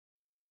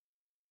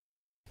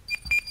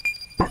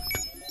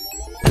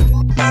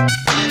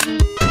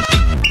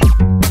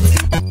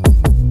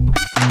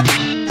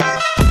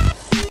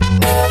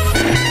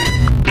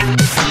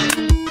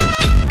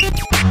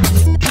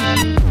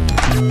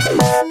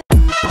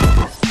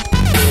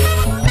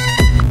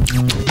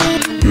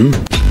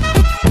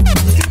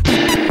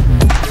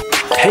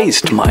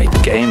Taste my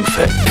game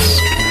fix.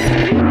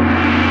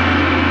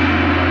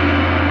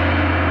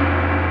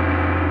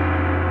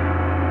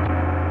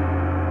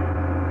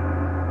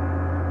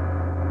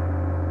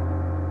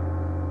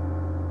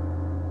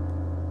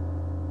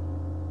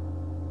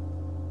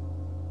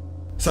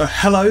 So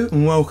hello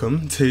and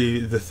welcome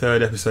to the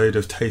third episode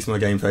of Taste My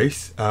Game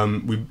Face.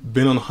 We've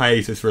been on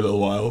hiatus for a little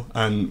while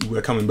and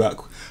we're coming back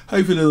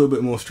hopefully a little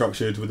bit more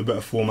structured with a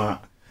better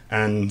format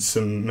and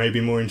some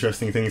maybe more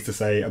interesting things to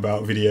say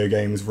about video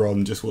games rather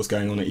than just what's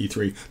going on at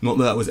E3. Not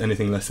that that was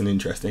anything less than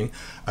interesting.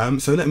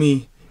 So let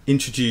me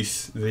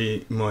introduce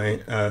my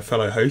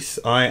fellow hosts.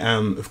 I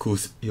am, of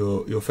course,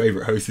 your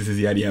favourite host. This is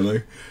Azizi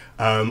Emo.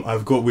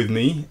 I've got with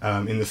me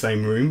in the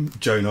same room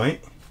Joe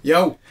Knight.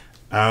 Yo!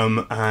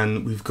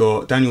 And we've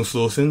got Daniel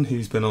Slawson,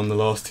 who's been on the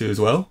last two as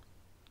well.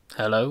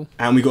 Hello.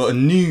 And we got a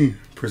new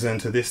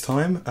presenter this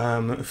time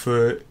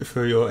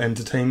for your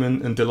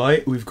entertainment and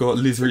delight. We've got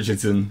Liz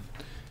Richardson.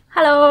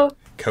 Hello.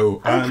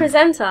 Cool. I'm a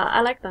presenter. I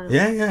like that.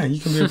 Yeah,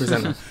 you can be a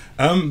presenter.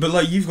 But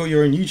like you've got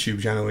your own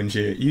YouTube channel and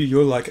shit.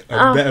 You're like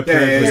a better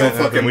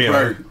presenter than we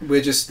are.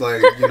 We're just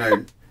like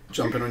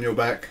jumping on your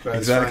back.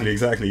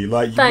 Exactly.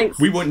 Like Thanks.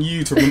 we want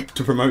you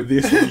to promote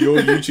this on your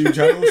YouTube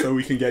channel so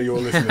we can get your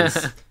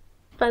listeners.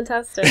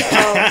 Fantastic.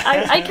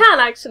 I can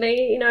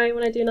actually,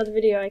 when I do another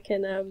video, I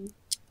can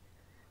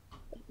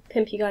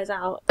pimp you guys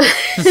out.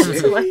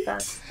 Something like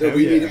that. So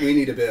we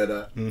need a bit of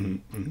that.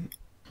 Mm-hmm.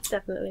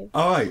 Definitely.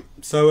 Alright,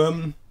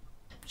 so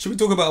should we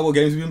talk about what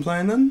games we've been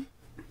playing then?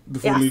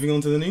 Before moving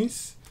on to the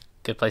news?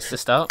 Good place to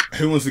start.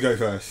 Who wants to go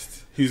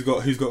first? Who's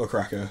got a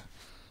cracker?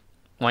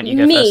 Why don't you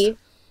go first?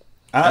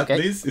 Okay.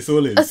 Liz? It's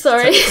all Liz.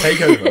 Sorry.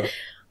 Take over.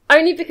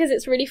 Only because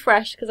it's really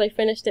fresh, because I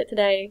finished it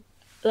today.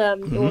 The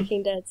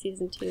Walking Dead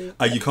Season 2.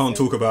 You can't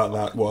talk about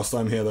that whilst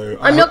I'm here, though.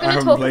 I'm not going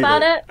to talk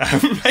about it. I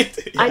haven't played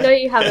it yet. I know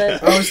you haven't.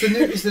 Oh,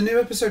 is the new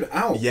episode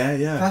out? Yeah.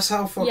 That's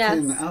how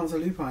fucking out of the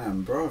loop I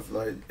am, bro.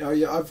 Like,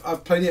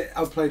 I've played it.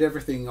 I've played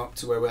everything up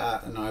to where we're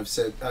at, and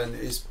and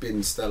it's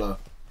been stellar.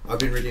 I've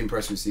been really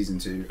impressed with Season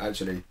 2,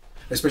 actually,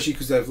 especially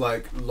because they've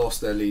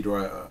lost their lead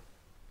writer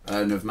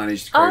and have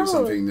managed to create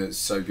something that's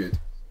so good.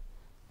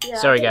 Yeah,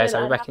 Sorry, guys.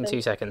 I'll be back in 2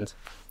 seconds.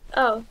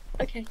 Oh,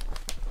 okay.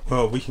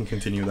 Well, we can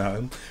continue that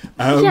then.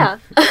 Yeah.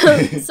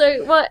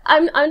 So,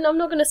 I'm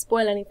not going to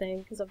spoil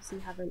anything because obviously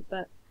you haven't,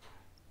 but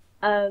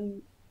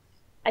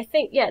I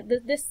think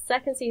this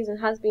second season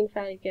has been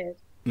fairly good.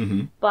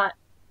 Mm-hmm. But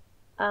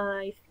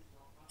I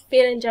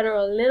feel in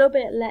general a little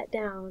bit let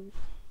down.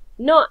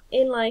 Not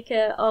in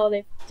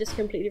they've just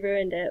completely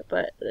ruined it,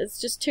 but it's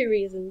just two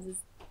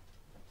reasons.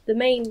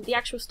 The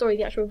actual story,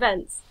 the actual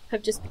events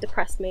have just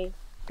depressed me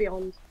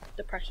beyond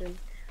depression,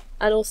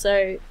 and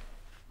also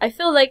I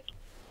feel like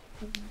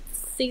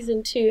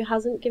Season 2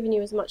 hasn't given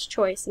you as much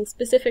choice, and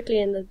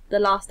specifically in the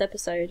last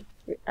episode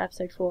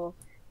 4,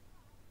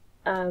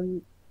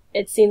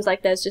 it seems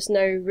like there's just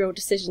no real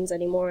decisions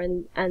anymore,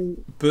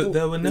 but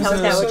there were never...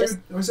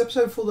 Was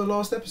episode 4 the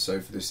last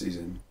episode for this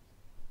season?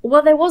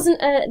 Well, there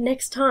wasn't a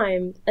next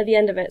time at the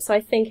end of it, so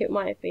I think it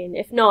might have been.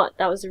 If not,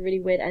 that was a really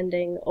weird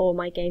ending, or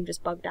my game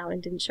just bugged out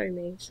and didn't show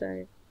me,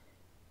 so...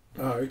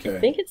 Oh, okay. I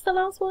think it's the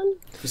last one.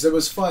 Because there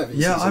was 5 in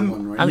season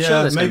 1, right? I'm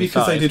sure there's maybe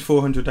because they 5. did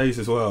 400 days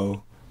as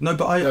well. No,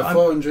 but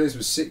 400 days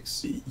was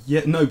 6.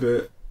 Yeah, no,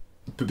 but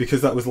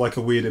because that was like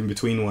a weird in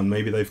between one,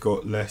 maybe they've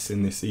got less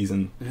in this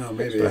season. No,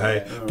 maybe.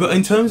 But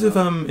in terms of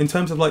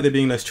like there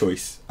being less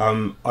choice,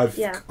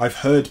 I've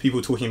heard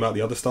people talking about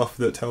the other stuff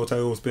that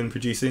Telltale's been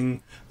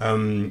producing.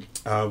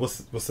 What's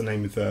the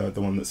name of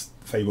the one that's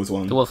Fable's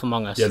one? The Wolf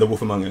Among Us. Yeah, The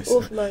Wolf Among Us.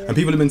 And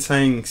people have been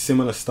saying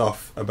similar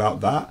stuff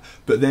about that,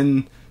 but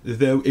then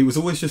it was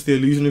always just the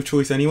illusion of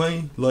choice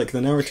anyway. Like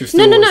the narrative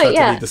still always had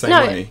to lead the same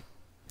way.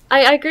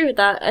 I agree with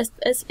that.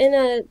 As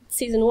in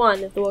Season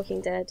 1 of The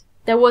Walking Dead,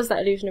 there was that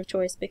illusion of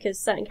choice because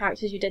certain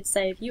characters you did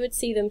save, you would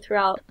see them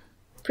throughout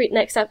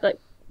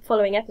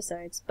following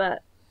episodes,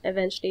 but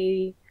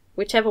eventually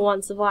whichever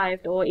one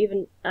survived, or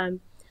even I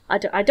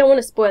don't want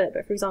to spoil it,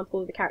 but for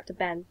example the character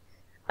Ben,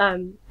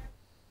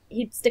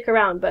 he'd stick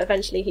around, but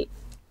eventually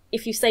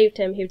if you saved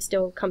him, he would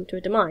still come to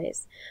a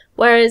demise.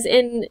 Whereas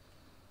in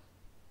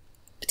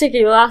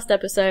particularly the last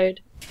episode,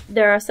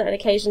 there are certain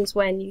occasions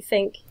when you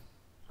think,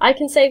 I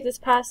can save this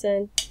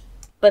person,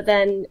 but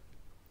then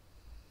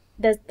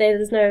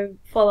there's no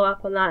follow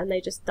up on that, and they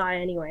just die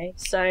anyway.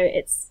 So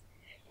it's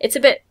a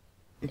bit.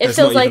 It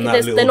feels like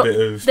they're not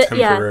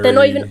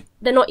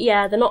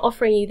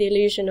offering you the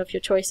illusion of your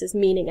choices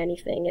meaning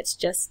anything. It's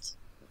just,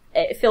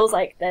 it feels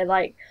like they're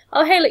like,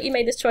 oh hey, look, you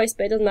made this choice,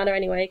 but it doesn't matter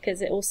anyway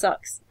because it all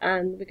sucks,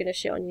 and we're gonna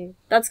shit on you.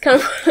 That's kind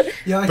of what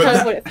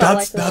it felt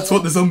like. That's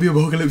what the zombie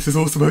apocalypse is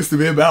all supposed to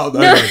be about,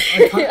 though. No.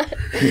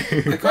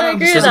 I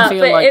agree with that,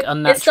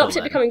 but it stopped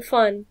it becoming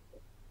fun.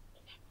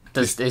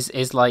 Is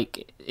it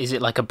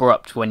like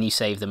abrupt when you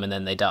save them and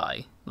then they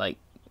die? Like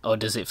Or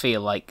does it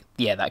feel like,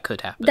 yeah, that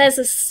could happen? There's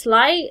a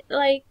slight,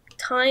 like,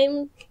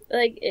 time,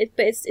 like,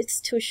 but it's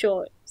too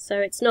short. So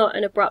it's not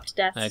an abrupt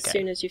death as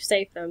soon as you've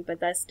saved them, but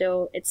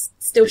it's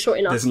still short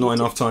enough. There's not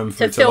enough time for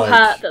to it to feel like...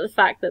 hurt at the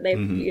fact that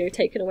they've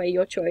taken away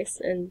your choice,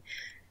 and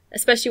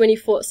especially when you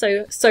fought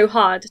so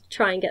hard to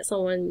try and get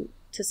someone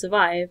to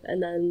survive,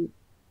 and then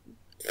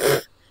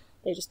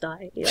they just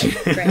die. You're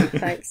like, great,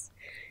 thanks,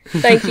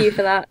 thank you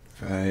for that.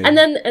 Right. And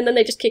then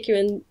they just kick you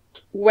in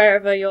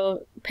wherever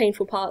your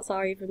painful parts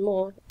are even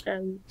more.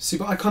 See,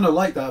 but I kind of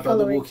like that about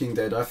The Walking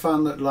Dead. I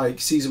found that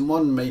like season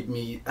 1 made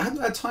me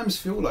at times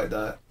feel like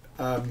that.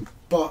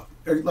 But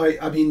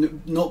like, I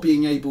mean, not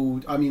being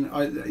able. I mean,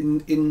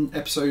 in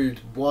episode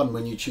 1,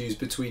 when you choose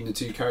between the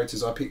two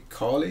characters, I picked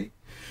Carly,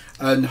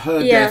 and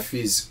her death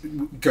is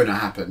gonna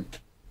happen.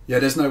 Yeah,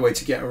 there's no way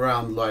to get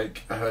around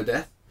like her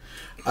death.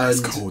 And,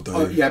 That's cool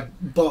though. Yeah,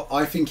 but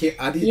I think it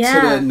added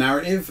to the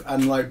narrative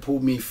and like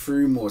pulled me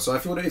through more. So I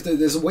feel that if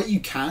there's a way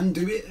you can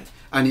do it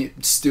and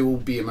it still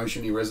be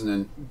emotionally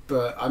resonant,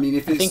 but I mean,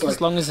 if it's like,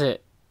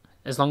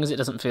 as long as it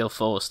doesn't feel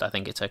forced, I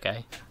think it's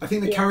okay. I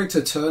think the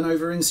character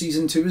turnover in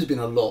season 2 has been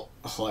a lot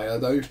higher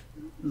though.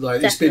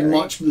 Like, it's Definitely. been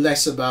much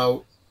less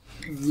about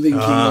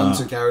linking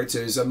onto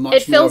characters and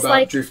much more about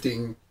like...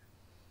 drifting.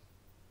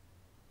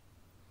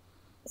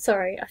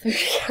 Sorry, I think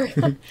we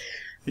carry on.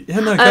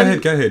 Yeah, no,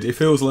 go ahead. It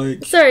feels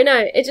like... Sorry,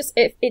 no,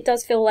 it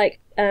does feel like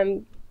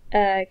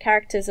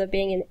characters are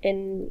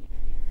being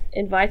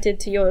invited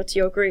to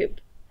your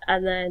group,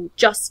 and then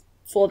just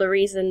for the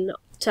reason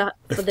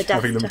for the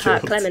death to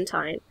hurt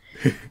Clementine.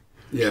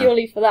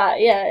 Purely for that,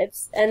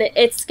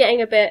 it's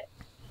getting a bit.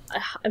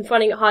 I'm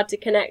finding it hard to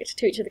connect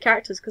to each of the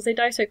characters because they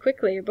die so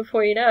quickly.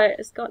 Before you know it,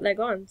 they're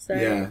gone. So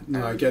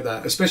I get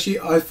that. Especially,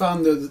 I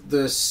found what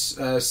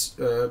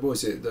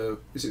was it?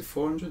 Is it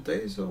 400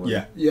 days or what?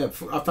 Yeah.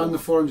 I found the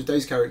 400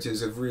 days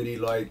characters have really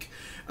like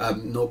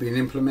not been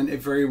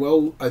implemented very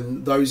well,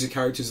 and those are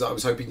characters that I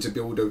was hoping to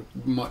build a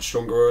much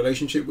stronger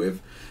relationship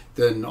with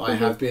than I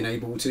have been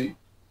able to,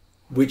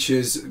 which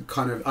is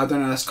kind of, I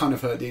don't know, that's kind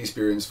of hurt the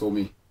experience for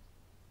me.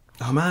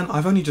 Oh man,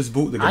 I've only just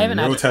bought the game.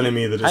 You're telling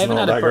me that it's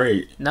not that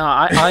great. No,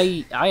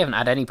 I haven't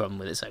had any problem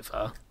with it so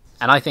far,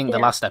 and I think the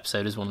last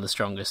episode is one of the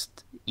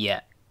strongest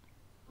yet.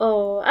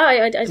 Oh,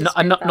 I just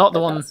not the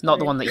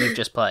one that you've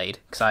just played,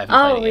 because I haven't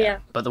played it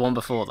yet, but the one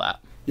before that.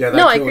 Yeah,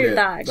 I agree with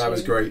that. Actually. That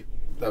was great.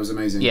 That was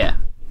amazing. Yeah,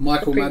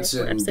 Michael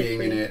Madsen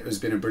being in it has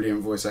been a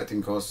brilliant voice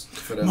acting cast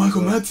for them.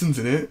 Michael Madsen's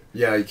in it.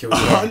 Yeah, he killed it.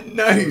 Oh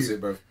no! Kills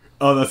it, bro.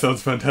 Oh, that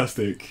sounds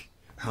fantastic.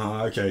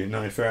 Oh, okay,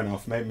 no, fair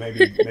enough.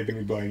 Maybe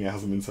me buying it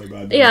hasn't been so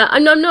bad. Then. Yeah,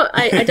 I'm not.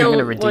 I don't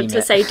want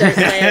to say don't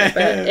play it,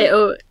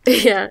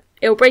 but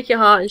it'll break your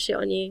heart and shit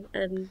on you.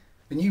 And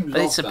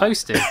but it's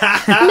supposed to.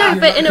 No,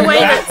 but in a way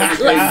that's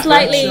like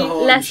slightly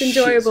less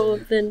enjoyable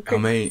than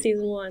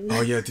season 1.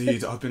 Oh yeah,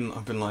 dude, I've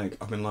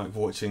been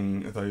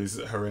watching those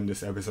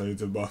horrendous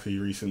episodes of Buffy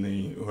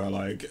recently, where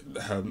like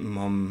her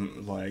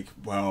mum, like,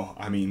 well,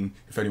 I mean,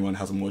 if anyone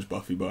hasn't watched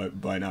Buffy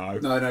by now,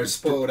 no,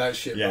 spoil that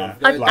shit. Yeah,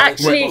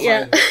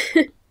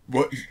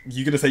 What,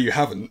 you gonna say you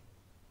haven't?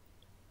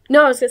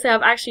 No, I was gonna say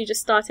I've actually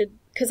just started,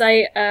 because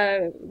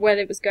when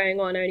it was going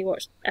on, I only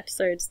watched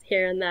episodes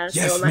here and there.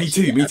 Yes, so me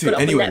too.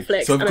 Anyway, on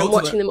Netflix, so I've and got I'm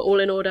watching them all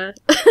in order.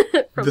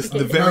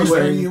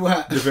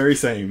 The very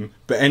same.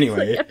 But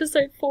anyway, like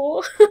episode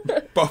 4.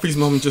 Buffy's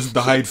mum just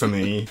died for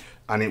me,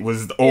 and it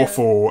was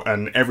awful,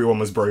 and everyone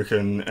was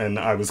broken, and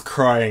I was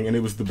crying, and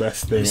it was the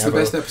best thing ever. It's the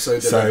best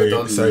episode they've ever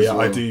done. So yeah,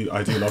 well. I do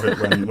love it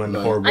when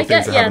horrible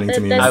things are happening to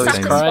me. I was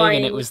crying,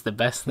 and it was the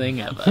best thing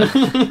ever.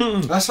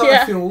 That's how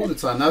I feel all the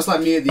time. That was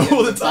like me at the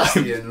end of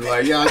Bastion.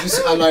 Like,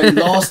 I like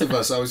Last of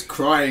Us. I was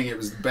crying. It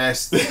was the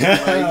best.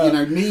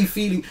 Like, me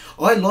feeling.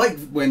 I like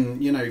when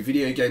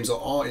video games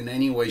or art in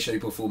any way,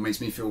 shape, or form makes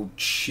me feel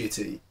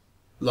shitty.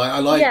 Like, I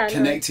like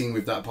connecting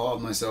with that part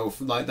of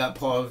myself. Like, that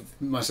part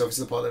of myself is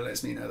the part that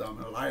lets me know that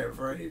I'm alive,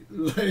 right?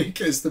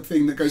 Like, it's the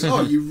thing that goes,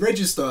 oh, you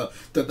register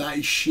that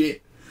is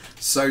shit.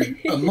 So,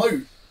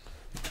 emote.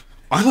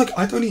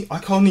 I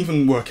can't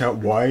even work out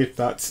why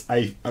that's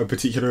a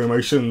particular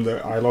emotion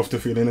that I love to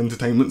feel in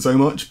entertainment so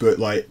much, but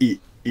like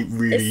it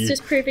really... It's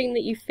just proving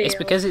that you feel. It's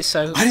because it's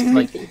so...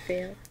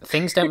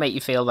 things don't make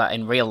you feel that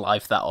in real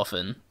life that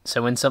often.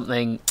 So when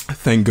something...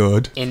 Thank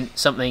God.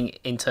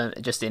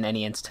 Just in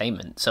any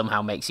entertainment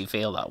somehow makes you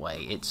feel that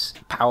way, it's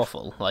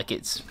powerful. Like,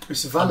 it's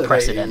validating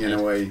unprecedented. in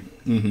a way.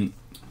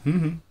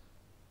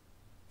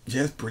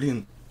 Yeah, it's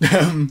brilliant.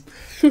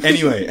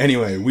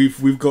 Anyway,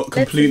 we've got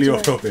completely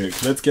off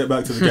topic. Let's get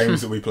back to the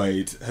games that we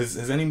played.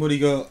 Has anybody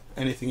got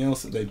anything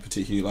else that they'd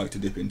particularly like to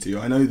dip into?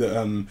 I know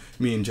that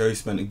me and Joe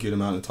spent a good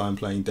amount of time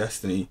playing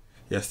Destiny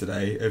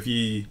yesterday. Have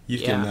you've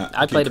given that?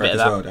 I played a bit of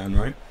that as well, Dan,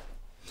 right?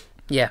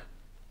 Yeah.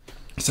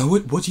 So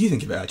what do you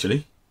think of it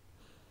actually?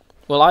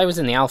 Well, I was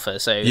in the alpha,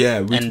 so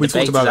yeah, we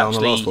talked about that on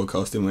the last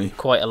podcast, didn't we?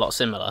 Quite a lot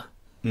similar.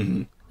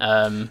 Mm-hmm.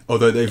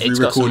 Although they've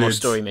re-recorded got some more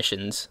story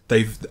missions.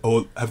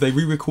 Have they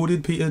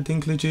re-recorded Peter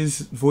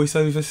Dinklage's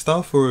voiceover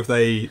stuff, or have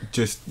they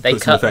just put some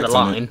cut effects the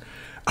line?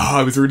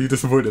 I was really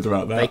disappointed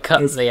about that. They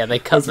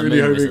cut the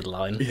really Moon Wizard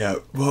line. Yeah,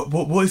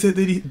 what is it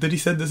that he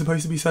said that's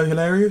supposed to be so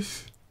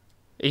hilarious?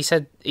 He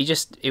said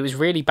it was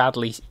really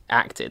badly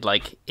acted.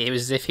 Like, it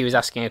was as if he was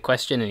asking a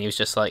question and he was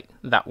just like,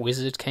 "That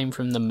wizard came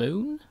from the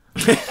moon?"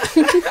 And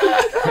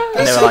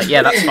they were like,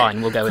 "Yeah, that's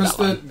fine. We'll go with that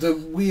one." The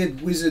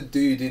weird wizard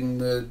dude in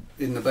the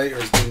beta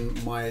has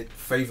been my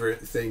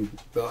favourite thing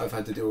that I've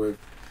had to deal with.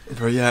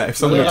 But yeah, if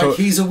someone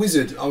he's a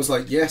wizard, I was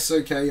like, yes,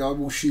 okay, I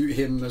will shoot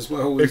him as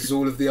well as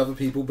all of the other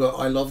people. But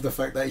I love the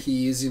fact that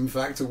he is in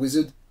fact a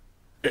wizard.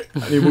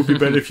 It would be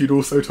better if you'd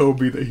also told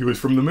me that he was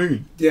from the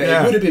moon.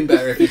 Yeah, it would have been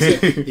better if he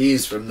said he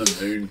is from the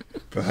moon.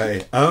 But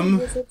hey,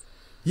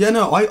 yeah,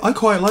 no, I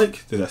quite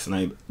like the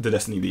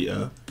Destiny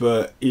beta,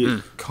 but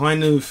it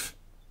kind of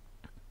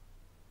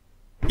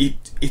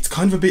it's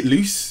kind of a bit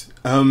loose.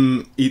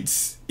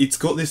 It's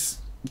got this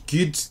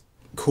good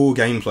core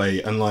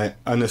gameplay and like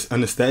an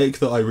aesthetic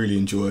that I really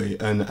enjoy,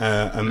 and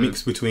a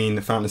mix between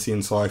fantasy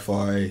and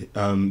sci-fi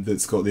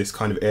that's got this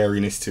kind of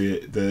airiness to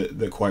it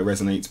that quite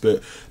resonates.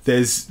 But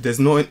there's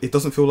not. It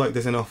doesn't feel like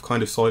there's enough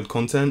kind of solid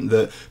content.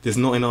 That there's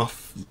not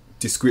enough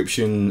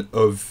description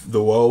of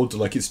the world.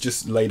 Like, it's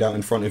just laid out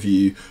in front of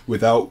you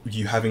without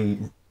you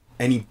having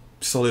any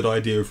solid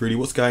idea of really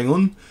what's going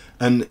on.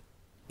 And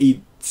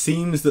it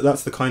seems that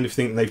that's the kind of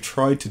thing that they've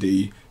tried to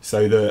do,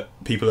 so that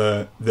people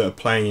that are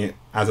playing it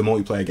as a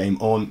multiplayer game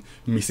aren't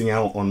missing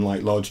out on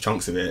like large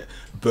chunks of it.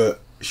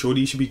 But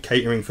surely you should be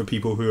catering for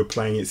people who are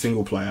playing it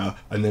single player,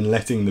 and then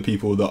letting the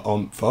people that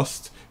aren't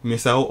fussed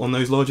miss out on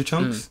those larger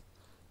chunks.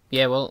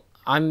 Yeah, well,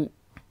 I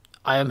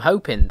am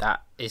hoping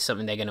that is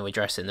something they're going to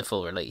address in the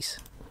full release.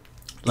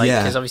 Like,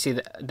 because obviously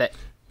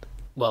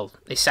well,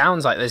 it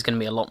sounds like there's going to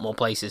be a lot more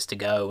places to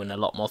go and a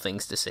lot more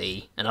things to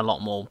see and a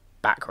lot more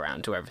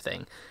background to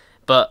everything.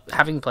 But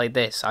having played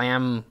this,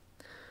 I'm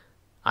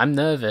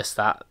nervous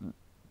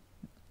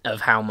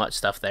of how much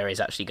stuff there is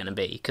actually going to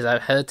be, because I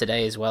heard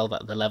today as well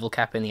that the level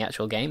cap in the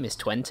actual game is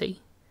 20.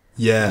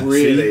 Yeah,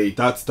 really. See,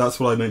 that's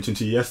what I mentioned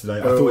to you yesterday.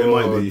 I thought it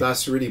might be.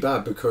 That's really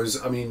bad,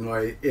 because I mean,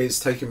 like, it's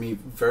taken me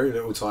very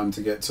little time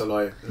to get to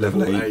like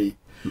Level 8.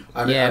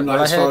 I mean, and, like,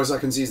 as far as I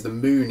can see, the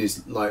moon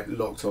is like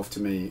locked off to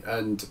me.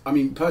 And I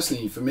mean,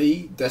 personally, for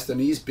me,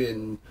 Destiny's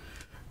been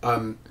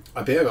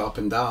a bit of up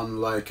and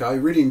down. Like, I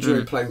really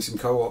enjoy playing some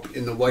co-op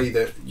in the way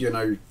that, you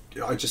know,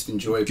 I just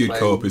enjoy good playing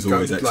co-op is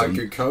always excellent. Like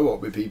good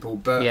co-op with people.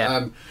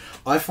 But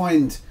I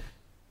find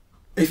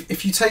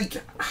if you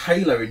take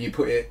Halo and you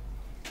put it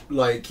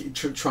like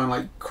try and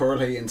like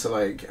correlate into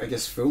like, I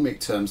guess,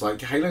 filmic terms,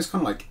 like Halo's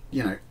kind of like,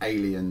 you know,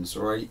 Aliens,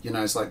 right? You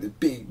know, it's like the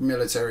big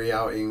military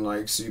outing,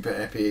 like super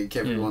epic.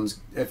 Everyone's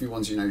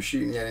you know,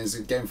 shooting the aliens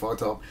and getting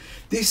fucked up.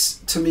 This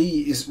to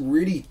me is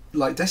really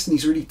like,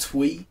 Destiny's really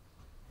twee.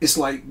 It's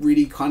like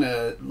really kind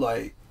of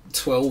like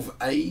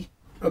 12A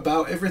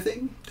about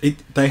everything.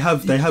 They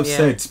have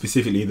said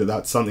specifically that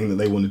that's something that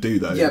they want to do,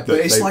 though. Yeah, but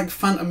it's like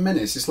Phantom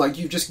Menace. It's like,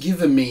 you've just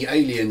given me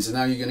aliens and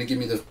now you're going to give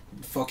me the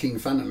fucking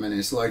Phantom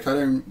Menace. Like, I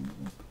don't,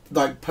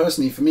 like,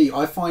 personally, for me,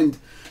 I find,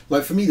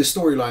 like, for me, the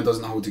storyline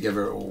doesn't hold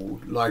together at all.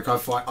 Like, I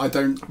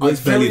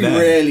very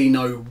rarely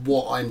know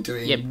what I'm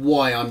doing,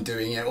 why I'm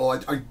doing it,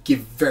 or I give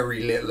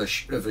very little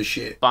of a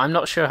shit. But I'm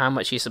not sure how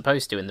much you're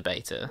supposed to in the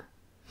beta.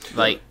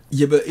 Like,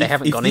 yeah, but they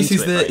haven't gone into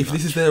it. If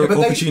this is their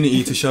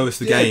opportunity to show us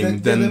the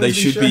game, then they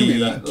should be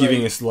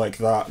giving us like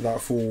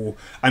that full.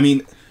 I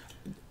mean,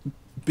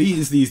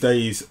 betas these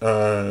days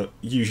are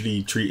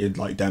usually treated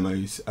like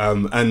demos,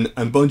 and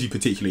Bungie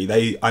particularly.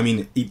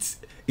 It's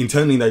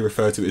internally they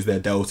refer to it as their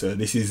Delta.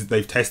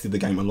 They've tested the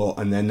game a lot,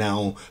 and they're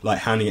now like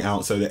handing it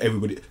out so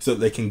that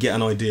they can get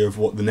an idea of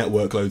what the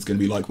network load's going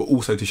to be like, but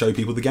also to show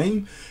people the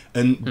game.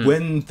 And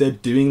when they're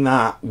doing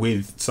that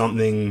with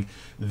something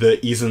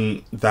that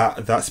isn't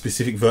that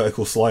specific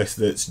vertical slice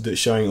that's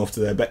showing off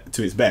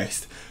to its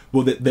best,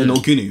 well, they're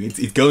not going to.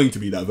 It's going to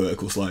be that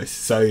vertical slice.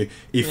 So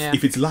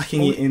if it's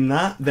lacking it in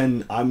that,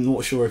 then I'm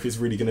not sure if it's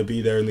really going to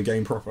be there in the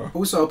game proper.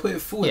 Also, I'll put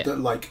it forward that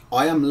like,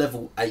 I am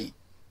level 8.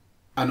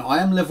 And I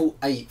am level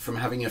 8 from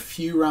having a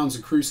few rounds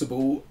of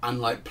Crucible and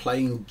like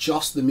playing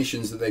just the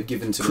missions that they've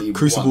given to me.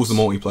 Crucible's the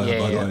multiplayer,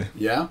 by the way.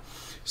 Yeah.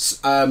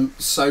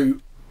 So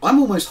I'm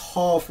almost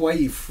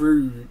halfway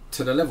through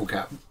to the level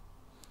cap.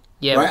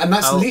 Yeah. Right? And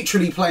that's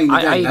literally playing the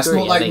game. That's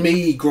not like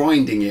me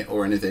grinding it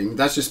or anything.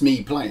 That's just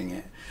me playing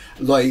it.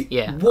 Like,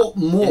 what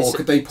more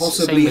could they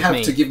possibly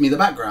have to give me the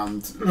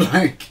background?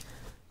 Like,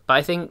 but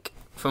I think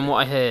from what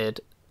I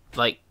heard,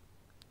 like,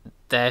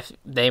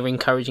 they're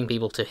encouraging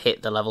people to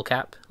hit the level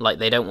cap. Like,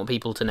 they don't want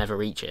people to never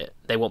reach it.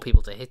 They want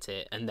people to hit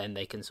it, and then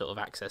they can sort of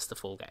access the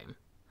full game.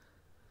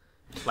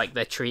 Like,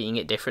 they're treating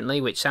it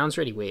differently, which sounds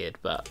really weird,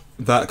 but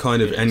that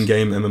kind of end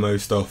game MMO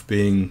stuff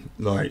being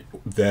like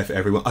there for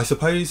everyone. I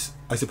suppose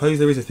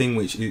there is a thing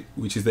which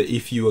is that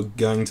if you are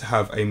going to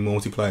have a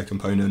multiplayer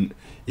component,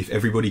 if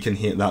everybody can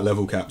hit that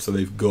level cap, so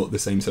they've got the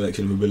same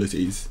selection of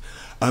abilities.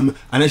 And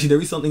actually,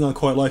 there is something I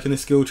quite like in the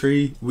skill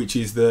tree, which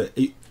is that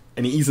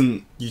and it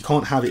isn't. You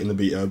can't have it in the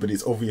beta, but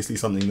it's obviously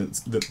something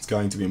that's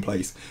going to be in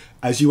place.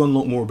 As you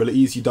unlock more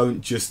abilities, you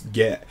don't just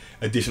get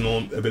additional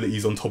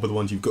abilities on top of the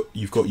ones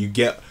you've got. You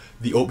get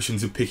the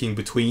options of picking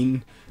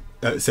between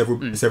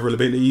several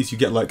abilities. You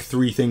get like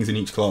 3 things in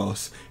each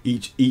class,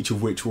 each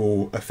of which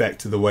will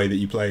affect the way that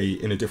you play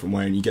in a different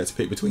way, and you get to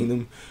pick between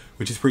them,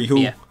 which is pretty cool.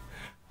 Yeah.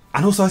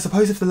 And also, I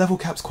suppose if the level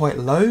cap's quite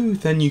low,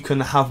 then you can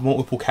have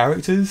multiple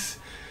characters.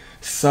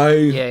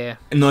 So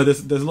no,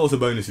 there's lots of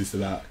bonuses to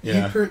that.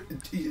 Yeah,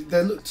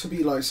 there looked to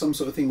be like some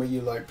sort of thing where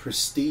you like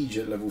prestige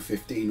at level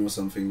 15 or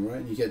something, right?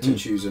 And you get to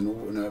choose an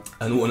alternate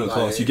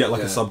class. You get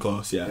like a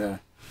subclass. Yeah.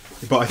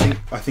 But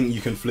I think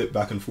you can flip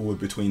back and forward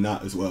between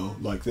that as well.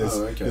 Like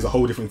there's a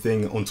whole different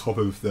thing on top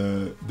of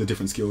the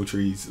different skill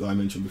trees that I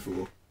mentioned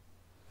before.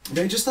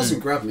 It just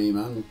doesn't grab me,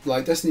 man.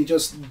 Like Destiny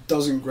just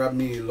doesn't grab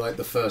me like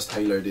the first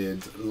Halo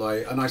did.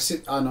 Like, and I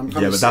sit and I'm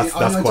kind of that's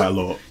quite a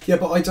lot. Yeah,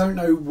 but I don't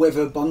know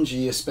whether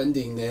Bungie are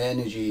spending their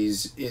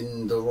energies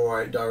in the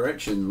right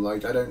direction.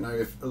 Like, I don't know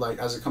if, like,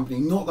 as a company,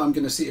 not that I'm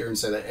going to sit here and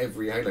say that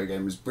every Halo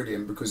game was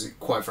brilliant, because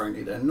quite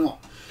frankly they're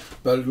not.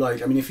 But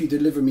like, I mean, if you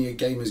deliver me a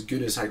game as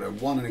good as Halo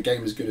 1 and a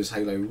game as good as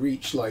Halo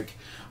Reach, like,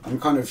 I'm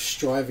kind of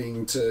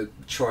striving to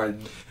try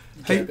and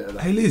get a bit of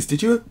that. Hey Liz,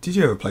 did you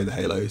ever play the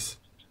Halos?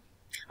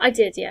 I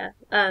did, yeah.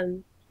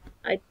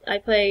 I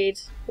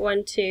played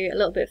 1, 2, a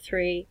little bit of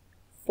 3,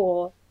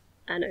 4,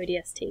 and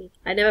ODST.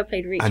 I never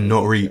played Reach. And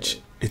not Reach.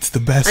 It's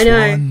the best I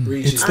know. one.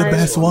 It's the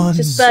best one.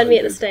 Just burn me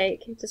at the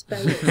stake. Just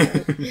burn me at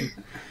the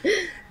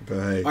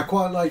stake. I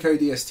quite like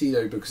ODST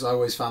though, because I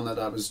always found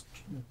that was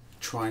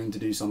trying to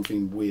do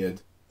something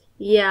weird.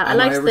 Yeah, I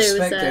liked those. I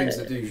respect games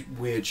that do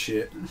weird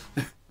shit.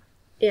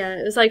 Yeah,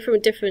 it was like from a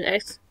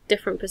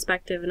different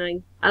perspective,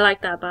 and I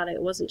like that about it.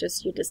 It wasn't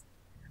just you just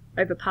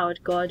overpowered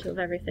god of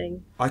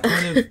everything. I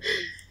kind of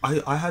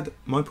I had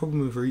my problem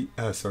with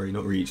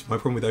not Reach. My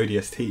problem with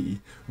ODST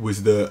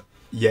was that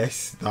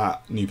yes,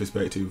 that new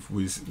perspective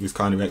was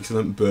kind of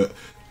excellent, but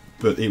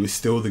it was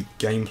still the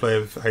gameplay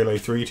of Halo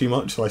 3 too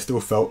much, so I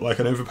still felt like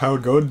an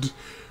overpowered god.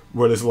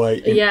 Whereas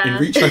like in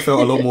Reach I felt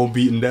a lot more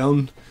beaten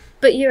down.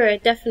 But you're a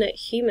definite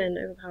human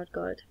overpowered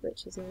god,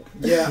 which is it?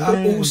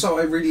 Yeah, also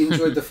I really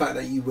enjoyed the fact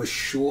that you were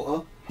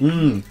shorter.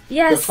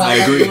 Yes, I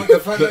agree. The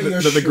fact that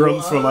you're the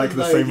grunts were like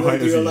the same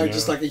height as you. You're like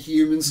just like a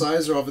human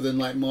size rather than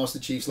like Master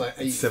Chief's like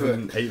 8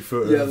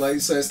 foot. Yeah, like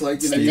so it's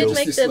like, you know, it did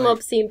make the like,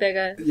 mob seem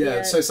bigger.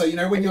 Yeah, so it's like, you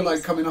know, when you're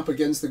like coming up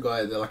against the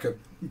guy, they're like a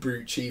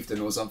brute chieftain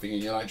or something,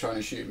 and you're like trying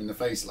to shoot him in the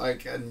face,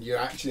 like, and you're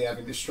actually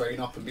having to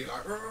straighten up and be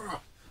like, "Rrr."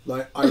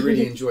 Like, I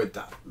really enjoyed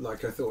that.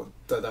 Like, I thought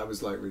that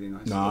was like really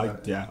nice. No,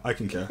 I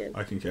can care.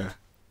 I can care.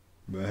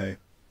 But hey,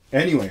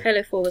 anyway,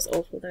 Halo 4 was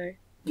awful though.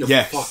 You're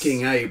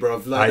fucking A,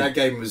 bruv. Like, that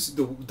game was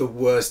the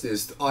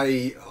worstest.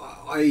 I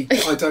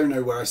don't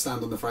know where I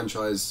stand on the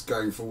franchise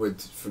going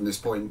forward from this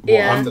point.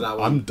 After that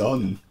one, I'm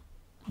done.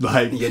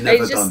 Like, you're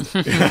never done.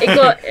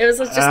 It was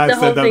just the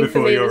whole thing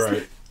for me.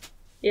 Right.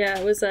 Yeah,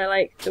 it was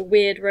like the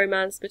weird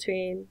romance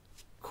between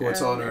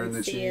Cortana and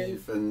the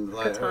Chief, and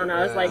like Cortana.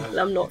 I was like,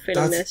 I'm not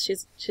feeling this.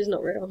 She's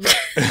not real.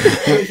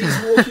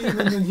 He's more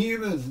human than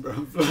human, bro.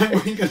 Like,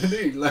 what are you gonna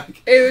do?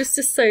 Like, it was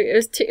just so it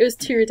was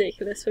too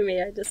ridiculous for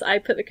me. I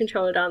put the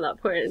controller down at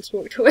that point and just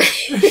walked away.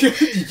 You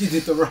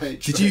did the right.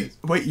 Did you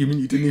wait? You mean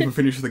you didn't even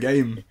finish the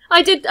game?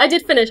 I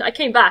did finish. I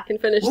came back and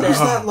finished it,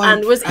 that, like,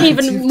 and was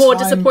even more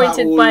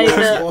disappointed by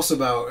the boss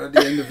about at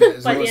the end of it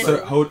as well.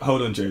 So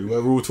hold on, Joe.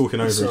 We're all talking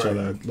over each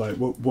other. Like,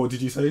 what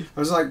did you say? I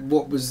was like,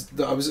 what was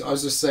the, I was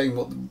just saying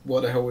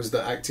what the hell was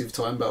the active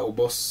time battle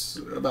boss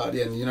about at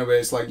the end? You know, where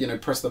it's like, you know,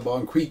 press the bar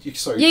and press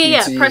X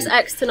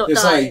to not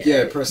it's die. It's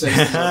like, press X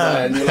to not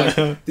die, and you're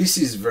like, this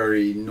is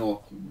very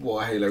not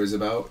what Halo is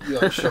about. You're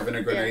like shoving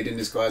a grenade in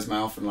this guy's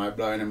mouth and like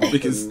blowing him up.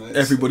 Because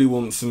everybody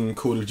wants some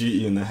Call of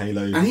Duty in their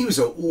Halo. And he was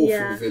an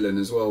awful villain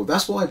as well.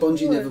 That's why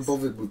Bungie never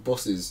bothered with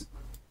bosses.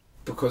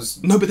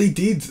 Because no, but they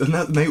did, and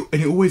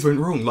it always went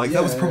wrong. Like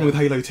that was the problem with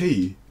Halo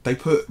 2. They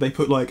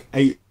put like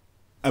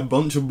a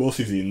bunch of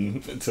bosses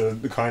in to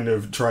kind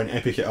of try and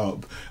epic it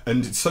up,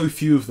 and so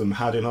few of them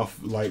had enough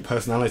like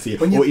personality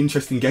or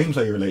interesting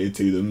gameplay related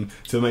to them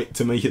to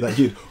make it that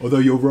good. Although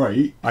you're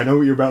right, I know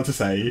what you're about to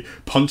say.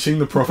 Punching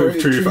the Prophet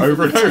of Truth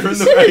over and over in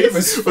the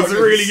face was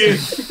really good.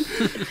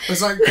 It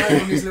was like guy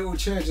on his little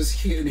chair just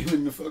hitting him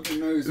in the fucking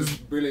nose. It was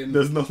brilliant.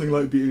 There's nothing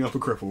like beating up a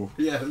cripple.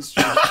 Yeah, that's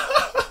true.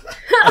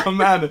 Oh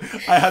man,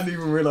 I hadn't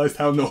even realised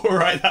how not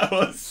alright that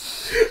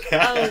was.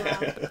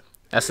 Wow.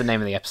 That's the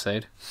name of the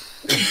episode.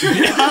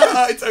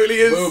 Yeah, it totally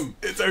is. Boom.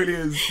 It totally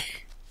is.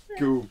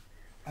 Cool.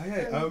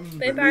 Okay,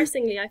 but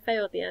embarrassingly, I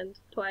failed the end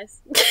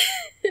twice.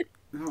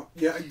 No,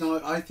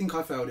 I think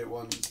I failed it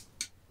once.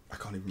 I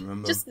can't even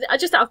remember. Just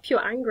out of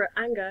pure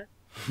anger.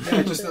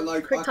 Yeah, just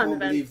like, Quick I time can't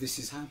event. believe this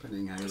is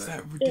happening. Halo. Was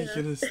that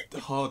ridiculous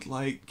hard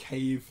like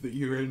cave that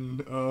you're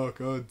in? Oh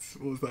god,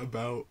 what was that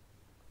about?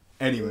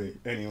 Anyway,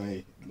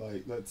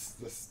 like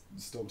let's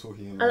stop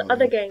talking about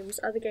Other games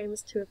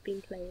to have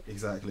been played.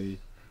 Exactly.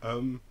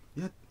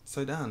 Yeah.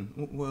 So Dan,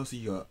 what else have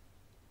you got?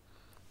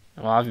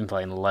 Well, I've been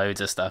playing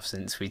loads of stuff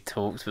since we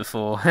talked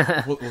before.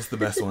 What's the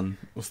best one?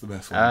 What's the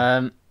best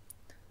one?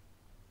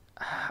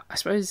 I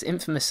suppose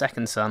Infamous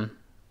Second Son.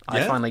 I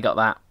Yeah? finally got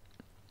that.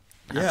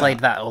 I Yeah. played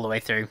that all the way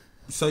through.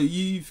 So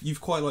you've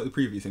quite liked the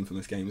previous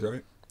Infamous games,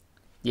 right?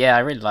 Yeah, I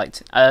really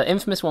liked it.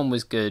 Infamous 1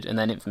 was good, and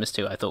then Infamous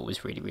 2 I thought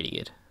was really, really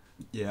good.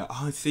 Yeah,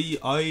 I see.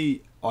 I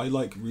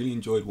like really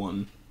enjoyed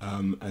 1,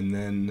 and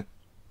then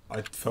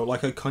I felt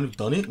like I'd kind of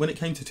done it when it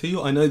came to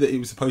 2. I know that it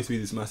was supposed to be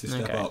this massive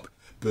step Okay. up,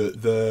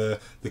 but the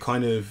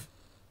kind of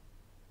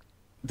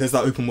there's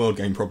that open world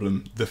game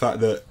problem. The fact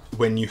that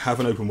when you have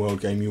an open world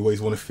game, you always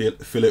want to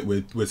fill it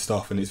with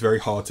stuff, and it's very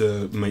hard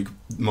to make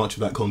much of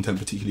that content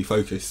particularly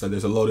focused. So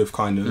there's a lot of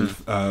kind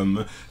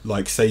of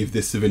like save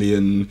this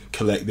civilian,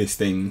 collect this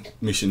thing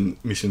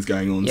missions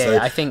going on. Yeah, So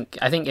I think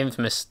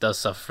Infamous does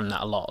suffer from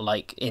that a lot,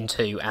 like in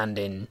 2 and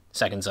in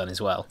Second Son as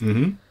well.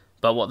 Mhm.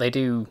 But what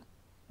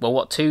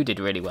 2 did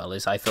really well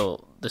is I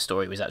thought the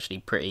story was actually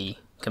pretty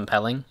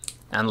compelling,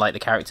 and like the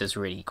characters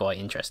were really quite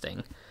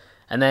interesting.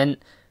 And then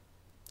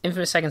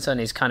Infamous Second Son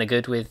is kind of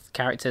good with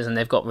characters, and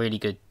they've got really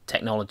good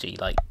technology,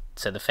 like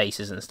so the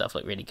faces and stuff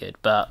look really good.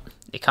 But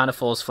it kind of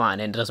falls flat,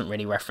 and it doesn't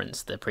really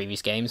reference the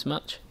previous games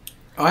much.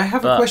 I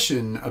have a But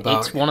question about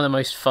It's one of the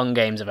most fun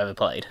games I've ever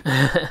played.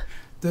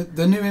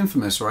 the new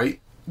Infamous, right?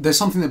 There's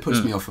something that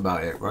puts me off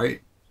about it,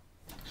 right?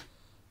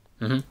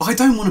 Mm-hmm. I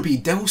don't want to be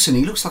Delson.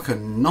 He looks like a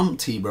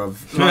numpty, bruv.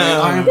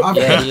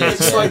 Yeah, he is,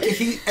 it's yeah. like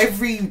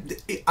every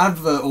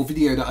advert or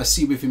video that I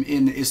see with him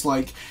in, it's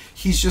like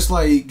he's just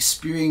like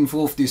spewing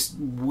forth this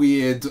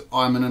weird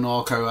 "I'm an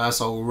anarcho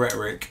asshole"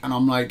 rhetoric, and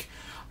I'm like,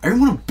 I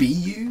don't want to be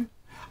you.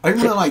 I don't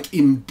want to like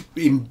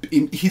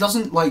he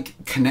doesn't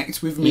like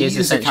connect with me. He is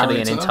as a essentially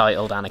an character.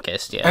 entitled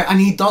anarchist, yeah. And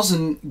he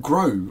doesn't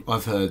grow,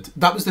 I've heard.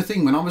 That was the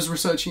thing, when I was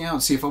researching out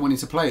to see if I wanted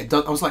to play it,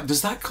 I was like,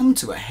 does that come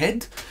to a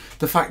head?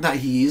 The fact that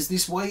he is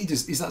this way?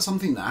 Is that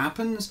something that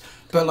happens?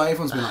 But like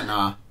everyone's been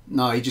like,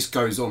 nah, he just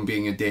goes on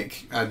being a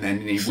dick, and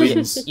then he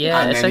wins,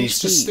 Yeah, and then he's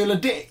essentially. just still a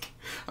dick.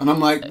 And I'm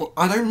like, well,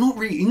 I'm not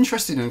really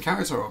interested in a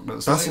character arc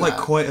that's that's like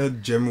that. quite a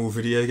general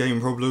video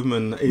game problem,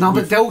 and No,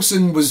 but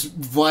Delson was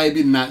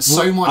vibing that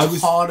so Well, much I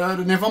was- harder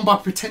than everyone by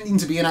pretending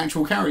to be an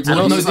actual character. And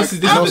Well, no, He's this like,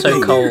 is and the also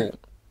thing. Cole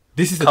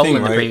this is the Cole thing,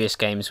 in the right? previous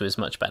games was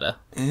much better.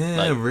 Yeah,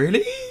 like-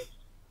 really?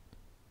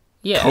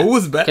 Yeah, Cole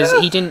was better?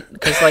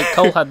 because like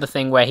Cole had the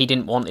thing where he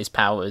didn't want his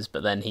powers,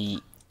 but then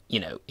he He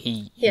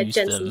had used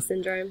Jensen them.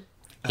 syndrome.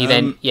 He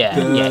then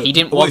he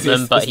didn't want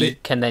them, but he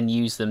can then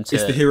use them to.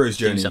 It's the hero's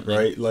do journey, something.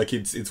 right? Like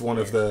it's one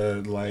of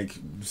the like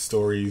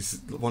stories,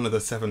 one of the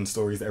 7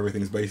 stories that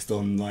everything's based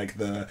on, like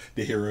the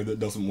hero that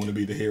doesn't want to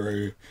be the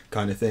hero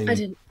kind of thing. I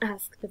didn't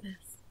ask for this.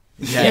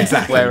 Yeah, Yeah,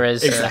 exactly.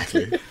 whereas,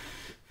 exactly.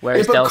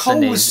 Whereas but Delson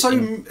Cole was is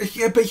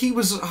so but he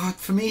was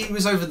for me he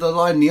was over the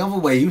line the other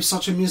way. He was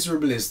such a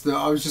miserabilist that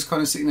I was just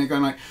kind of sitting there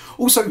going like,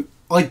 also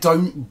I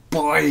don't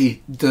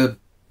buy the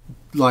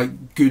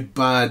like good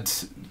bad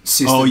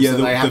systems Oh yeah, that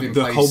they have the in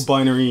the place. whole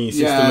binary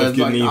system of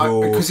good and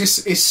evil. Because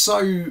it's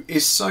so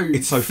so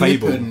flippant.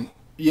 Fable.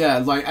 Yeah,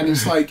 like, and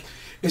it's like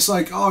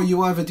oh,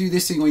 you either do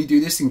this thing or you do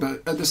this thing,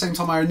 but at the same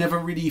time I never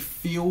really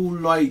feel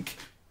like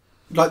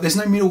there's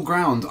no middle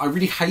ground. I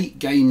really hate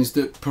games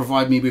that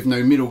provide me with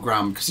no middle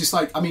ground, because it's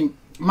like, I mean,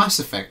 Mass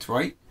Effect,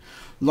 right?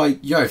 Like,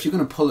 yo, if you're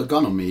going to pull a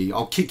gun on me,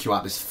 I'll kick you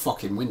out this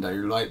fucking window.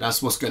 Like,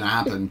 that's what's going to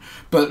happen.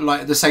 But,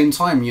 like, at the same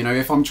time, you know,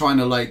 if I'm trying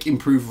to, like,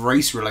 improve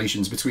race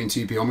relations between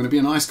two people, I'm going to be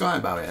a nice guy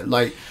about it.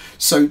 Like,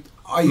 so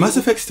Mass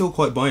Effect's still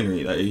quite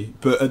binary, though,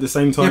 but at the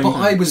same time... Yeah, but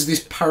I was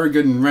this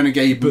paragon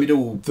renegade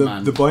middle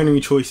man. The binary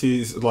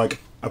choices, like,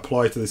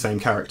 apply to the same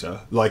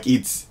character. Like,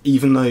 it's...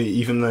 Even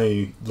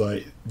though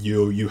like,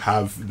 you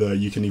have the...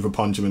 You can either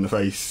punch them in the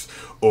face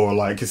or,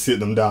 like,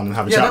 sit them down and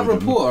have a chat that with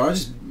them. reporter, I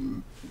just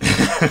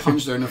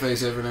punched her in the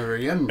face over and over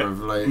again, bro.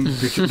 Like,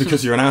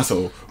 because you're an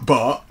asshole,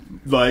 but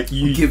like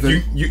you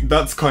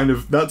that's kind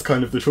of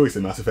the choice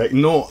in Mass Effect.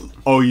 Not,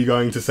 are you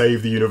going to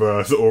save the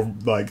universe or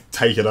like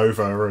take it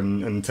over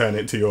and turn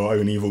it to your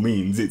own evil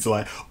means? It's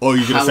like, are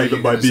you going to save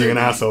it by being an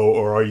asshole,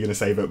 or are you going to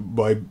save it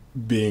by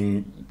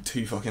being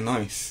too fucking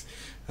nice?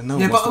 And no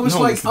yeah, one but I was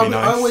wants to like, be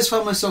I nice. always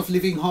found myself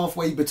living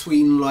halfway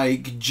between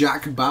like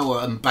Jack Bauer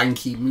and Ban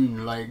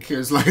Ki-moon. Like, it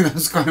was like,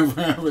 that's kind of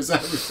where I was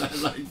at with that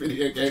like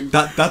video game.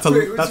 That's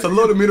a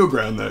lot of middle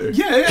ground though.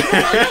 Yeah,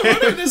 I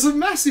know, there's a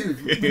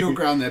massive middle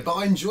ground there, but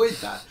I enjoyed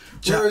that.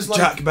 Whereas like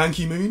Jack Ban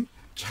Ki-moon.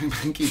 Jack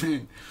Ban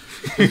Ki-moon,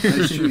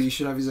 that's true. He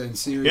should have his own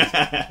series.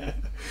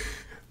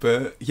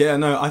 But yeah,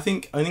 no, I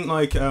think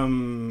like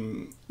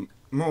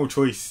moral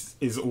choice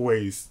is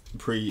always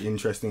pretty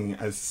interesting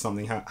as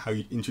something how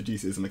you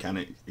introduce it as a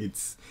mechanic.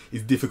 It's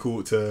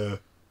difficult to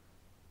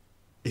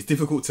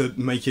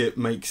make it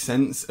make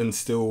sense and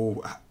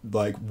still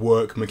like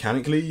work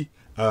mechanically.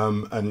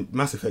 And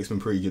Mass Effect's been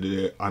pretty good at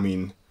it. I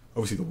mean,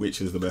 obviously The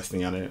Witcher's the best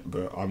thing at it,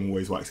 but I'm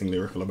always waxing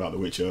lyrical about The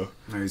Witcher.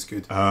 No, he's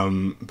good.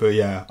 But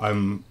yeah,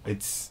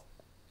 it's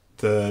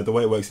the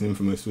way it works in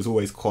Infamous was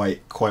always quite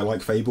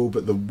like Fable,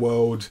 but the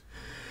world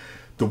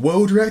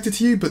reacted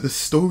to you, but the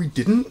story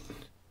didn't.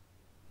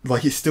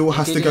 Like, it still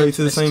has to go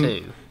to the same...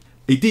 Too.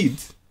 It did,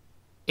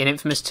 In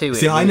Infamous 2,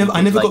 see, I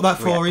never got that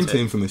far into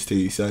Infamous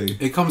 2, so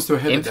it comes to a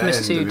head Infamous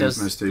at the 2 end does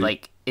of Infamous 2.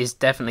 like is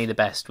definitely the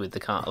best with the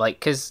karma, like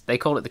because they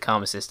call it the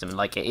karma system.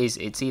 Like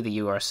it's either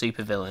you are a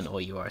supervillain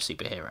or you are a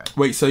superhero.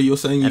 wait, so you're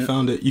saying you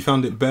found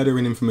it better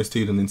in Infamous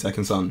 2 than in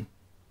Second Son?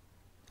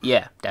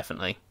 Yeah,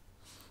 definitely.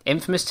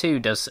 Infamous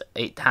 2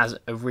 has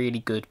a really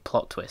good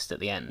plot twist at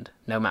the end,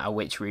 no matter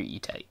which route you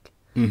take.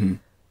 Mm-hmm.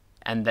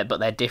 But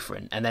they're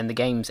different, and then the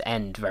games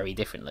end very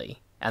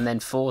differently. And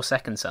then for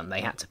Second Son, they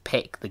had to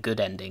pick the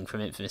good ending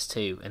from Infamous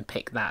 2 and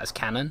pick that as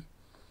canon.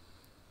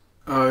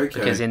 Oh, okay.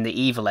 Because in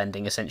the evil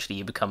ending, essentially,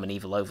 you become an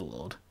evil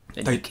overlord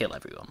and you kill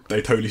everyone.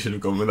 They totally should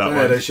have gone with that Yeah,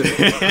 one. they should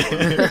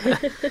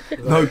have.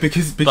 No,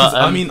 because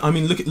I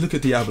mean, look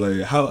at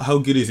Diablo. How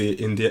good is it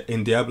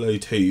in Diablo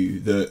 2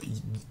 that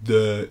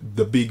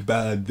the big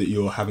bad that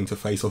you're having to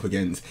face off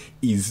against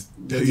is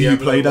who you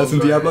played as in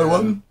Diablo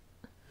 1?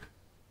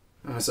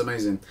 That's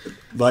amazing.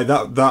 Like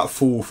that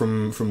fall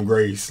from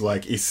grace,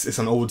 like it's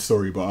an old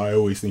story, but I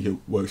always think it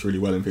works really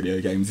well in video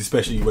games,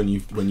 especially when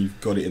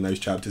you've got it in those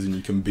chapters and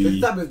you can be. They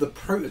did that with the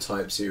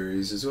Prototype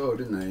series as well,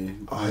 didn't they?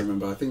 I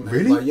remember. I think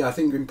really. Like, yeah, I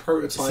think in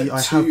Prototype 2, I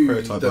have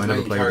Prototype, the I never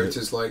main played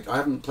characters like I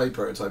haven't played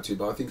Prototype 2,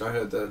 but I think I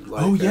heard that.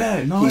 Like, oh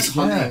yeah, nice. He's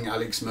hunting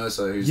Alex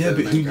Mercer, who's the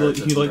but main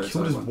character he from killed his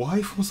Prototype 1.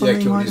 wife or something.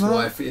 Yeah, killed like his that?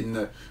 wife in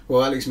the.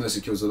 Well, Alex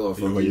Mercer kills a lot of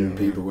fucking Yeah.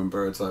 people in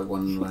Prototype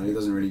 1. Like, he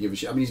doesn't really give a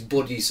shit. I mean, he's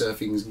body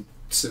surfing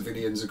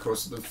civilians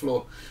across the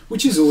floor,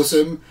 which is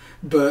awesome,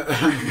 but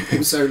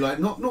also like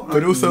not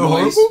but also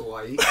nice horrible.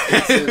 way.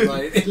 So,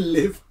 like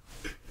live.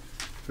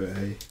 But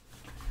hey,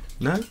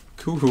 no,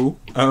 cool.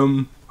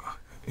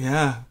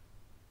 Yeah,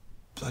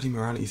 bloody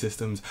morality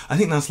systems. I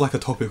think that's like a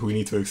topic we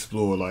need to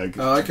explore. Like,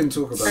 I can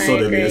talk about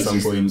solidly at some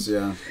systems,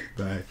 point.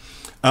 yeah.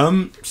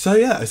 But, so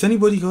yeah, has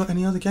anybody got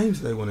any other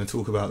games they want to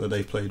talk about that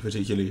they've played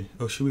particularly,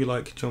 or should we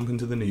like jump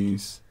into the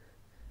news?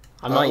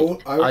 I'm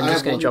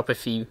just going to drop a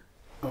few.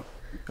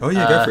 Oh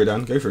yeah, go for it,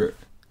 Dan. Go for it.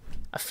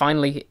 I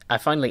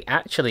finally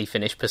actually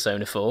finished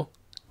Persona 4.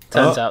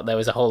 Turns out there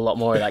was a whole lot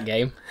more of that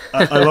game.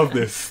 I love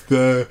this.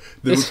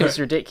 This was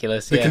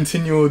ridiculous. The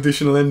continual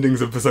additional endings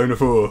of Persona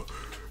 4.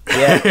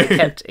 Yeah,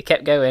 it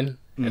kept going,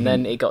 and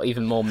then it got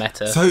even more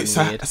meta.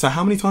 So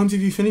how many times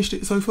have you finished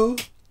it so far?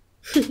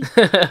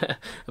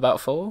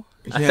 About 4.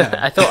 Yeah.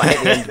 I thought I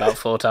hit the end about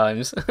 4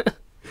 times.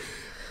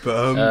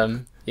 But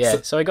yeah.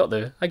 So I got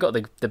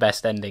the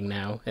best ending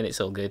now, and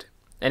it's all good.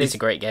 And it's a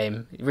great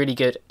game, really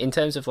good in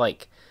terms of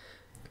like,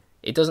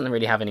 it doesn't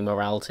really have any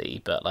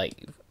morality, but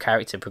like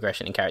character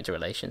progression and character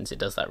relations, it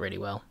does that really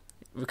well.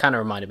 It kind of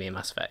reminded me of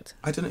Mass Effect.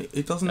 I don't know,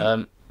 it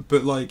doesn't,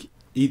 but like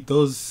it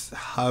does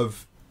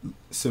have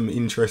some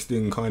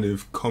interesting kind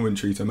of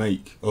commentary to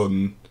make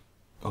on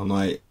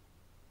like,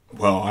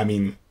 well, I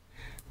mean,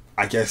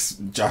 I guess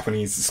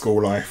Japanese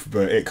school life,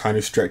 but it kind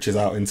of stretches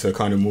out into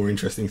kind of more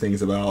interesting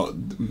things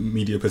about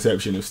media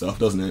perception of stuff,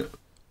 doesn't it?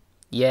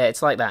 Yeah,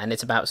 it's like that, and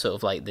it's about sort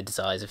of like the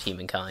desires of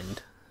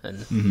humankind,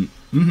 and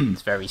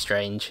it's very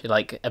strange,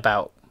 like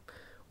about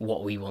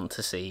what we want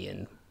to see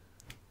and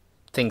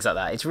things like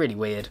that. It's really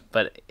weird,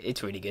 but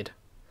it's really good.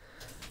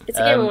 It's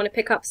a game I want to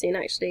pick up soon,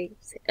 actually.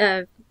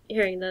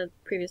 Hearing the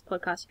previous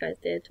podcast you guys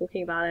did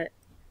talking about it,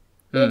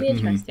 it'll be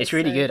interesting. It's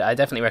really good. I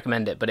definitely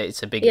recommend it, but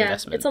it's a big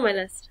investment. It's on my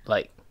list.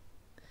 Like,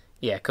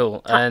 yeah,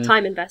 cool.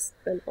 Time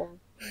investment.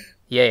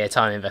 Yeah,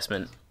 time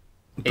investment.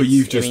 But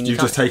you've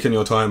just taken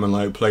your time and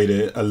like played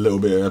it a little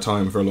bit at a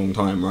time for a long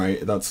time,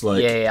 right? That's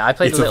like I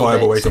played it's a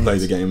viable way to play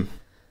the game.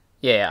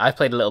 Yeah, I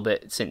played a little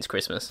bit since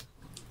Christmas,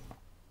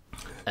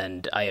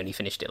 and I only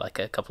finished it like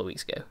a couple of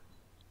weeks ago.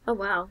 Oh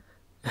wow!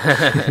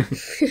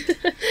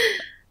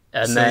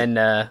 Then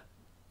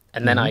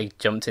I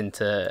jumped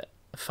into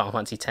Final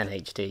Fantasy X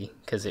HD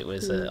because it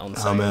was on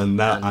sale. Oh man,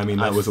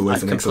 that was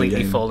always an excellent game.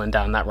 I've completely fallen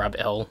down that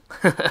rabbit hole.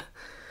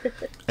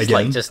 It's Again?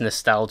 like just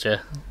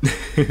nostalgia.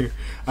 You've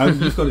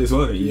got it as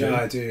well, you?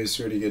 Yeah, I do. It's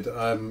really good.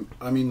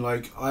 I mean,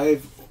 like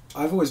I've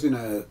always been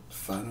a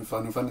fan of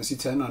Final Fantasy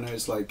X. I know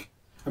it's like,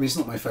 I mean, it's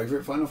not my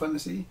favourite Final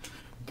Fantasy,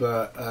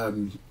 but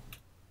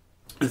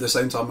at the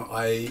same time,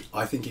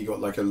 I think it got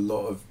like a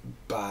lot of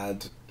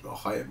bad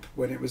hype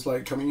when it was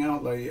like coming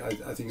out. Like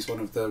I think it's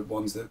one of the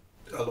ones that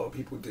a lot of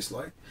people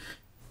dislike.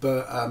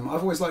 But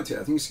I've always liked it.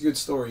 I think it's a good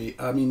story.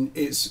 I mean,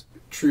 it's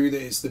true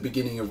that it's the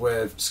beginning of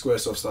where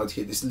Squaresoft started to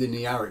hit this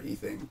linearity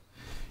thing,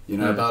 you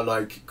know, about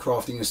like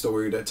crafting a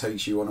story that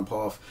takes you on a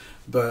path.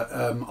 But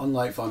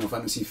unlike Final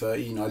Fantasy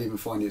 13, I didn't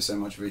find it so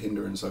much of a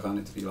hindrance. I found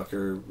it to be like a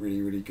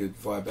really, really good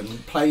vibe.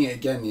 And playing it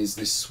again is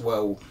this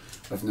swell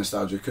of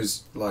nostalgia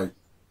because, like,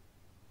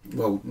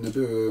 well,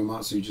 Nobuo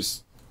Uematsu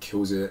just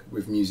kills it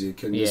with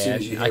music, and as soon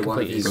as you hear one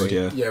of his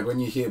when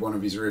you hear one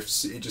of his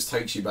riffs, it just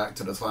takes you back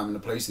to the time and the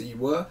place that you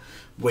were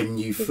when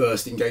you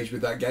first engaged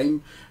with that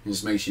game, and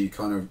just makes you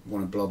kind of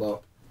want to blob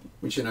up,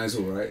 which, you know, is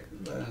all right.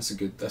 That's a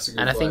good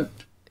and vibe.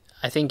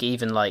 I think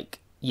even like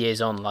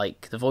years on,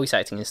 like the voice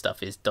acting and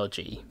stuff is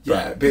dodgy.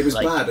 But it was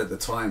like, bad at the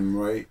time,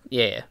 right?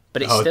 Yeah,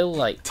 but it's still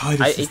like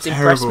it's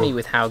terrible. impressed me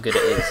with how good it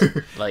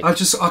is. Like I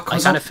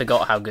kind of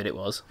forgot how good it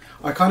was.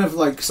 I kind of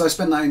like, because I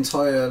spent that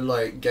entire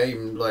like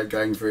game like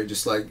going through it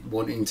just like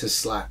wanting to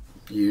slap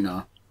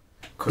Yuna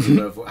because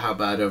of how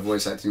bad her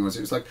voice acting was.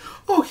 It was like,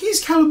 oh,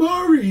 he's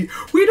calamari.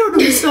 We don't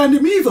understand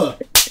him either.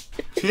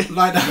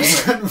 Like that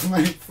was kind of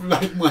my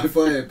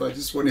vibe. I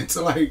just wanted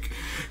to like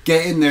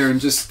get in there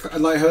and just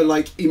like her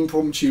like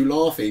impromptu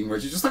laughing, where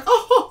she's just like,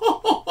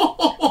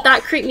 oh.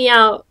 That creeped me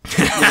out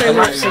so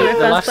much when I The first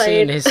last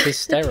scene played. is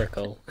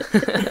hysterical.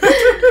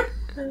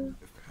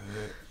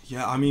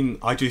 Yeah, I mean,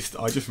 I just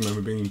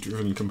remember being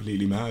driven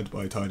completely mad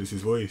by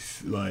Tidus's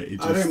voice. Like, it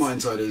just, I don't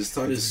mind Tidus.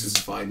 Tidus is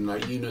fine.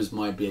 Like, Yuna's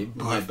my bane.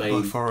 by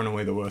far and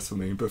away the worst for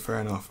me. But fair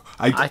enough.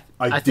 I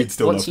did think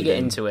still once love you the get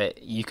game. into it,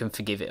 you can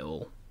forgive it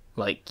all.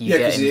 Like, you Yeah,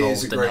 get because it involved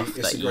is enough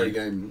it's that a great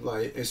game.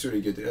 Like, it's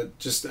really good.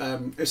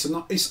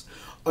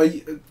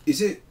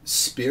 Is it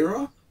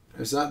Spira?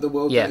 Is that the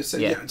world? Yeah, that it's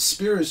set? yeah.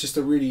 Spira is just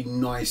a really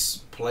nice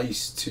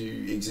place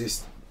to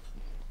exist.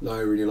 No, I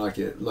really like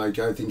it. Like,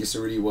 I think it's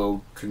a really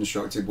well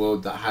constructed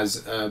world that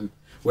has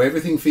where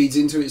everything feeds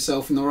into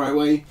itself in the right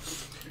way.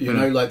 You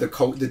know, like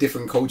the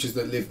different cultures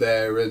that live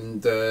there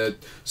and the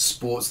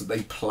sports that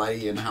they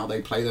play and how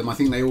they play them. I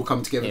think they all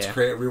come together to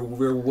create a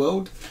real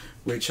world.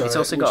 Which it's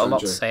also got a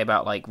lot to say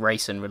about like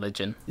race and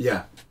religion.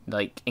 Yeah,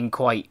 like in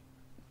quite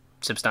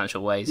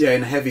substantial ways. Yeah,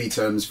 in heavy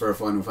terms for a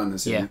Final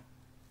Fantasy. Yeah.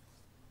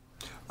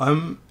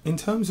 In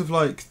terms of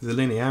like the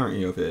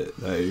linearity of it,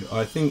 though,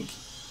 I think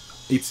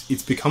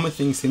it's become a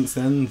thing since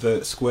then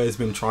that Square's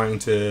been trying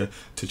to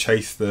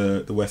chase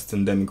the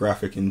Western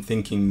demographic and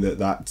thinking that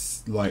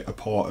that's like a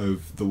part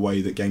of the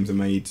way that games are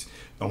made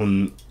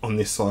on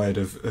this side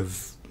of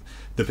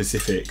the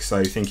Pacific.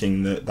 So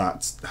thinking that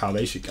that's how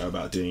they should go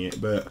about doing it,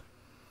 but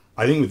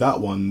I think with that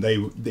one,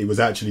 it was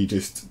actually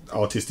just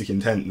artistic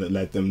intent that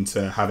led them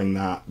to having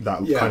that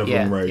kind of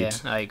long road. Yeah,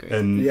 I agree.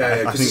 And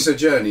because it's a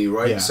journey,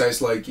 right? Yeah. So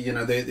it's like, you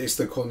know, it's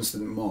the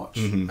constant march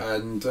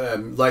and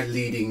like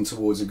leading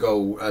towards a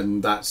goal,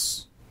 and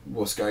that's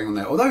what's going on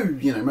there. Although,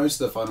 you know, most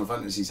of the Final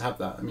Fantasies have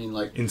that. I mean,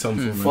 like in some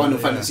form, Final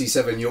Fantasy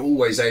VII, you're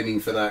always aiming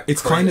for that.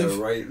 It's crater, kind of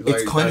right? Like,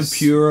 it's kind of that's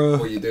purer.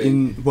 what you're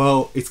doing.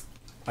 It's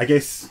I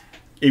guess.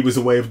 It was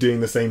a way of doing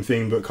the same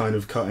thing, but kind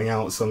of cutting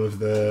out some of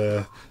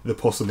the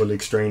possible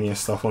extraneous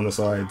stuff on the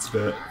sides.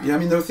 But yeah, I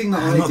mean, the thing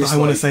that not that I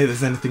want to say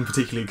there's anything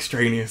particularly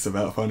extraneous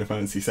about Final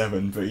Fantasy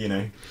VII, but you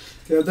know,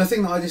 yeah, the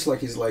thing that I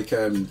dislike is like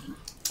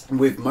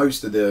with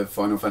most of the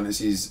Final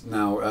Fantasies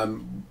now,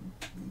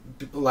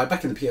 like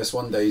back in the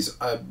PS1 days,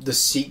 the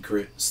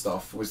secret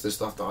stuff was the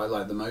stuff that I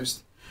liked the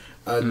most,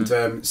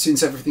 and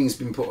since everything's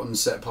been put on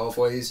set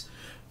pathways.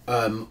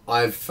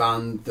 I've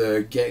found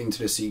the getting to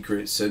the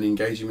secrets and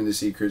engaging with the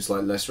secrets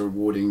like less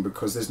rewarding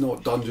because there's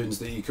not dungeons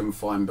that you can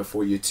find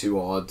before you're too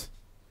hard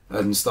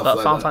and stuff but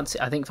like Final that. Fantasy,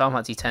 I think Final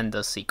Fantasy X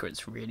does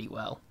secrets really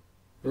well.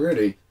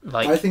 Really?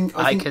 Like, I think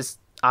because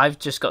I've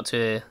just got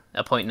to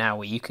a point now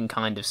where you can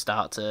kind of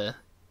start to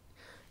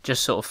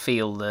just sort of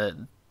feel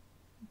the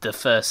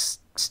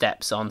first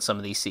steps on some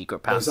of these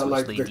secret paths. Is that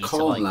like which the lead you to,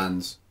 calm like,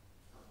 lands?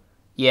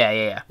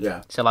 Yeah.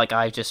 Yeah. So like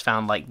I've just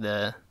found like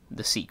the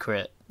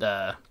secret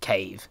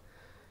cave,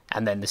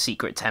 and then the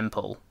secret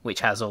temple,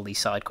 which has all these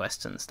side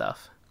quests and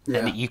stuff. Yeah.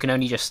 And you can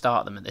only just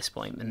start them at this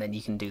point, and then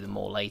you can do them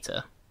more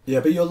later.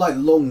 Yeah, but you're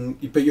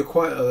you're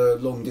quite a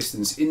long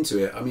distance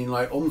into it. I mean,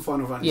 like on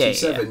Final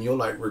Fantasy VII, you're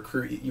like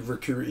recruiting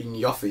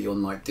Yuffie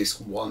on like disc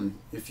 1.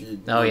 If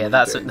you. Oh yeah,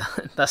 that's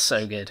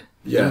so good.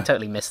 Yeah. You can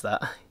totally miss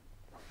that.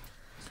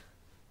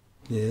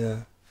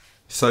 yeah.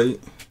 So,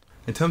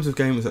 in terms of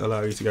games that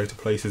allow you to go to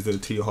places that are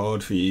too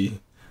hard for you,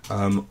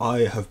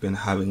 I have been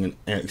having an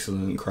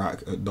excellent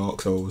crack at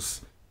Dark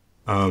Souls.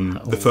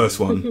 The first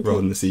one rather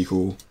than the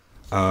sequel,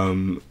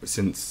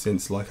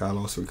 since like our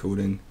last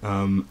recording,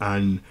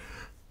 and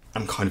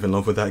I'm kind of in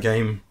love with that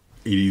game.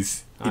 It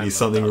is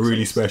something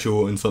really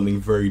special and something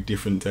very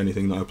different to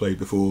anything that I played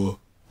before.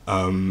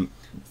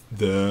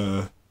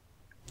 The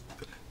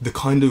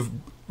kind of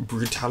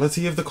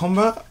brutality of the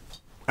combat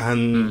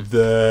and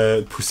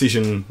the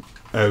precision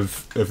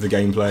of the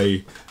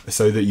gameplay,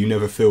 so that you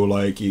never feel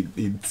like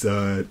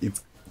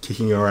it's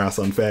kicking your ass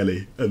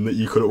unfairly, and that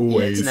you could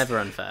always it's never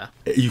unfair.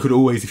 You could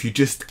always, if you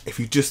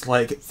just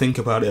like think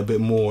about it a bit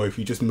more, if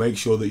you just make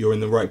sure that you're in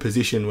the right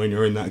position when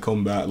you're in that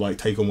combat, like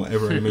take on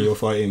whatever enemy you're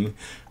fighting,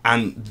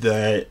 and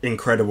the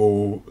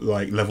incredible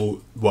like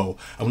level, well,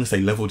 I want to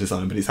say level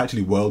design, but it's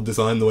actually world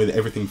design, the way that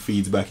everything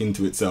feeds back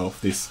into itself,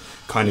 this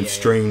kind of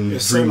strange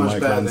it's so much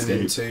dreamlike better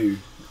landscape. than in 2.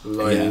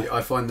 Like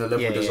I find the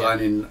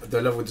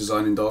level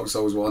design in Dark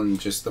Souls 1,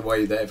 just the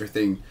way that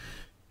everything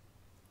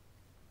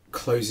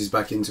closes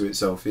back into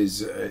itself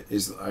is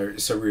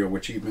it's a real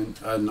achievement,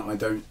 and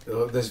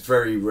there's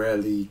very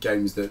rarely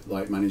games that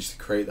like manage to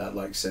create that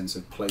like sense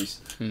of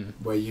place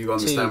where you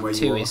understand where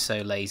you are. 2 is so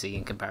lazy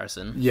in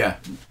comparison. Yeah,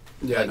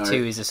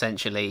 2 is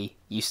essentially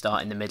you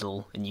start in the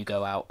middle and you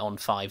go out on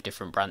 5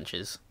 different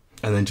branches,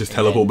 and then just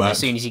teleport back. As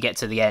soon as you get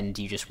to the end,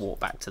 you just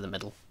walk back to the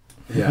middle.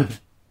 Yeah.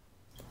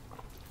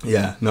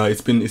 Yeah, no,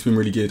 it's been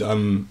really good.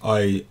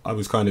 I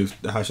was kind of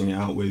hashing it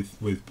out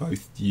with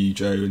both you,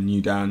 Joe, and you,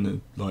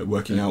 Dan, like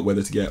working out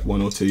whether to get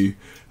 1 or 2.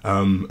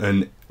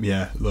 And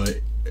yeah,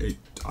 like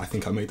I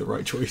think I made the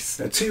right choice.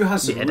 2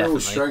 has some real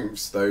definitely.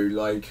 strengths though.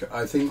 Like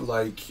I think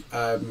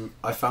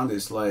I found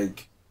it's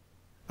like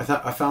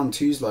I found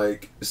 2's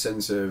like a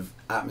sense of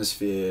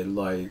atmosphere,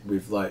 like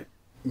with like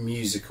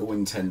musical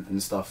intent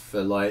and stuff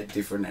for like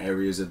different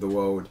areas of the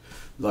world,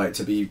 like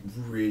to be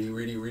really,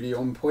 really, really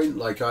on point.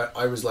 Like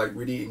I was like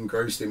really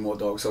engrossed in what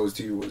Dark Souls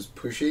 2 was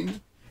pushing,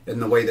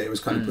 in the way that it was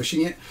kind of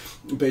pushing it.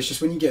 But it's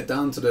just when you get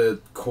down to the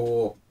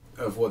core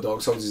of what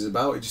Dark Souls is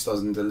about, it just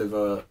doesn't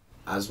deliver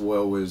as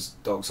well as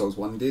Dark Souls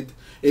 1 did.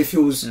 It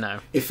feels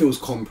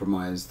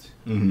compromised.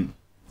 Mm-hmm.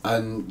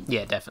 And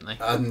yeah, definitely.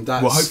 And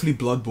that's, well, hopefully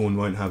Bloodborne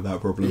won't have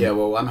that problem. Yeah,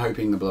 well, I'm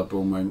hoping the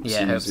Bloodborne won't.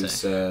 Yeah, I hope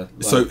so.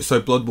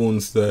 So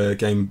Bloodborne's the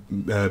game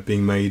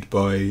being made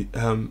by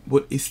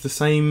what is the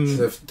same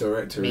the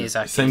director,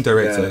 Miyazaki. Same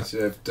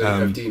director,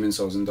 of Demon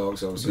Souls and Dark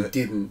Souls, who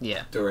didn't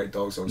direct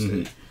Dark Souls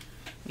 2.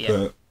 Yeah.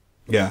 But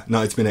yeah,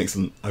 no, it's been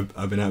excellent.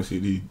 I've been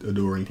absolutely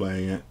adoring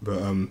playing it.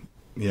 But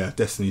yeah,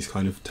 Destiny's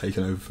kind of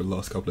taken over for the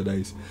last couple of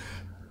days.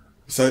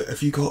 So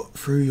have you got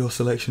through your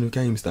selection of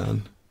games,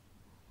 Dan?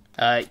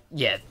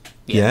 Yeah,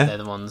 they're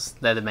the ones.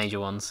 They're the major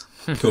ones.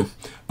 Cool.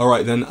 All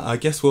right, then I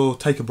guess we'll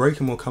take a break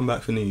and we'll come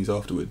back for news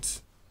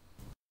afterwards.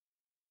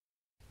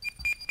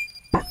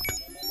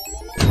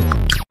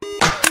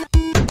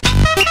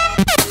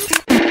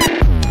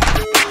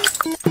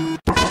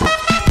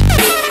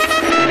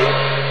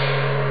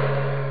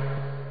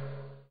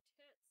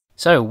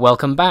 So,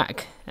 welcome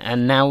back,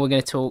 and now we're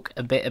going to talk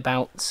a bit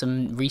about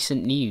some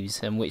recent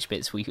news and which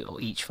bits we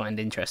each find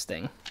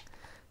interesting.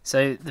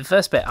 So, the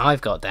first bit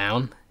I've got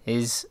down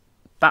is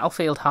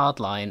Battlefield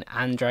Hardline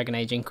and Dragon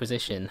Age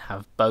Inquisition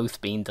have both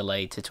been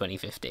delayed to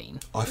 2015.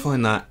 I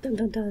find that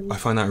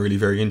really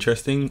very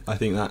interesting. I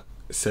think that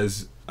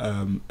says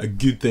a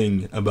good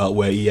thing about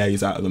where EA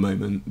is at the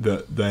moment,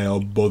 that they are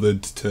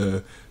bothered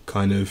to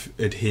kind of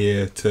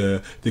adhere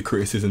to the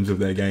criticisms of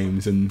their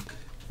games, and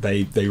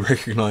they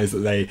recognise that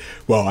they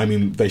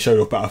showed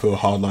off Battlefield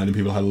Hardline and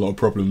people had a lot of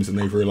problems, and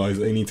they've realised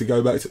that they need to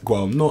go back to,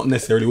 well, not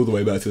necessarily all the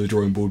way back to the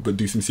drawing board, but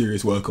do some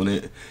serious work on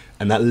it.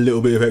 And that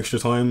little bit of extra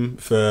time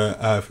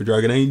for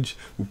Dragon Age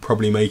will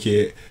probably make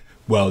it,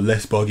 well,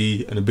 less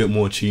buggy and a bit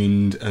more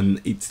tuned,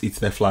 and it's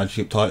their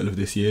flagship title of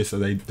this year, so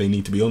they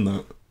need to be on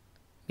that.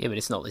 Yeah, but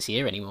it's not this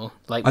year anymore.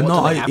 Like, what do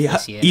they have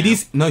this year it now?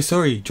 is. No,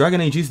 sorry, Dragon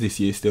Age is this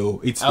year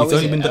still. It's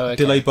only been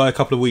delayed by a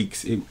couple of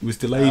weeks. It was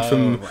delayed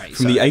from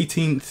the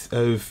 18th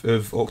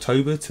of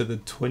October to the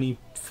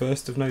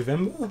 21st of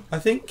November, I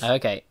think.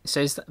 Okay,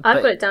 so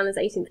I've got it down as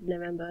 18th of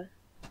November.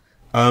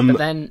 But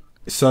then...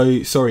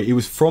 So, sorry, it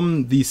was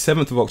from the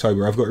 7th of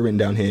October, I've got it written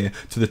down here,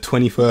 to the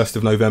 21st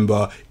of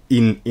November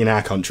in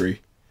our country.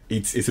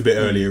 It's a bit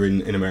earlier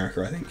in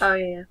America, I think. Oh,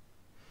 yeah.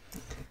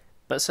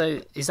 But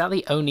so, is that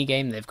the only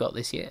game they've got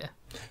this year?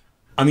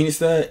 I mean, it's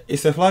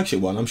their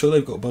flagship one. I'm sure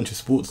they've got a bunch of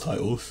sports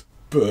titles,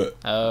 but...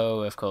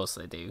 Oh, of course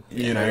they do.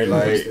 You know,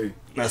 like,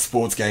 they're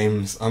sports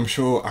games. I'm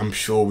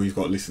sure we've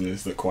got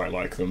listeners that quite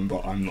like them,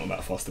 but I'm not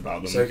that fussed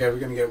about them. So, okay, we're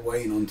going to get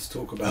Wayne on to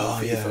talk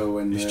about FIFA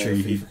when it's true.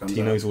 FIFA comes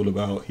he knows all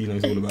about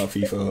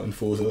FIFA and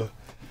Forza.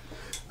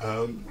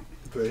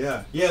 But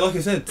yeah, like I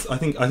said, I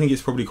think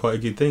it's probably quite a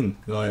good thing.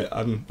 Like,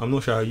 I'm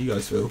not sure how you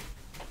guys feel.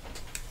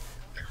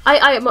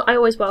 I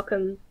always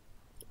welcome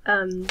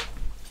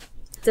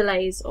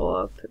delays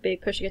or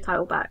pushing a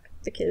title back,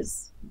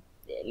 because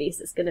at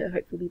least it's going to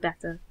hopefully be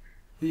better.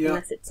 Yeah.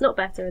 Unless it's not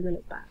better and then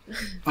it's bad.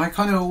 I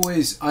kind of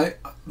always,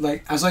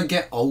 as I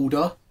get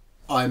older,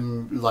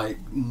 I'm like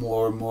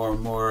more and more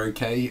and more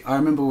okay. I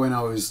remember when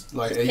I was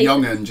like a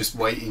young'un just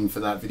waiting for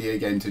that video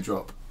game to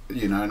drop,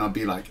 you know, and I'd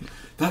be like,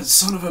 that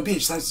son of a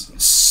bitch,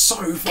 that's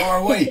so far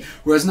away.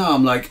 Whereas now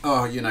I'm like,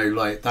 oh, you know,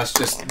 like that's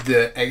just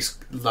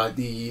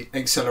the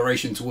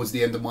acceleration towards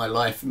the end of my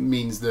life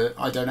means that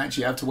I don't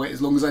actually have to wait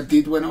as long as I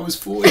did when I was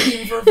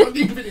 14 for a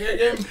fucking video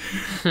game.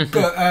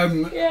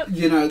 But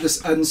you know,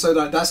 that's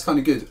kind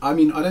of good. I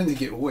mean, I don't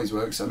think it always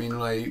works. I mean,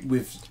 like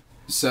with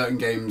certain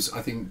games,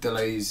 I think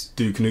delays.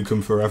 Duke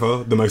Nukem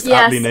Forever, the most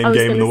aptly named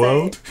game in the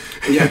world.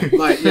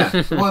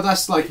 Well,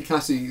 that's like a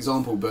classic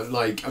example. But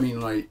like, I mean,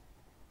 like,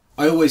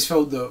 I always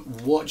felt that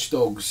Watch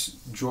Dogs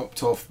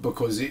dropped off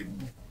because it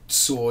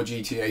saw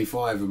GTA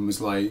 5 and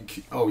was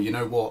like, oh, you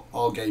know what,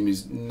 our game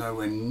is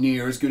nowhere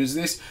near as good as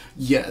this.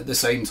 Yet at the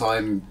same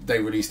time, they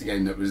released a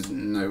game that was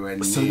nowhere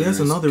near. So there's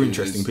another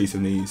interesting piece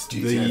of news.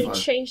 They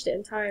changed it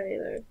entirely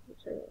though.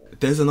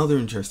 There's another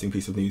interesting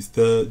piece of news.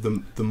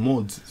 The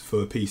mod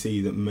for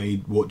PC that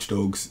made Watch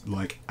Dogs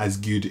like as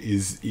good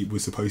as it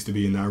was supposed to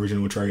be in the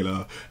original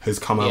trailer has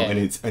come out in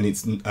its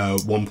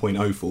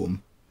 1.0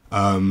 form.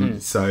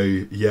 So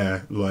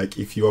yeah, like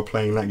if you are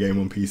playing that game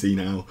on PC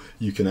now,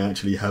 you can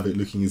actually have it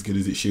looking as good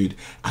as it should.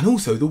 And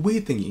also the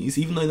weird thing is,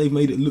 even though they've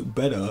made it look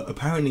better,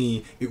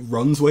 apparently it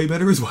runs way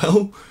better as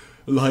well.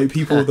 Like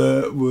people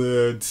that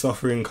were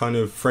suffering kind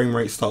of frame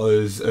rate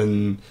stutters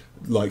and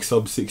like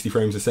sub 60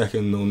 frames a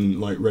second on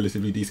like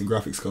relatively decent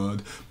graphics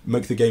card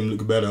make the game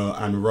look better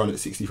and run at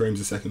 60 frames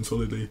a second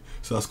solidly.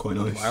 So that's quite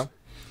nice. Wow.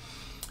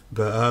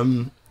 But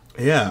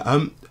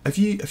have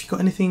you got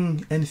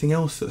anything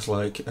else that's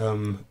like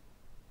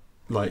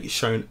like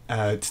shown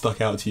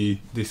stuck out to you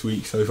this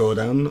week so far,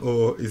 Dan,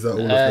 or is that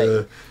all of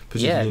the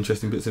particularly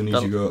interesting bits of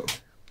news you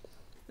got?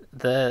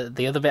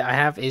 The other bit I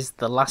have is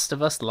The Last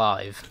of Us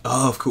Live.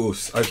 Oh, of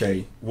course.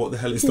 Okay, what the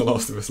hell is The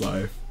Last of Us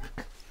Live?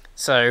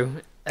 So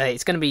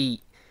it's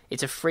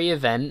a free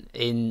event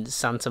in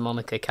Santa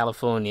Monica,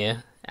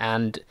 California,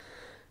 and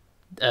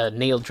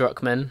Neil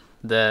Druckmann,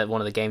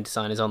 one of the game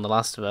designers on The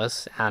Last of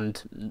Us,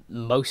 and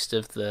most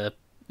of the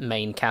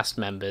main cast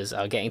members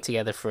are getting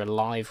together for a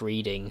live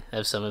reading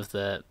of some of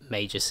the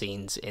major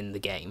scenes in the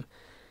game.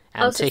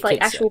 And so it's like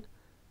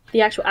the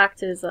actual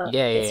actors are.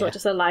 It's not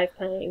just a live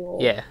playing.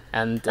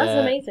 And that's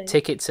amazing.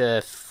 Tickets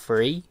are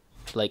free.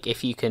 Like,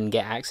 if you can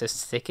get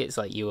access to tickets,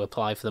 like, you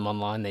apply for them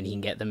online, then you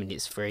can get them and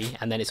it's free.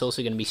 And then it's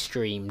also going to be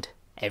streamed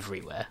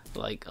everywhere,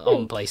 like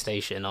on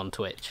PlayStation, on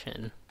Twitch,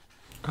 and.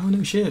 Oh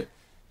no shit!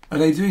 Are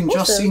they doing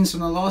just scenes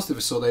from The Last of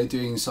Us, or are they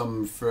doing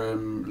some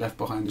from Left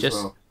Behind as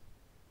well?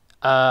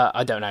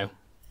 I don't know.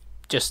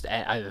 Just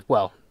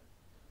well,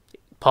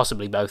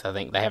 possibly both. I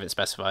think they haven't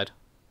specified.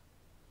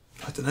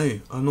 I don't know.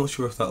 I'm not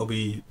sure if that'll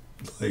be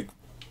like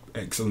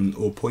excellent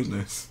or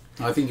pointless.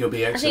 I think it'll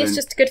be excellent. I think it's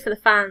just good for the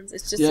fans.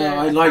 It's just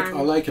I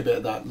like a bit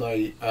of that.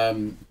 Like,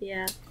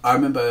 I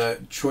remember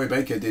Troy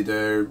Baker did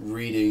a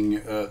reading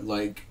at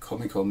like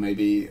Comic-Con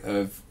maybe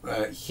of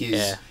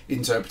his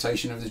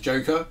interpretation of the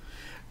Joker.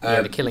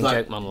 The Killing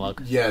Joke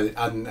monologue. Yeah,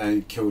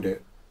 and killed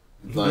it.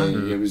 Like,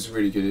 it was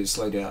really good. It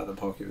slowed it out of the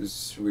park. It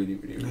was really,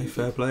 really, really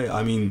fair good. play.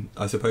 I mean,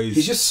 I suppose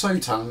he's just so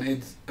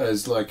talented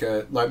as like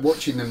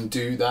watching them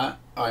do that.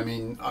 I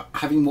mean,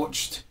 having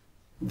watched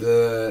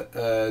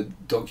the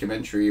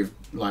documentary of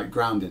like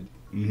Grounded,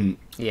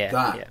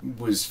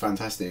 was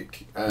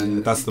fantastic,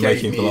 and that's the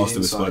making of The Last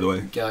of Us, by the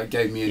way.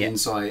 Gave me an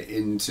insight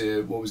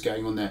into what was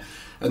going on there,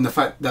 and the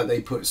fact that they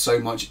put so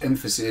much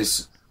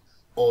emphasis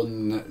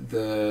on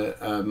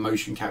the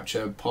motion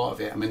capture part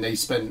of it. I mean, they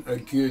spent a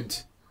good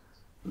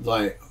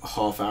like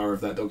half hour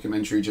of that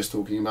documentary just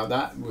talking about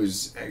that.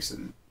 Was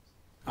excellent.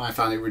 I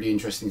found it really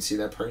interesting to see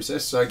their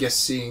process. So I guess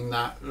seeing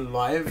that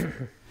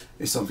live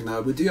is something that I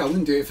would do. I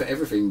wouldn't do it for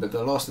everything, but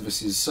The Last of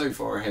Us is so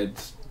far ahead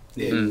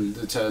in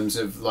the terms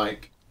of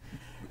like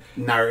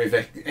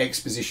narrative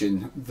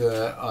exposition.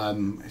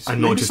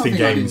 And not just in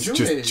games,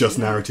 just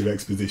narrative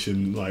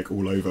exposition, like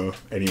all over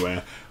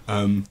anywhere.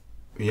 I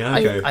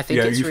think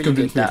it's you've really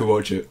convinced me to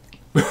watch it.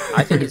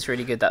 I think it's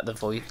really good that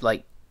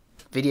the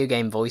video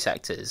game voice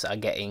actors are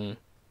getting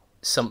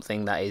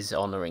something that is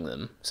honouring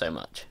them so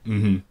much.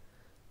 Mm-hmm.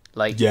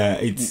 Like,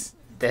 it's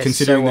they're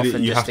considering so often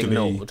that you just have to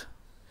ignored.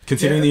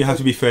 Considering that you have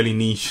to be fairly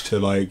niche to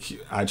like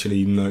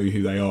actually know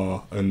who they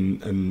are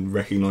and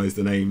recognise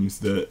the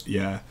names. At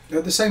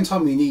the same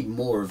time, we need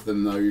more of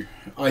them, though.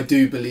 I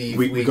do believe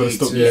we need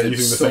to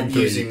stop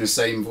using the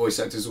same voice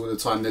actors all the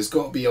time. There's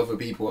got to be other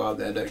people out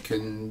there that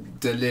can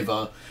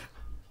deliver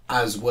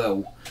as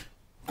well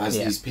as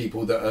these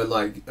people that are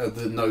like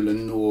the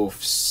Nolan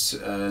Norths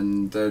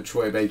and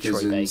Troy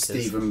Bakers and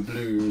Stephen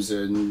Blooms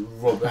and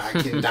Robert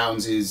Atkin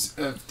Downses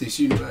of this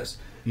universe.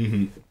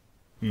 Mm-hmm.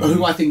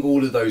 Who I think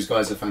all of those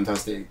guys are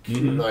fantastic.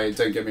 Like,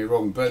 don't get me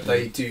wrong, but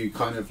they do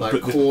kind of like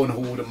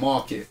cornhole the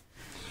market.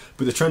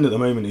 But the trend at the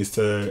moment is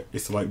to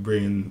like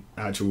bring in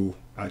actual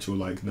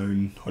like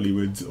known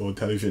Hollywood or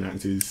television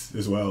actors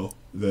as well.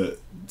 That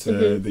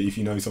if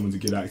you know someone's a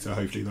good actor,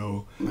 hopefully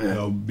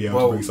they'll be able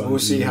to bring someone. We'll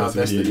see how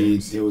Destiny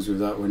deals with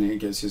that when it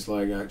gets its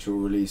like actual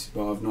release.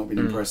 But I've not been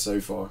impressed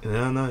so far.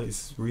 Yeah, no,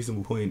 it's a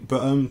reasonable point.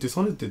 But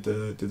Dishonored did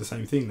the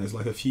same thing. There's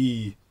like a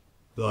few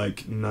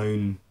like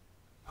known.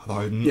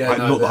 Not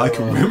that I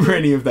can remember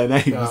any of their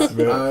names.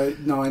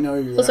 No, I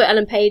know. Also,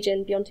 Ellen Page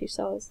in Beyond Two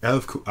Souls.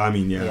 Of course, I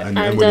mean,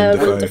 and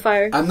Willem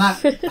Dafoe. And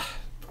that,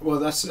 well,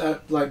 that's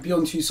like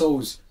Beyond Two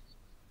Souls.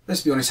 Let's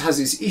be honest, has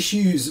its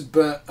issues,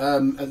 but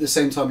at the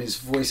same time, its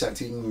voice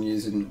acting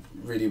isn't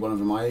really one of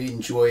them. I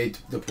enjoyed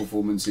the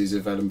performances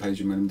of Ellen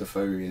Page and Willem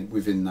Dafoe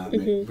within that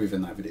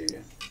video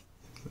game.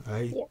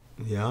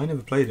 I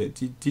never played it.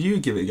 Did you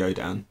give it a go,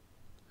 Dan?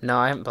 No,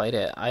 I haven't played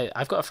it.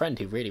 I've got a friend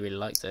who really, really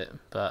liked it,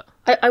 but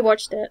I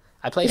watched it.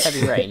 I played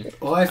Heavy Rain,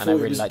 I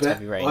thought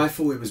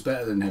it was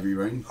better than Heavy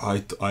Rain.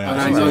 I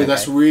know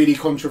that's really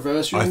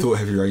controversial. I thought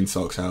Heavy Rain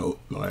sucks out.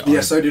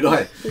 So did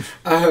I.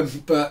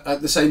 But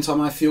at the same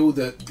time, I feel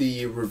that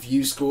the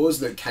review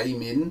scores that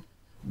came in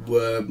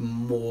were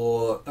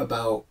more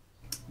about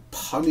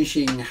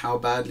punishing how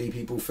badly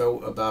people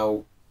felt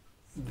about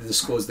the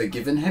scores they're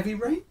given Heavy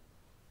Rain,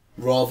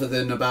 rather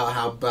than about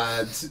how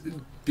bad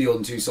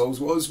Beyond Two Souls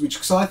was,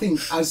 because I think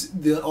as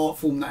the art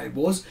form that it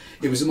was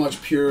a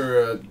much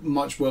purer,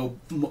 much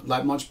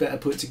better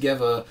put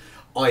together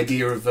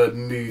idea of a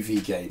movie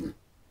game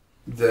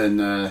than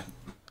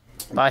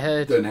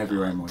Heavy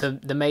Rain was.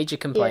 The major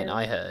complaint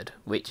I heard,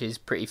 which is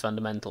pretty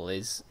fundamental,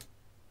 is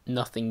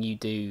nothing you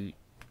do,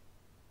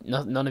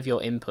 none of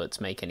your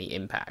inputs make any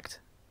impact.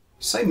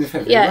 Same with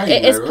Heavy Rain. Yeah,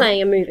 it is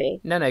playing a movie.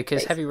 No,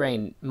 because Heavy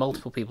Rain,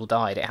 multiple people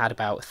died. It had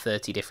about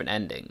 30 different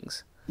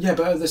endings. Yeah,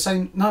 but at the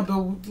same... No,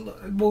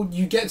 but... Well,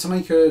 you get to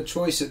make a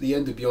choice at the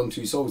end of Beyond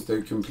Two Souls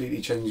that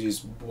completely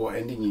changes what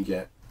ending you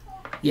get.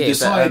 You Yeah,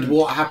 decide but,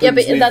 what happens. Yeah,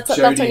 but with that's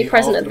only Jodie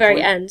present at after the very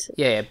point. end.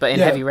 Yeah, but in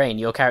Yeah. Heavy Rain,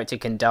 your character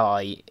can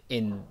die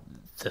in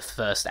the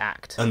first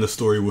act, And the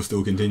story will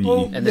still continue.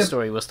 Well, and the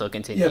story will still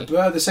continue. Yeah,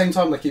 but at the same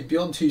time, like in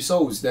Beyond Two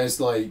Souls, there's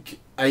like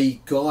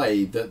a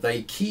guy that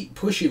they keep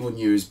pushing on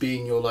you as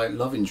being your like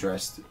love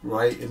interest,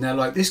 right? And they're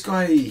like, this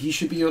guy, he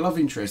should be your love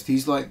interest.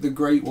 He's like the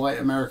great white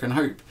American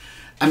hope.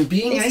 And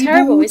being He's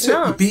terrible, he's to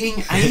not.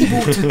 being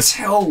able to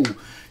tell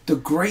the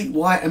great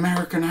white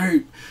American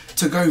hope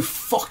to go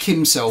fuck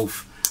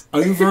himself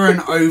over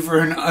and over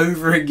and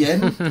over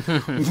again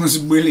was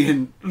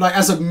brilliant. Like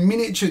as a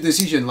miniature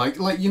decision, like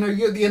you know,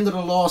 you're at the end of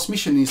the last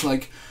mission, he's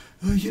like,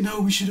 oh, you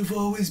know, we should have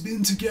always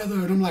been together,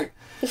 and I'm like,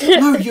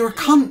 no, you're a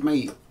cunt,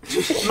 mate.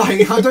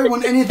 Like I don't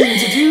want anything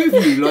to do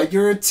with you. Like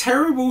you're a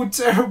terrible,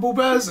 terrible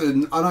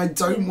person, and I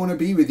don't want to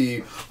be with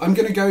you. I'm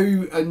gonna go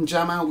and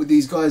jam out with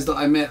these guys that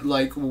I met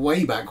like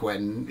way back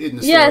when in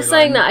the Yeah, storyline.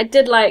 saying that, I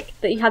did like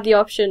that you had the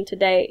option to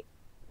date,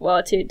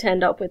 well, to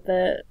end up with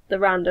the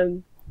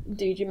random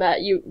dude you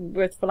met you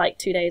with for like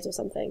 2 days or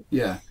something.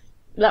 Yeah.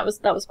 That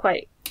was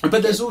quite.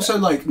 But there's also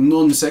like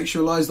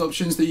non-sexualized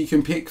options that you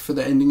can pick for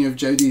the ending of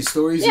Jodie's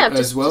stories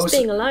as well. Just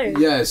being alone.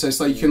 Yeah, so it's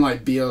like you can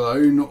like be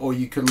alone, or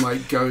you can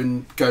like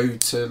go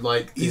to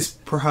like Is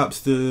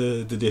perhaps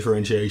the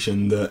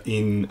differentiation that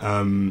in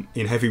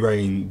Heavy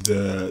Rain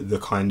the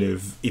kind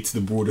of it's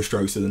the broader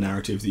strokes of the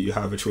narrative that you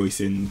have a choice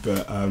in,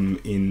 but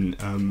in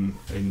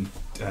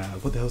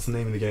what the hell's the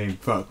name of the game?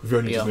 Fuck, we've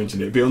only just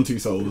mentioned it. Beyond Two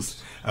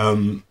Souls.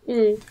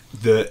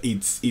 That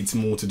it's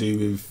more to do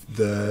with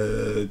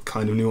the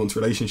kind of nuanced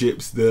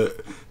relationships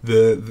that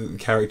the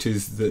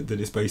characters that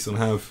it's based on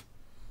have.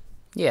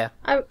 Yeah,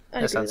 I agree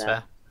that with sounds that.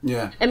 fair.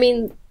 Yeah. I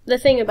mean, the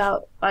thing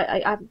about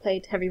I haven't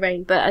played Heavy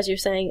Rain, but as you're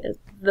saying,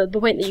 the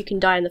point that you can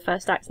die in the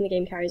first act and the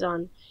game carries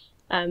on,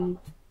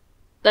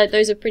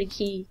 those are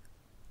pretty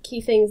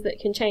key things that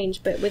can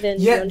change. But within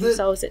Beyond Two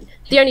Souls,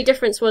 the only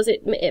difference was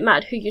it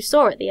mattered who you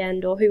saw at the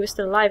end or who was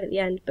still alive at the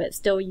end, but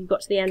still you got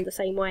to the end the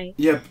same way.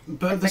 Yeah,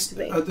 but at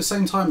the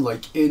same time,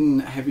 like in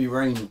Heavy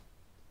Rain,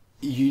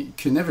 you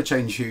can never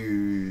change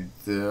who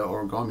the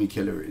origami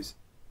killer is.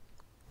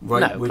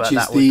 Right, No, which but is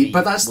that would be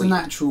but that's weird. the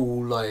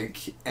natural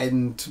like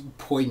end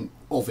point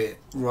of it,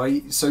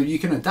 right? So you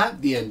can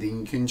adapt the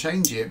ending, you can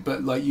change it,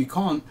 but like you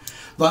can't,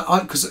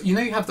 like because you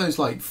know you have those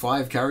like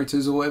 5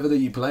 characters or whatever that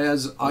you play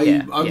as.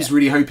 I was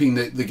really hoping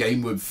that the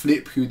game would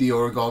flip who the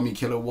origami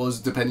killer was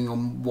depending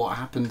on what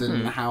happened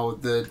and how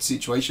the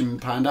situation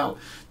panned out.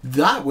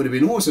 That would have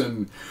been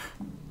awesome,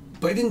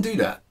 but it didn't do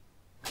that.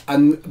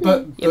 And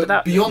but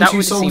Beyond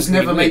Two Souls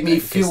never made me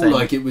feel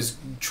like it was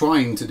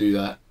trying to do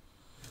that.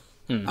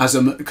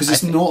 Because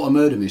it's not a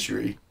murder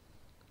mystery.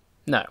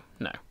 No.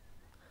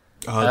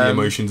 The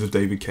emotions of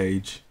David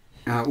Cage.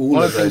 All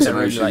One of of the things those I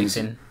really liked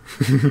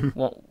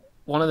emotions.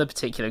 one of the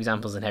particular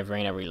examples in Heavy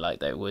Rain I really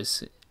liked though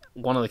was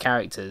one of the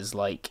characters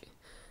like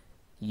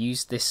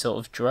used this sort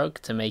of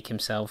drug to make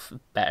himself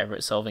better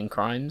at solving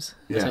crimes,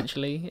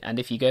 essentially. And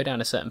if you go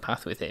down a certain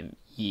path with him,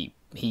 he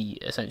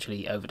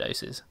essentially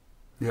overdoses.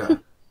 Yeah.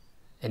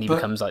 And he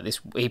becomes like this.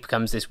 He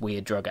becomes this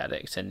weird drug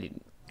addict.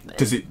 And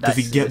does he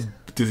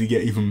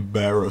get even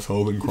better at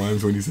solving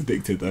crimes when he's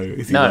addicted though?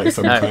 Is he like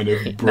some kind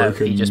of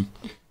broken? He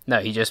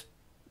just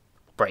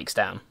breaks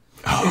down.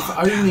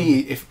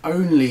 If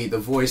only the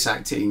voice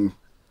acting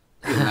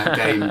in that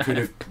game could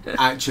have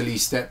actually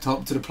stepped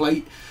up to the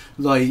plate.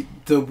 Like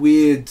the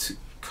weird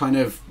kind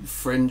of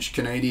French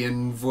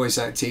Canadian voice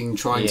acting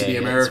trying to be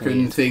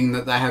American thing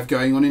that they have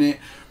going on in it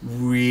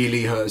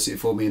really hurts it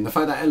for me. And the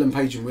fact that Ellen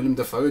Page and Willem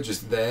Dafoe are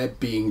just there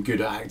being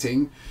good at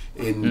acting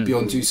in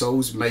Beyond Two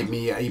Souls made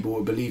me able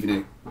to believe in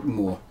it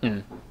more.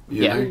 You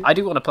know? I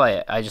do want to play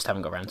it. I just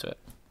haven't got around to it.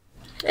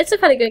 It's a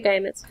fairly good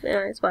game. It's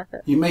worth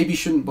it. You maybe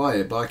shouldn't buy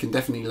it, but I can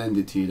definitely lend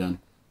it to you, Dan.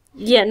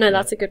 Yeah, no,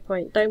 that's a good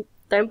point. Don't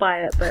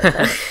buy it, but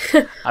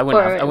I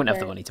wouldn't have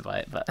the money to buy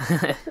it, but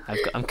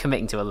I'm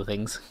committing to other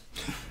things.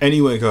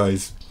 Anyway,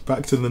 guys,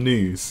 back to the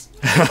news.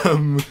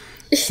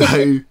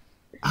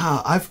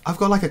 I've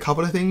got like a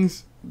couple of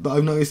things that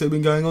I've noticed that have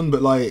been going on,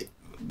 but like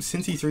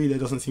since E3 there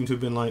doesn't seem to have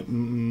been like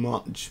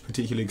much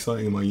particularly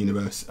exciting in my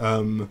universe.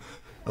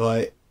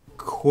 Like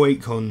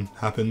QuakeCon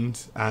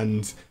happened,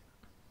 and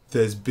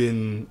there's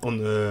been on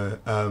the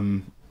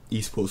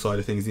esports side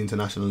of things the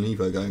International and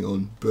EVO going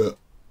on, but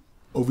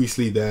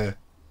obviously the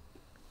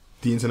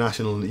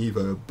International and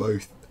EVO are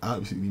both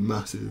absolutely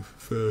massive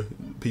for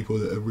people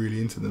that are really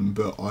into them,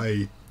 but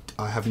I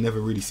have never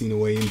really seen a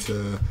way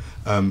into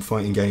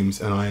fighting games,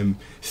 and I am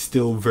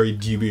still very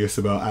dubious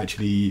about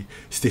actually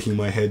sticking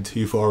my head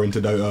too far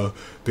into Dota,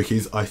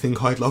 because I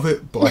think I'd love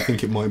it, but I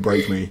think it might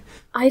break me.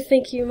 I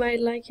think you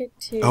might like it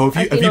too. Oh,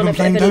 have you been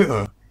playing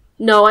Dota?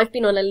 No, I've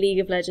been on a League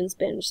of Legends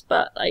binge,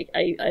 but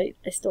I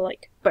still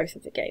like both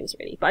of the games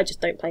really, but I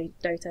just don't play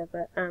Dota.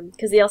 But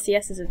because the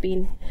LCSs have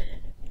been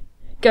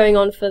going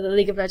on for the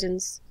League of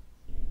Legends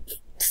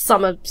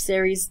summer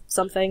series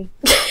something.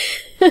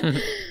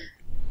 And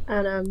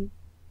I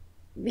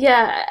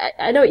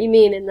know what you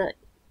mean in that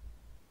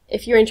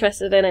if you're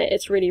interested in it,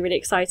 it's really, really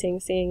exciting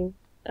seeing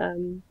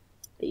the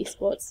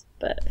esports.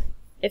 But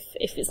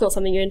if it's not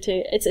something you're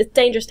into. It's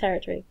dangerous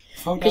territory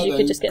because you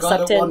could just get God,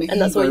 sucked in,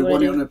 and that's what you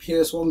want to do. on a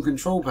PS1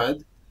 control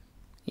pad.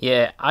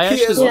 Yeah, I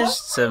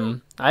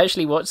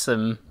actually watched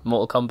some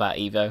Mortal Kombat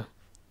Evo,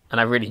 and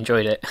I really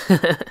enjoyed it.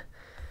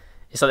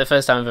 It's like the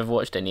first time I've ever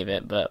watched any of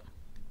it, but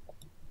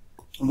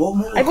What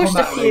Mortal I've watched a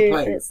Kombat are they few.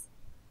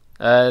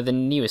 playing? the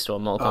newest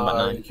one, Mortal Kombat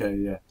 9. Okay,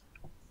 yeah.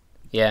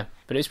 Yeah,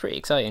 but it was pretty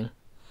exciting.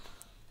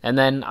 And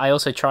then I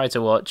also tried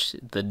to watch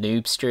the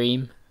noob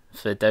stream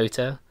for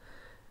Dota,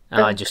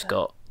 and I just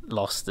got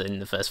lost in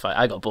the first fight.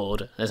 I got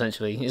bored,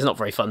 essentially. It's not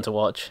very fun to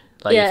watch.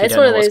 Like, Yeah, if you it's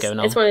don't one know of what's those. going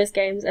on. It's one of those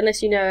games.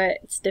 Unless you know it,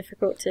 it's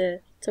difficult to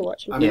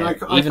watch. I mean, Yeah,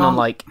 I even on can't-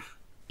 like,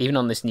 even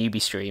on this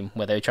newbie stream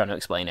where they were trying to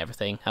explain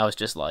everything, I was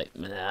just like,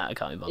 nah, I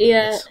can't be bothered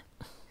Yeah. with this.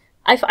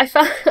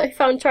 I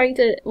found trying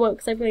to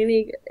because I play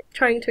League,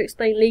 trying to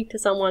explain League to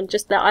someone,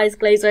 just their eyes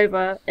glaze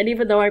over, and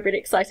even though I'm really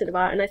excited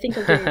about it, and I think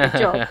I'm doing a good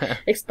job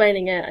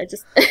explaining it, I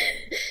just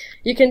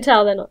you can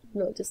tell they're not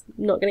going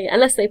to get,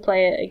 unless they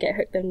play it and get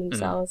hooked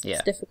themselves. yeah.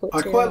 It's difficult.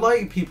 I quite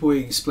like people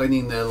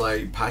explaining their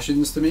like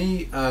passions to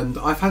me, and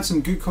I've had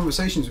some good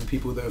conversations with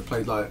people that have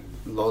played like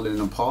LoL in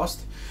the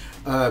past.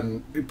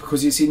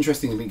 Because it's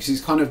interesting to me because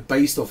it's kind of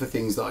based off of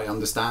things that I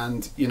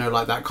understand, you know,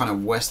 like that kind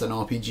of Western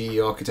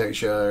RPG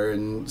architecture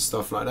and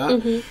stuff like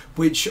that,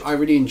 which I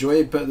really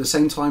enjoy. But at the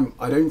same time,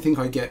 I don't think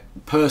I get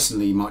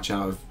personally much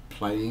out of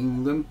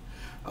playing them.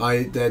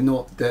 They're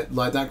not that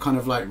like that kind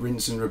of like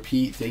rinse and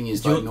repeat thing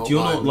is like not.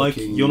 You're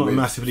not a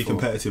massively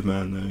competitive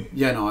man though.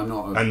 Yeah, no, I'm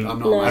not. And I'm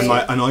No.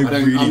 not. I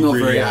really I'm not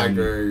really very am.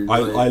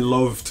 aggro. I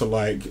love to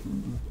like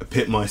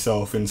pit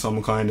myself in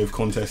some kind of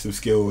contest of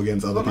skill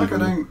against other Not like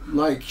people. I don't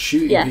like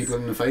shooting Yes. people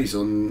in the face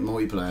on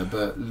multiplayer,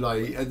 but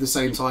like at the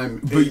same time,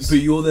 But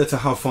you're there to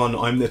have fun.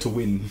 I'm there to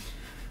win.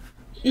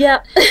 Yeah.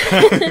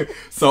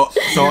 So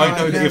Yeah, I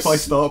know that yes. if I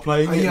start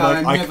playing it,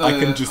 like, I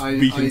can just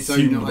be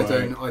consumed by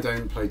it. I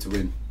don't play to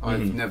win.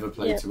 I've never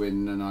played Yeah. to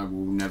win, and I will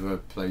never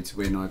play to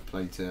win. I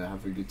play to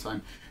have a good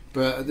time.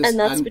 But at And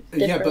that's but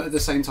different. at the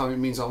same time, it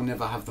means I'll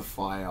never have the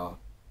fire.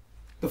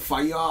 The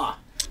fire.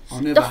 I'll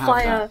never The have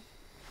fire. that.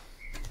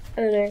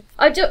 I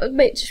don't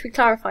know. Just to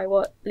clarify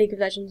what League of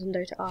Legends and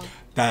Dota are.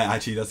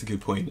 That's a good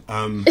point.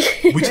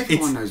 Which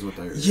Everyone knows what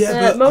those.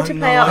 yeah, but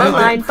Multiplayer, I know,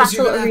 online, Because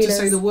you're battle gonna have to say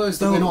arenas. the words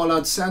that No. we're not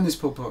allowed to say on this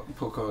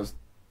podcast.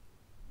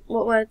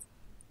 What words?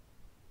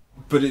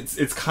 But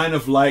it's kind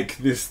of like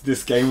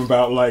this game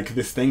about like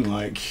this thing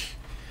like.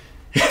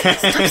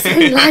 Stop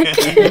saying like.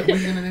 What are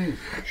you gonna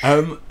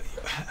do?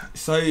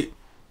 So,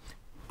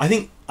 I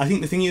think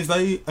the thing is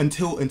though,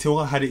 until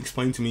I had it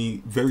explained to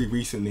me very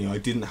recently, I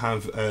didn't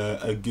have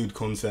a good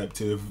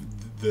concept of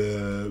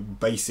the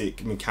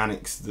basic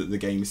mechanics that the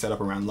game is set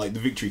up around, like the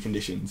victory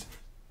conditions.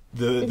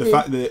 The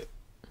fact that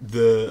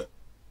the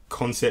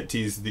concept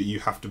is that you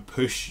have to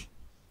push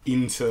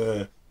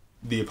into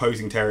the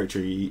opposing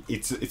territory.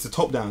 It's a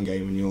top-down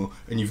game,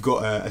 and you've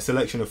got a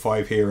selection of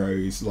 5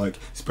 heroes like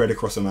spread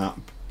across a map,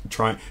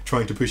 trying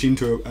to push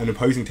into an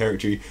opposing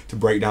territory to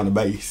break down a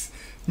base.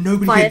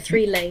 Via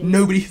 3 lanes.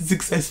 Nobody has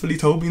successfully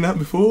told me that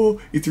before.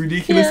 It's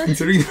ridiculous Yeah.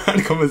 considering the amount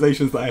of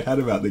conversations that I had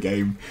about the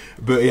game.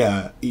 But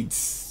yeah,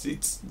 it's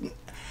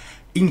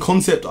in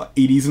concept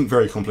it isn't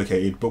very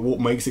complicated, but what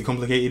makes it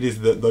complicated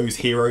is that those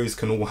heroes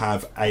can all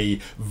have a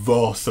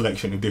vast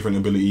selection of different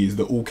abilities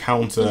that all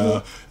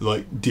counter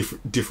like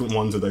different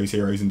ones of those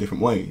heroes in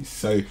different ways.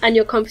 So And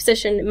your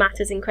composition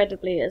matters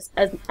incredibly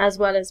as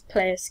well as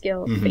player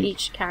skill for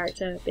each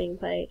character being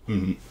played.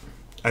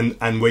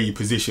 and where you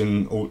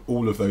position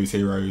all of those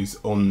heroes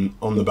on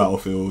the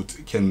battlefield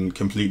can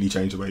completely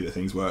change the way that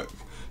things work.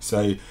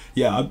 So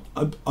yeah,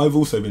 I've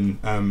also been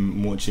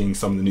watching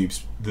some of the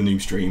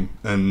noob stream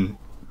and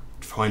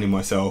finding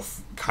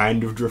myself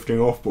kind of drifting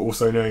off, but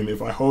also knowing that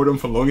if I hold on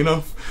for long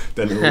enough,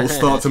 then it will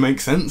start to make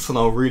sense, and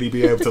I'll really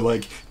be able to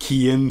like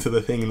key into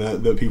the thing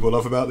that people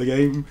love about the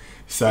game.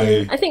 So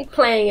I think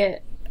playing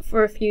it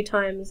for a few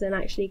times and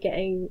actually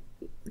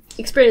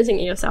experiencing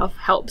it yourself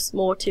helps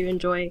more to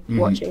enjoy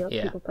watching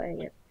other people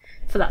playing it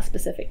for that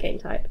specific game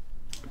type.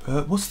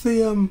 what's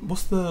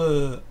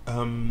the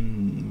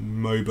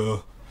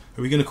MOBA?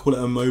 Are we going to call it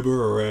a MOBA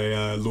or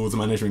a Lords of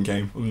Management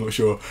game? I'm not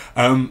sure.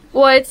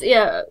 Well, it's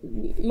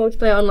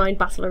multiplayer online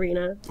battle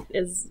arena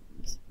is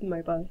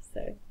MOBA,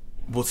 so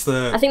What's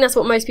the? I think that's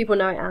what most people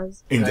know it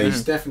as. Indeed.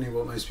 It's definitely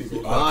what most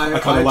people. I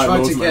kind of like tried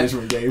Lords to of get.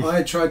 Management game.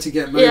 I tried to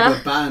get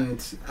MOBA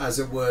banned as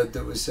a word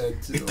that was said.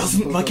 It on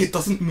doesn't the like podcast. it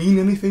doesn't mean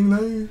anything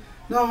though.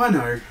 No, I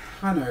know.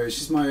 It's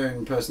just my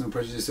own personal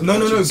prejudice.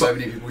 No, So but-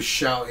 many people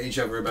shout at each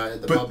other about it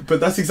at the pub. But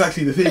that's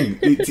exactly the thing.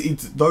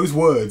 It's those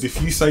words.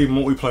 If you say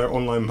multiplayer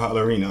online battle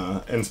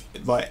arena, and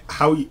like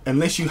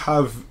unless you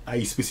have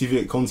a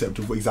specific concept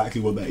of exactly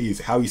what that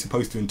is, how are you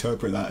supposed to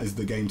interpret that as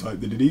the game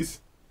type that it is?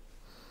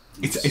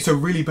 It's a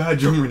really bad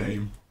genre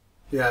name.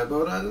 Yeah,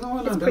 but I don't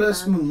know. But pretty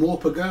that's bad. more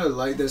per girl.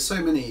 Like, there's so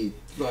many.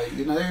 Like,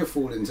 they all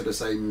fall into the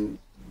same.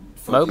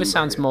 fucking MOBA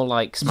sounds bucket. more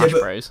like Smash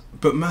but- Bros.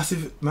 But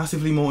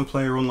massively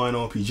multiplayer online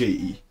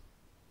RPG.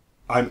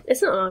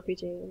 It's not an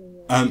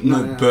RPG.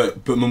 No,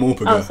 but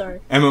MMORPG, Oh, sorry.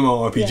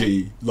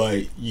 MMORPG.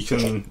 Like you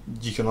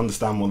can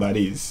understand what that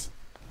is.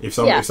 If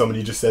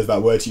somebody just says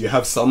that word to you,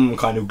 have some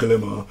kind of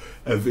glimmer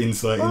of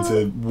insight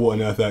into what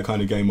on earth that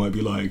kind of game might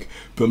be like.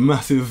 But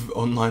massive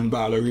online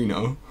battle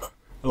arena,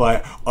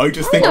 like I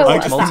just think the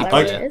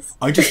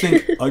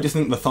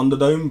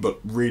Thunderdome, but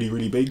really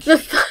really big.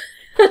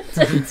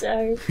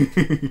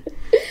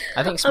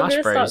 I think Smash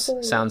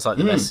Bros sounds like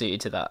the best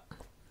suited to that.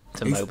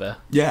 To MOBA.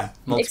 Yeah.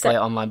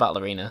 Multiplayer online battle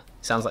arena.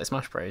 Sounds like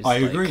Smash Bros. I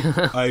agree.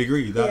 I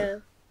agree.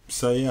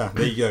 So yeah,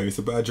 there you go. It's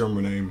a bad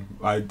genre name.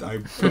 I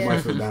put my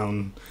foot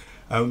down.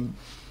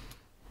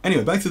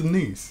 Anyway, back to the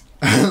news.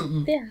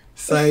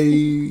 So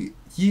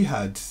you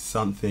had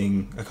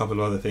a couple of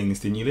other things,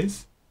 didn't you,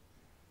 Liz?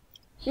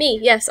 Me?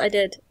 Yes, I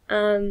did.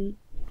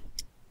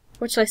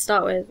 What should I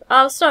start with?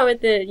 I'll start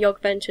with the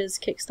Yog Ventures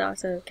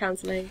Kickstarter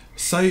cancelling.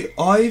 So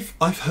I've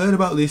heard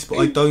about this, but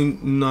I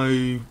don't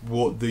know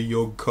what the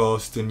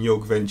Yogcast and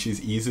Yog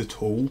Ventures is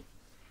at all.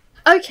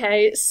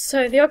 Okay,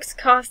 so the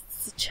Yogcast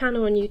is a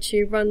channel on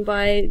YouTube run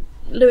by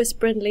Lewis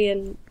Brindley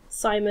and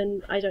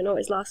Simon. I don't know what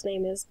his last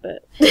name is,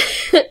 but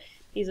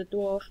he's a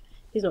dwarf.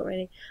 He's not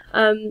really.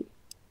 And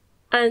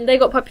they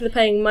got popular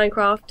playing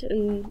Minecraft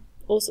and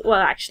also,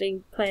 well,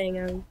 actually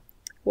playing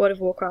World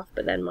of Warcraft,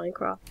 but then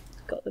Minecraft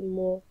got them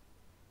more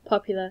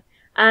popular,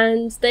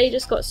 and they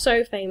just got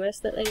so famous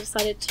that they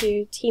decided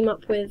to team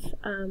up with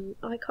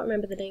I can't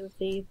remember the name of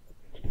the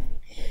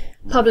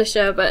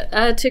publisher,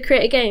 but to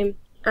create a game,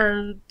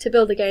 to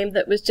build a game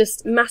that was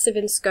just massive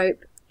in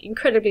scope,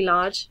 incredibly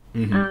large,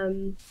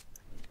 and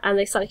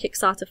they started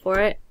Kickstarter for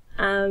it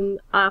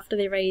after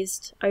they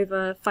raised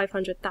over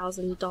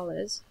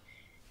 $500,000.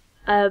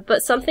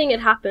 But something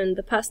had happened.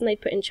 The person they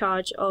put in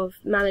charge of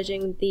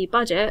managing the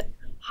budget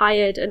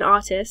hired an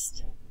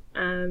artist.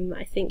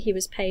 I think he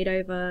was paid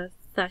over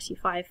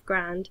 35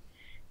 grand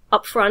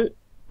up front.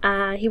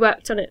 He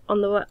worked on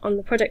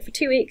the project for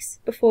 2 weeks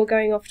before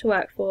going off to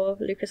work for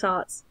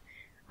LucasArts.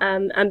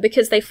 And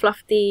because they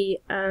fluffed the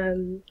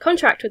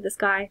contract with this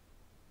guy,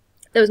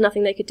 there was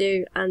nothing they could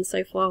do, and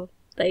so far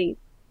they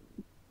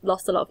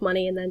lost a lot of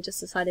money and then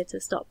just decided to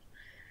stop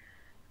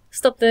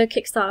the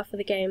Kickstarter for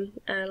the game,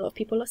 and a lot of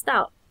people lost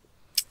out,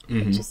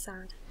 which is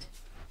sad.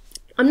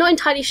 I'm not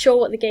entirely sure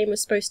what the game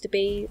was supposed to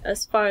be.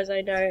 As far as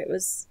I know, it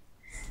was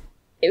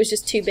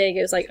just too big.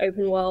 It was like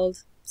open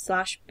world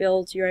 /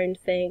 build your own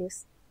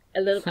things.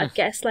 I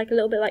guess like a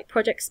little bit like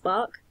Project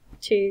Spark,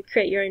 to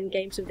create your own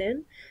games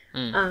within.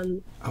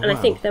 And I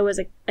think there was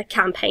a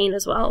campaign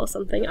as well or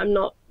something. I'm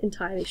not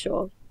entirely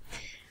sure.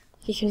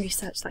 You can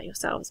research that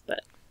yourselves,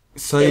 but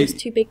it was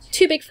too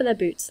big for their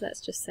boots,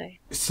 let's just say.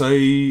 So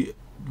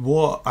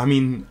what, I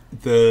mean,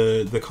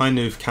 the kind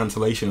of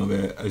cancellation of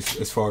it,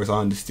 as far as I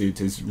understood,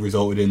 has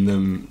resulted in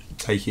them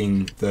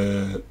taking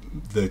the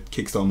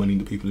Kickstarter money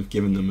that people have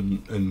given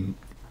them and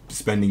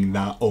spending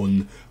that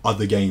on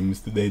other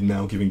games that they're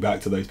now giving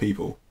back to those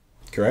people,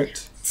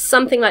 correct?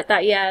 Something like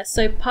that, yeah.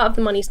 So part of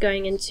the money's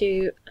going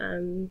into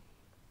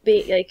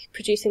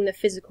producing the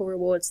physical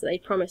rewards that they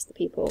promised the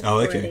people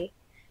already.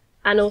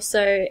 And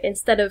also,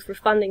 instead of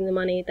refunding the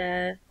money,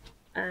 they're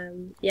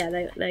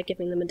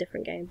giving them a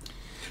different game.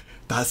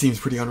 That seems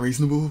pretty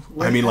unreasonable.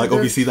 I mean, like,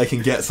 obviously they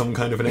can get some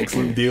kind of an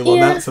excellent deal on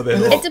that, so they're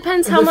not... It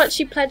depends how much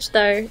you pledge,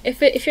 though.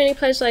 If you only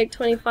pledge, like,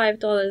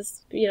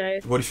 $25, you know...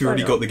 What if you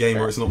already got the game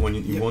or it's not one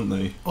you want,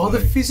 though? Are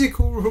the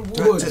physical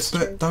rewards...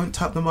 But don't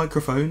tap the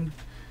microphone.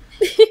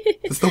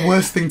 It's the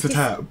worst thing to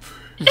tap.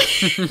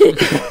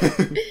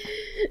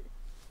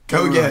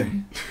 Go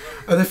again.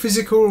 Are the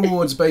physical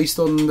rewards based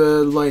on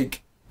the,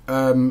 like,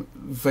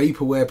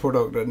 vaporware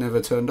product that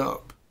never turned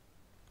up?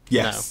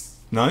 Yes.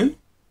 No?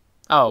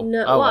 Oh,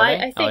 no, well, I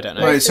think I don't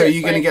know. Right, so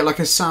you're going to get like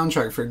a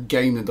soundtrack for a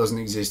game that doesn't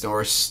exist,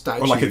 or a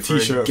statue, or like a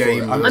t-shirt for a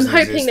game. I'm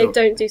hoping they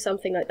don't do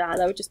something like that.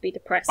 That would just be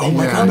depressing. Oh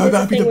my god, no,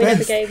 that'd be the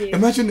best.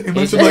 Imagine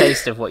it's a like,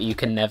 taste of what you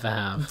can never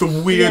have. The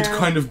weird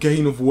kind of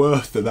gain of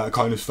worth that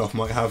kind of stuff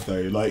might have,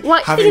 though. Like,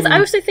 well, the thing is, I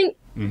also think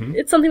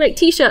it's something like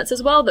t-shirts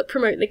as well that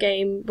promote the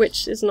game,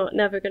 which is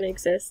never going to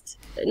exist.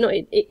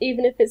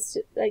 Even if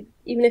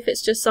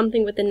it's just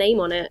something with the name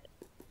on it.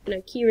 You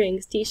know, key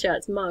rings,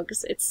 t-shirts,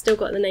 mugs, it's still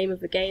got the name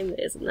of the game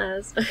that isn't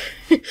theirs.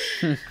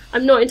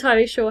 I'm not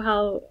entirely sure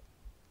how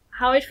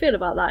I'd feel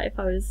about that if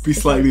I was... Be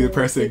slightly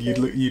depressing.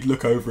 You'd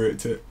look over it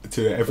to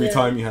every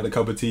time you had a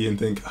cup of tea and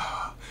think,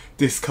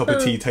 this cup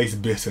of tea tastes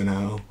bitter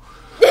now.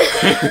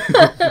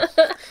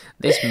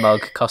 This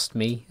mug cost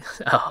me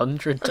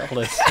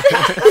 $100.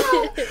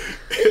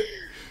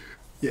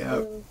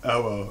 Yeah.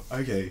 Oh well.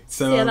 Okay.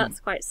 So yeah, that's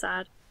quite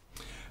sad.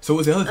 So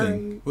what's the other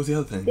thing?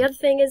 The other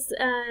thing is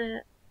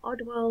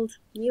Oddworld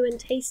New and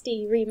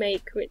Tasty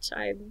remake, which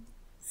I'm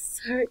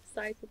so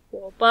excited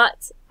for,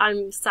 but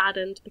I'm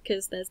saddened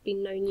because there's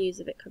been no news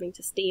of it coming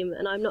to Steam,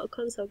 and I'm not a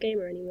console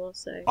gamer anymore,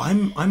 so...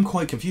 I'm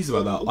quite confused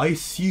about that. I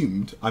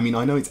assumed... I mean,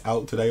 I know it's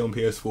out today on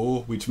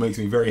PS4, which makes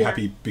me very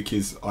happy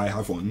because I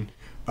have one,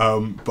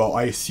 but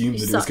I assumed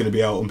that it was going to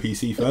be out on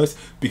PC first,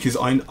 because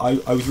I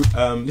was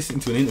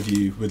listening to an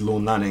interview with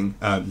Lorne Lanning,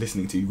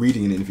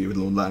 reading an interview with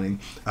Lorne Lanning,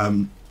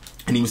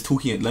 And he was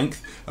talking at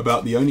length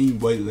about the only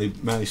way that they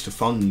managed to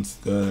fund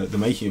the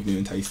making of New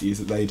and Tasty is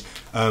that they'd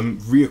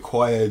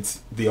reacquired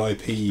the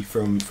IP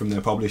from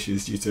their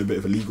publishers due to a bit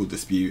of a legal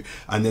dispute,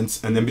 and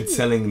then been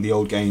selling the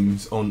old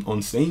games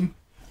on Steam,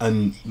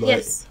 and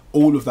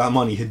all of that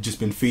money had just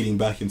been feeding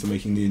back into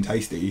making New and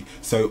Tasty.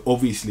 So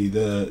obviously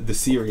the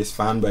serious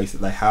fan base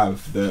that they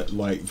have that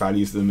like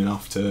values them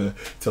enough to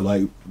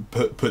like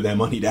put their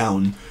money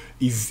down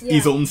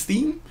is on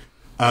Steam.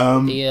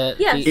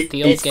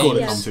 It's got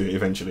to come to it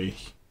eventually.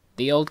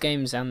 The old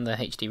games and the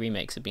HD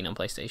remakes have been on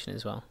PlayStation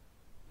as well.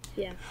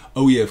 Yeah.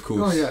 Oh yeah, of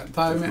course.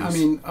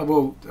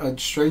 Oh yeah,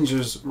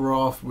 Stranger's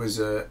Wrath was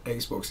a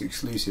Xbox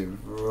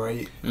exclusive,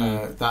 right?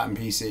 That and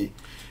PC,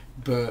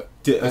 but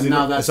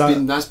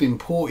that's been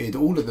ported.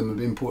 All of them have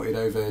been ported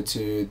over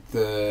to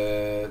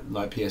the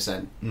like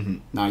PSN. Mm-hmm.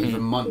 Now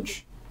even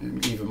Munch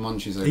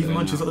is over. Even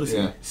Munch is Odyssey.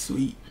 Yeah.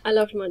 Sweet. I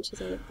loved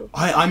Munch's Odyssey.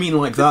 I mean,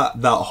 like that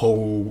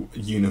whole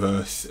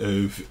universe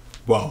of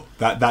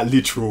that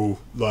literal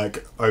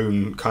like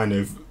own kind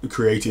of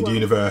created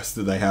universe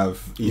that they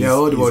have is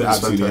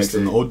absolutely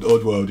excellent.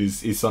 Oddworld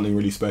is something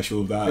really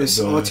special. That it's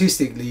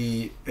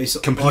artistically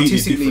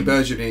different.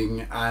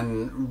 burgeoning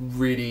and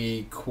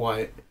really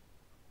quite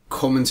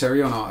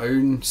commentary on our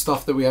own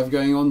stuff that we have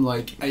going on.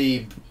 Like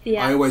Abe,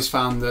 I always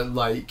found that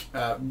like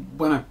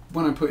when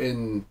I put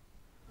in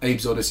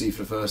Abe's Odyssey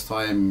for the first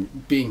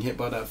time, being hit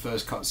by that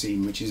first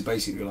cutscene, which is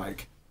basically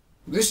like,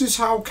 this is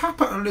how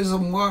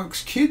capitalism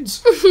works,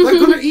 kids. They're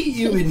gonna eat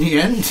you in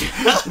the end.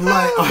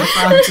 Like, I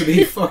found to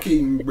be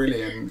fucking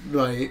brilliant.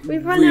 Like,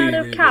 we've run out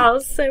of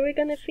cows, so we're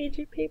gonna feed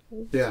you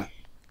people. Yeah.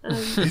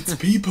 It's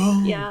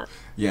people. Yeah.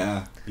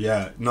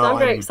 No, so I'm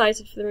very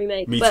excited for the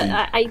remake, but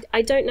too.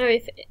 I don't know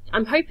if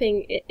I'm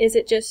hoping is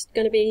it just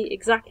going to be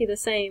exactly the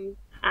same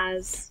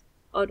as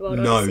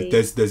Oddworld Odyssey?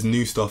 No, there's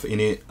new stuff in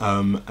it,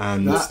 and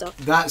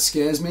that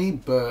scares me,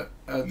 but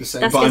at the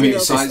same time, it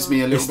excites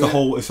me a little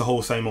bit. It's the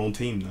whole same old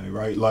team though,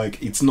 right?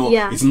 Like it's not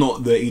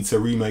that it's a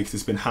remake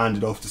that's been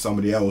handed off to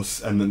somebody else,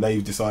 and that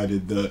they've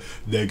decided that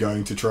they're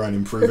going to try and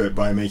improve it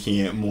by making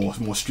it more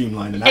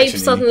streamlined and actiony. Abe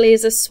suddenly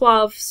is a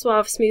suave,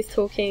 smooth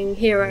talking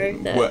hero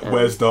that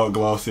wears dark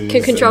glasses,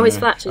 can control his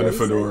flatulence,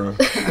 and a fedora.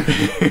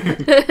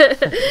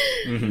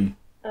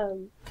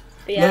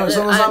 But yeah, as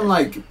long as I'm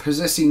like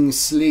possessing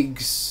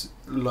sligs,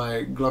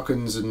 like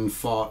gluckens and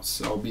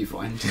farts, I'll be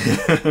fine.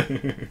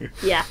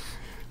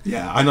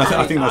 Yeah, and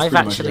I think that's I've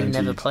pretty much actually never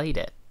guaranteed. played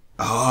it.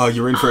 Oh,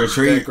 you're in for a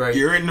treat. Great.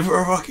 You're in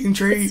for a fucking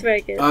treat. It's very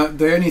good.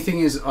 The only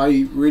thing is,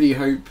 I really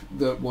hope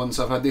that once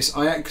I've had this,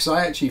 because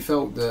I actually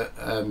felt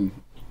that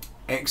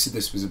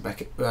Exodus was a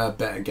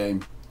better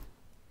game.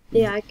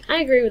 Yeah,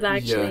 I agree with that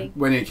actually. Yeah,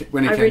 when it came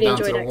really down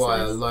to the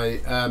wire,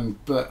 like,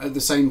 but at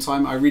the same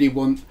time, I really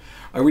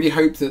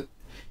hope that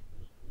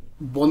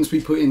once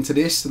we put into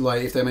this,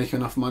 like, if they make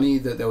enough money,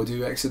 that they'll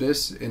do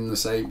Exodus in the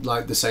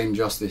same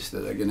justice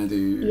that they're gonna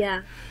do.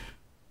 Yeah.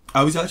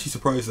 I was actually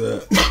surprised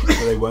that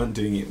they weren't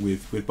doing it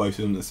with both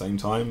of them at the same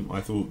time. I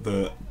thought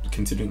that,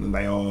 considering that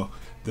they are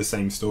the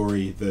same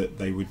story, that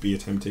they would be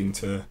attempting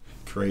to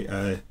create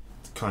a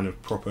kind of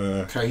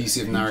proper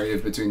cohesive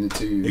narrative between the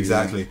two.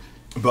 Exactly.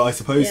 But I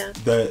suppose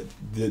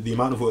the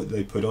amount of work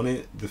they put on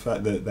it, the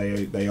fact that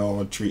they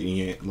are treating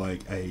it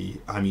like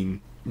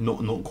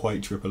not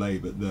quite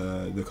AAA, but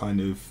the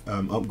kind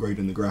of upgrade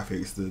in the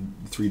graphics, the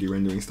 3D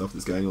rendering stuff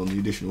that's going on, the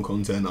additional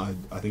content,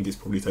 I think it's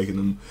probably taken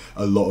them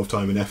a lot of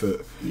time and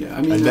effort. Yeah,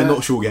 I mean, and they're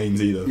not short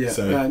games either. Yeah,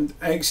 so. And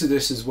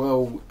Exodus as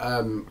well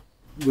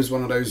was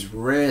one of those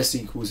rare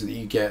sequels that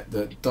you get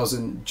that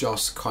doesn't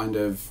just kind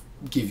of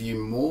give you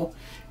more;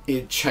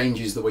 it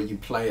changes the way you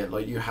play it.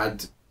 Like you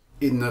had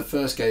in the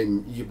first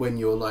game, when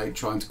you're like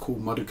trying to call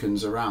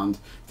Mudokons around,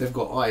 they've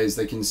got eyes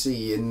they can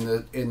see. In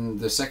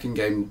the second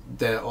game,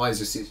 their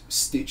eyes are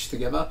stitched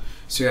together,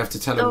 so you have to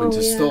tell them when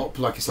to stop.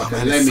 Like it's like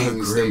a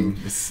Lemmings thing.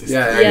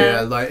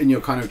 Yeah. Like, and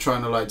you're kind of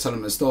trying to like tell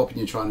them to stop, and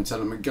you're trying to tell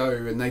them to go,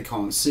 and they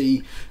can't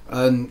see.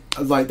 And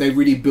like they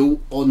really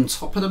built on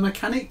top of the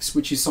mechanics,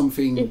 which is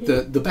something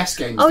that the best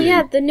games do. Oh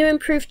yeah, the new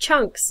improved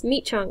chunks,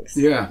 meat chunks.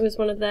 Yeah, was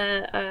one of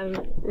their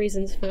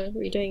reasons for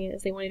redoing it,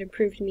 is they wanted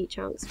improved meat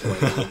chunks. For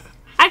when you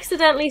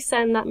accidentally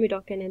send that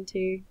Mudokon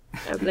into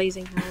a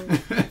blazing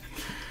hell.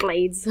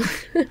 Blades.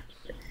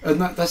 And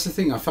that's the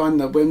thing, I find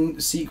that when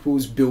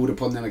sequels build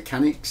upon their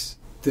mechanics,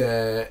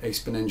 they're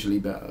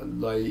exponentially better.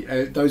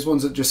 Like those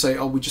ones that just say,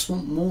 oh, we just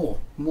want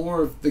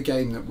more of the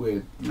game that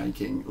we're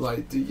making.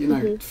 Like, you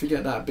know,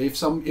 forget that. But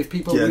if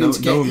people are willing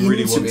to get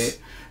into it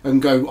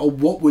and go, oh,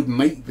 what would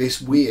make this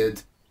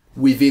weird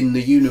within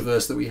the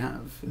universe that we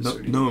have?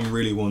 No one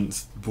really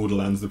wants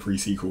Borderlands the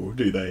pre-sequel,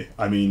 do they?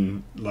 I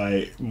mean,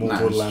 like, more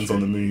Borderlands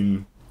on the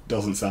moon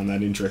doesn't sound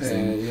that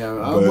interesting.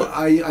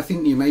 I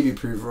think you maybe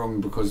prove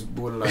wrong, because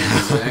Borderlands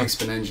is an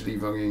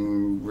exponentially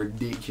fucking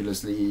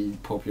ridiculously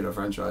popular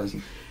franchise,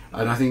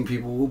 and I think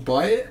people will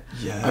buy it.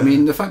 Yeah. I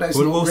mean, the fact that it's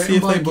not written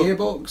by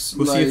Gearbox.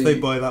 We'll see if they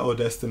buy that or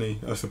Destiny,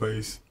 I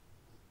suppose.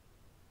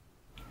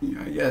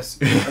 Yeah,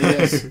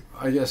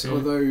 I guess.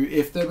 Although,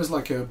 if there was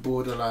like a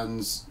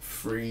Borderlands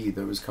 3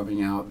 that was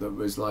coming out that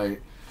was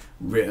like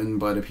written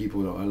by the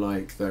people that I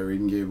like that are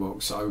in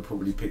Gearbox, so I would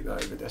probably pick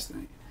that over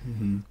Destiny.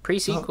 Mm-hmm.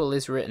 Pre-sequel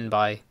is written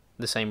by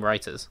the same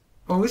writers.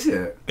 Oh, is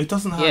it? It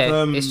doesn't have.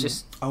 Yeah, it's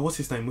just. Oh, what's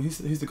his name? Who's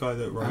the guy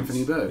that writes?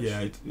 Anthony Birch.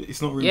 Yeah,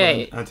 it's not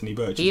really Anthony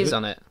Birch. He is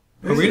on it.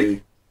 Oh,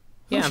 really?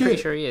 Yeah, Oh, I'm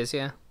pretty sure he is.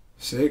 Yeah.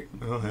 Sick.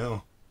 Oh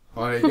hell.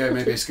 Oh, there you go.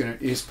 Maybe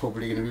it's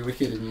probably gonna be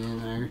wicked, and you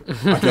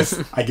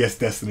know. I guess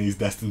Destiny's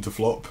destined to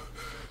flop.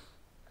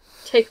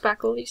 Take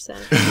back all you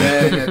said.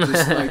 Yeah,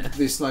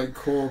 this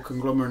core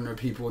conglomerate of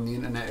people on the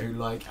internet who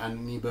like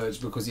Anthony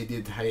Birch because he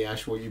did Hey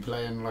Ash, What You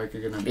Play, and like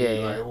are gonna be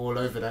all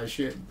over that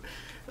shit.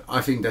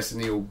 I think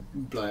Destiny will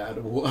blow it out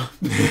of the water.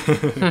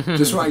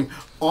 Just writing,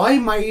 I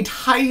made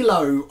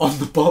Halo on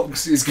the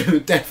box is gonna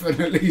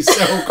definitely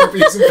sell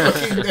copies of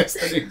fucking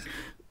Destiny.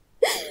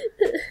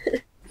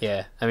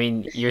 Yeah, I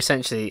mean,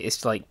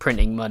 it's like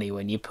printing money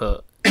when you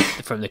put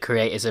from the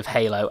creators of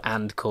Halo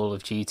and Call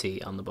of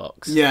Duty on the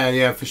box.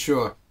 Yeah, for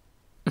sure.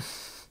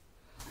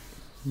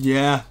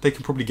 Yeah, they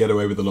can probably get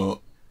away with a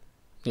lot.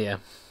 Yeah.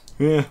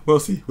 Yeah, we'll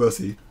see.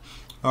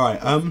 All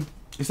right.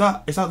 Is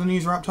that the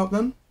news wrapped up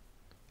then?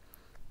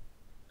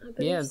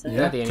 Yeah, So.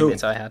 they're the only Cool.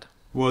 bits I had.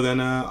 Well then,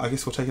 I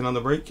guess we'll take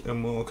another break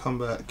and we'll come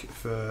back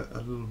for a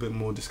little bit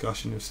more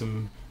discussion of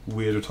some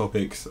weirder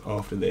topics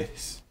after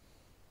this.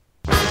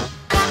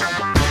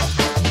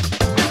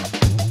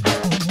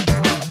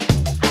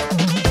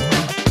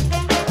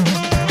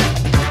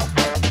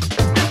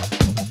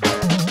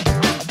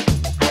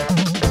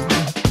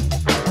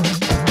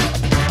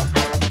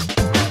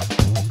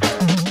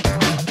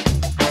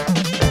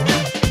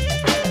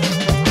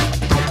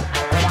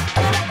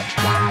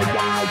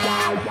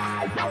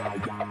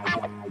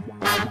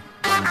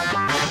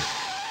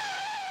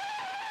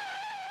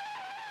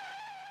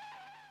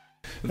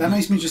 That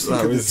makes me just think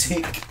That of was- the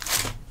tick.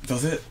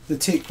 Does it? The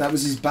tick, that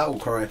was his battle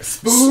cry.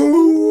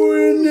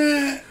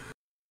 Spoon!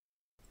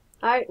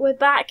 Alright, we're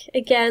back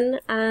again,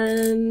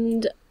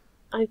 and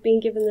I've been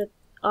given the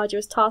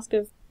arduous task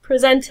of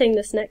presenting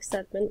this next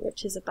segment,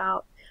 which is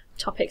about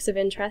topics of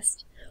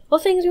interest, or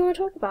things we want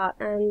to talk about.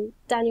 And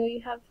Daniel,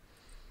 you have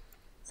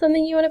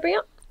something you want to bring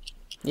up?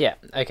 Yeah,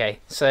 okay.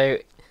 So,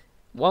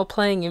 while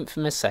playing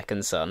Infamous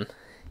Second Son,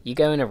 you're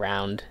going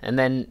around, and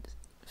then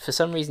for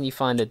some reason you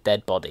find a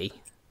dead body.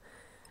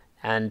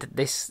 And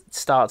this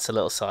starts a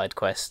little side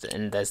quest,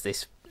 and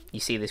you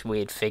see this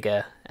weird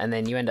figure, and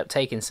then you end up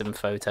taking some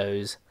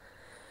photos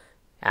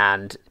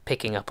and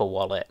picking up a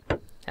wallet.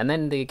 And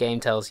then the game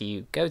tells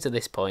you, go to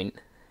this point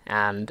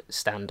and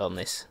stand on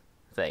this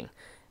thing.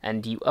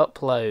 And you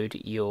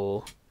upload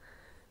your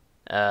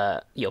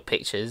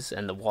pictures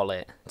and the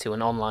wallet to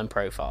an online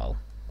profile.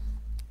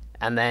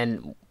 And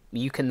then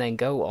you can then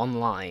go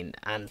online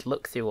and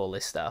look through all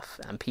this stuff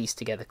and piece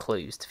together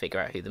clues to figure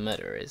out who the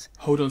murderer is.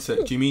 Hold on a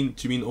sec. Do you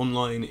mean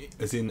online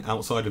as in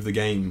outside of the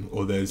game,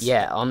 or there's?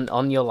 Yeah,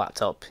 on your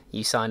laptop,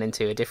 you sign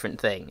into a different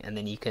thing, and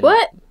then you can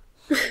What?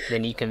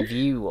 then you can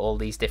view all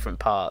these different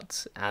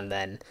parts and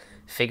then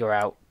figure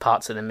out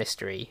parts of the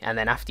mystery. And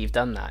then after you've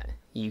done that,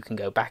 you can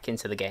go back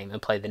into the game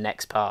and play the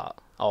next part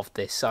of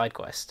this side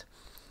quest.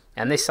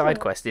 And this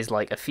side quest is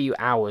like a few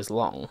hours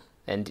long,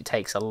 and it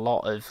takes a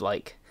lot of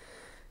like,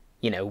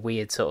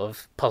 weird sort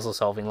of puzzle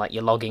solving, like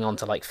you're logging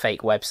onto like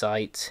fake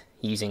websites,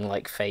 using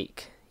like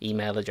fake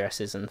email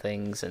addresses and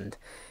things, and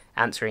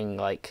answering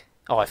like,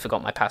 oh, I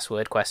forgot my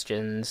password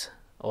questions,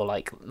 or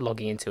like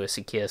logging into a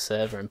secure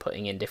server and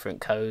putting in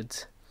different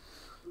codes.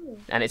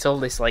 And it's all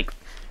this like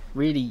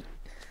really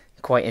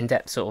quite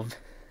in-depth sort of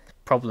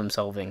problem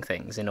solving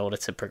things in order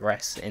to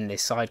progress in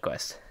this side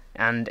quest.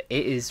 And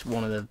it is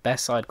one of the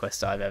best side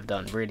quests I've ever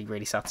done. Really,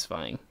 really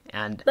satisfying.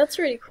 And That's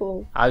really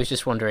cool. I was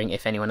just wondering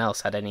if anyone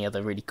else had any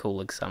other really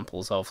cool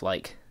examples of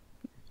like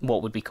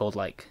what would be called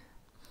like,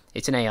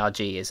 it's an ARG,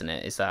 isn't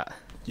it? Is that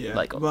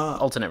like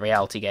alternate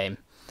reality game?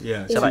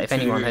 Yeah. So like if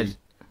anyone had,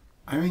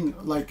 I mean,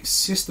 like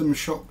System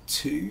Shock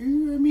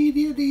 2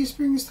 immediately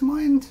springs to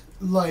mind.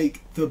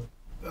 Like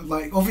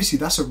obviously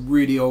that's a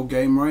really old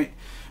game, right?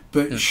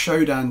 But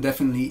Shodan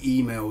definitely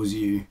emails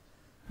you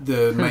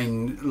the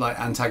main like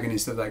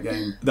antagonist of that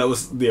game. That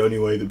was the only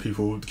way that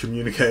people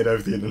communicated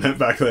over the internet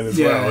back then as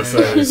well. Yeah. So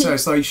it's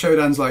like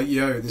Shodan's like,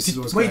 yo, this is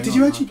what's going on. Wait, did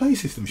you actually play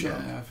System Shock?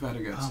 Yeah, I've had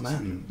a go. Oh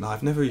man, no,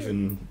 I've never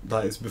even,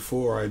 like, it's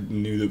before I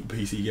knew that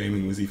PC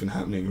gaming was even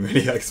happening,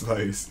 really, I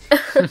suppose.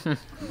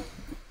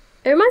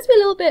 It reminds me a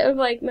little bit of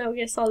like Metal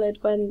Gear Solid,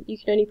 when you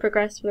can only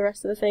progress for the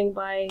rest of the thing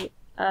by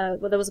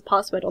well, there was a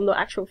password on the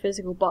actual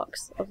physical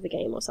box of the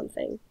game or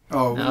something.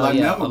 Oh, like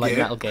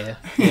Metal Gear.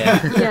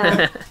 Yeah.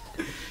 Yeah.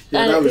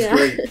 Yeah, that was yeah.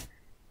 great.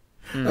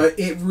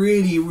 It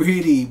really,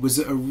 really was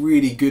a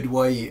really good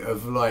way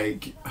of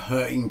like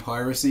hurting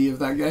piracy of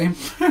that game.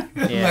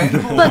 Yeah.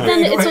 But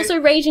then it's also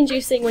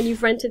rage-inducing when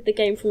you've rented the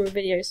game from a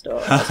video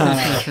store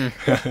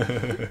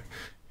and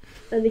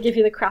they give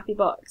you the crappy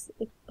box.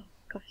 Oh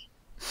gosh.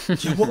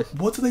 Yeah,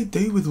 what do they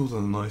do with all the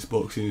nice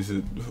boxes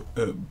at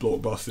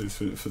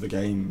Blockbusters for the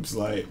games?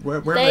 Like, where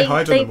are they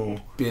hiding them all?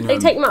 They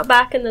take them out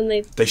back and then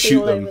they shoot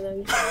all them. over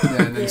them.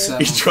 Yeah, and then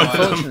set He's them on trying-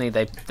 fire.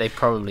 Unfortunately, they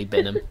probably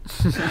bin them.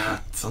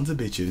 Sons of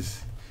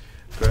bitches.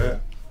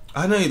 But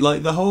I know,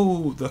 like the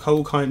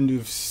whole kind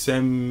of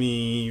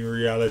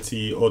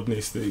semi-reality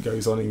oddness that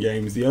goes on in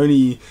games. The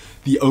only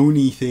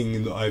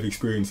thing that I've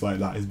experienced like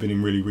that has been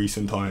in really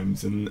recent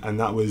times, and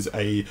that was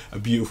a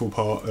beautiful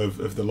part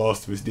of the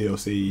Last of Us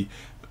DLC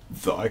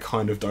that I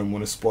kind of don't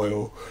want to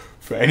spoil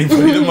for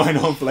anybody that might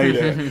not have played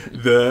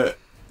it.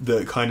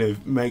 That kind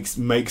of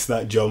makes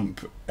that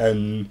jump,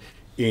 and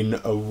in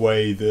a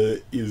way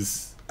that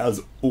is,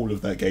 as all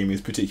of that game is,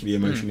 particularly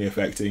emotionally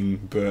affecting,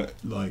 but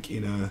like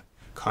in a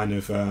kind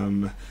of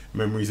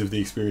memories of the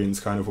experience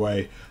kind of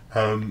way.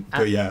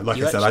 But yeah,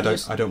 like I said,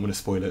 I don't want to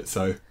spoil it.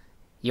 So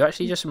you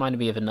actually just reminded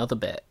me of another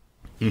bit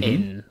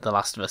in the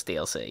Last of Us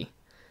DLC.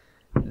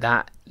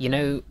 That, you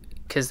know,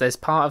 because there's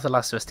part of the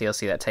Last of Us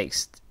DLC that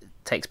takes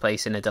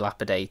place in a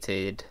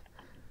dilapidated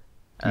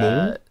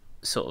mall?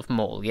 Sort of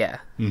mall, yeah.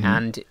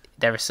 And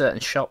there are certain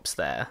shops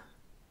there,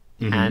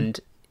 and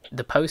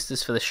the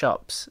posters for the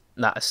shops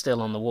that are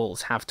still on the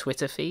walls have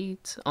Twitter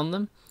feeds on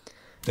them.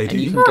 They do.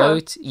 And you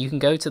can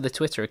go to the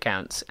Twitter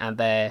accounts, and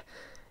they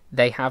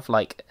have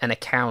like an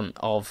account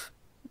of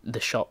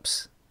the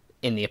shops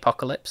in the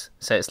apocalypse.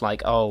 So it's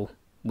like, oh,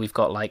 we've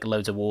got like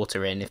loads of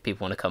water in if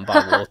people want to come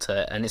buy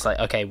water, and it's like,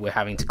 okay, we're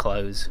having to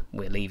close,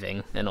 we're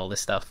leaving, and all this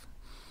stuff.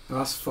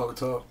 That's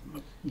fucked up.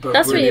 But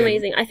That's really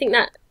brilliant. amazing. I think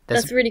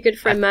that's really good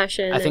for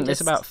immersion. I think and there's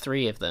just... about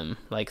 3 of them,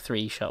 like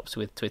 3 shops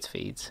with Twitter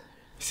feeds.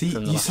 See,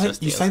 you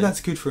say that's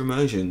good for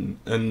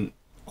immersion, and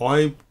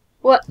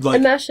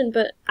immersion,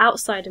 but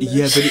outside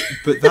immersion. Yeah,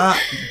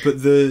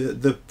 but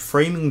the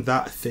framing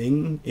that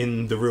thing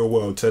in the real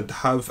world, to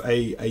have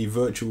a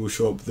virtual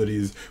shop that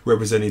is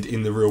represented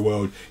in the real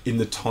world in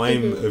the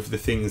time of the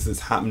things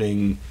that's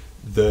happening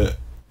that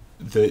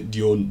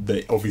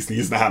obviously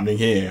isn't happening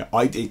here.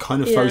 It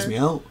kind of throws me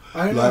out.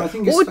 I don't know. I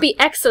think what would be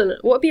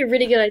excellent, what would be a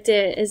really good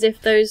idea, is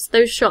if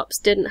those shops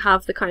didn't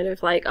have the kind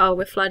of like, oh,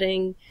 we're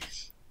flooding,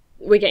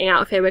 we're getting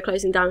out of here, we're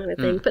closing down kind of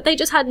thing, but they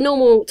just had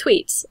normal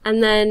tweets,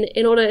 and then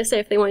in order to say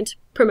if they wanted to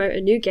promote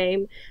a new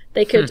game,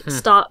 they could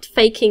start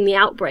faking the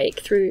outbreak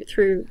through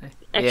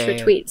extra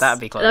tweets. That'd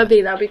be clever.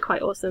 That'd be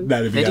quite awesome.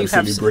 That'd be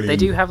absolutely brilliant. They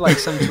do have like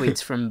some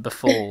tweets from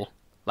before.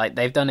 Like,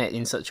 they've done it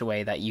in such a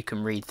way that you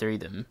can read through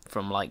them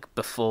from like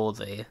before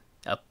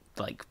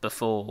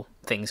before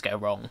things go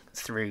wrong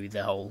through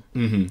the whole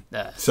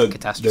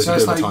catastrophe. So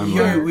it's like,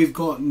 yo, we've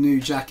got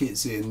new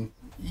jackets in.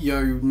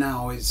 Yo,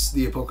 now it's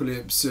the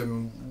apocalypse,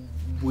 and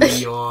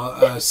we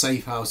are a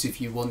safe house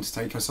if you want to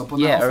take us up on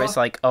that offer. Or it's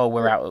like, oh,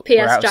 we're out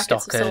of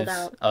stock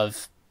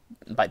of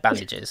like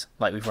bandages.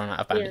 Like, we've run out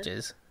of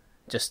bandages.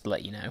 Just to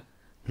let you know.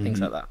 Things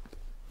like that.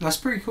 That's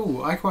pretty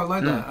cool. I quite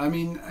like that. I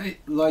mean,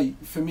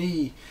 for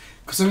me,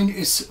 because I mean,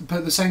 but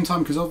at the same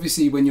time, because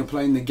obviously when you're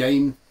playing the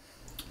game,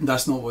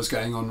 that's not what's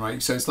going on,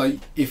 right? So it's like,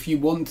 if you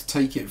want to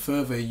take it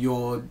further,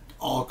 you're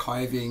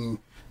archiving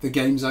the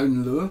game's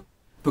own lure,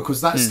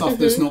 because that's stuff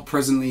that's not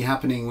presently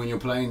happening when you're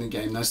playing the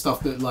game. That's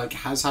stuff that like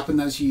has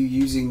happened as you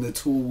using the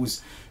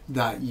tools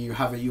that you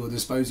have at your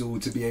disposal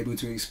to be able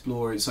to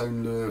explore its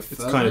own lure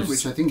further,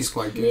 which I think is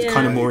quite good. It's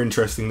kind of more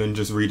interesting than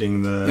just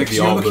reading the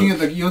you're looking at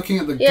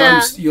the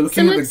ghost. You're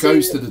looking at the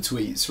ghost of the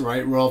tweets,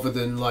 right, rather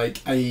than like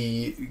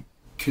a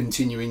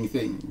continuing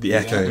thing. The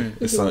echo,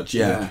 as such.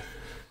 Yeah.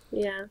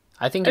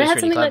 I think it it's had really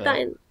something clever.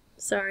 like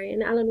that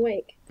in Alan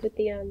Wake with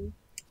the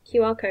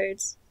QR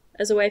codes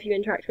as a way of you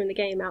interacting with the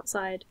game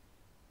outside.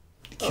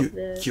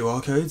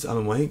 QR codes,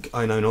 Alan Wake?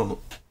 I know not.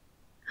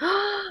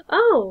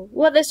 Oh,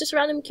 well, there's just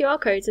random QR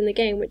codes in the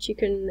game which you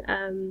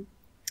can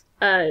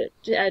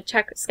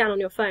scan on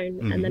your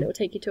phone, and then it will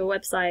take you to a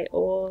website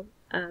or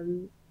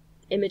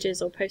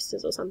images or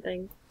posters or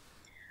something.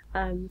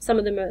 Some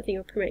of them are, I think,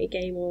 are promoting a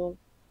game or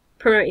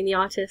promoting the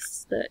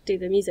artists that do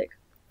the music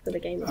for the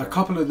game. A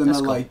couple of them are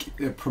cool.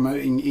 Like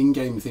promoting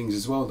in-game things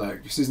as well, though.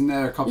 Because isn't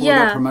there a couple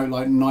that promote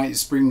like Night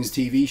Springs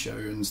TV show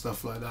and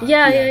stuff like that?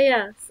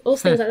 Yeah. All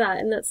things like that,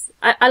 and that's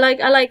I like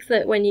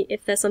that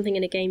if there's something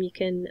in a game you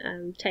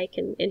can take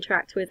and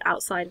interact with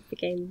outside of the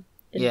game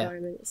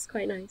environment. It's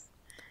quite nice.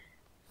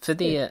 For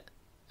the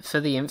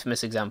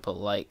Infamous example,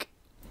 like,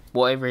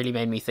 what it really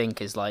made me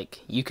think is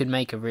like, you could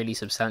make a really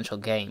substantial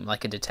game,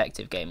 like a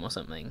detective game or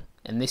something,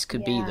 and this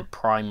could be the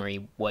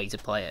primary way to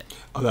play it.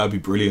 Oh, that would be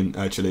brilliant,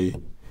 actually.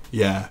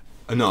 Yeah.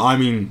 No, I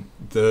mean,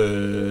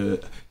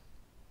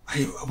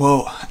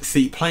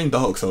 playing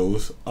Dark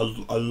Souls,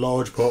 a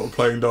large part of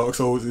playing Dark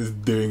Souls is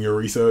doing your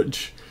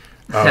research.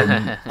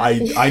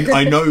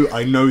 I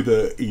know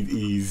that it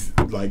is,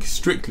 like,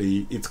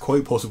 strictly, it's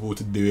quite possible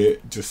to do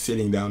it just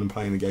sitting down and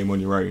playing the game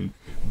on your own,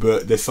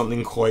 but there's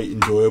something quite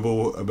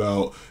enjoyable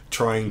about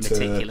trying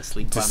to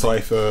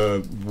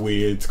decipher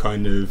weird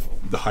kind of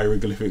the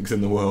hieroglyphics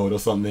in the world or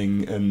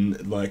something,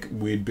 and like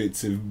weird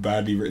bits of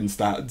badly written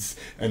stats,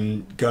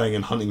 and going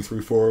and hunting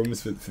through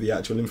forums for the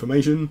actual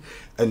information,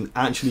 and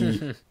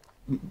actually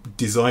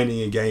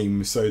designing a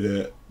game so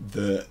that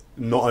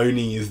not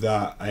only is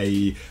that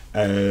a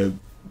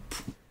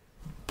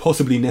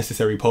possibly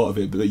necessary part of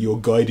it, but that you're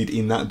guided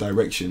in that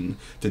direction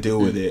to deal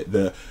with it.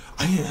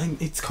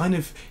 It's kind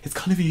of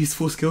a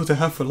useful skill to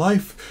have for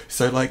life.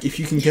 So like, if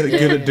you can get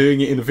good at doing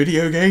it in a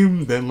video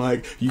game, then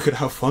like you could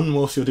have fun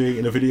whilst you're doing it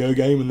in a video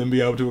game, and then be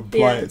able to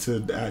apply it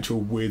to actual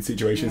weird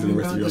situations in the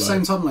rest of your life. At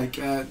the same time, like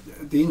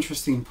the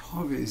interesting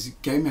part of it is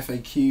Game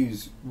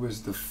FAQs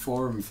was the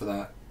forum for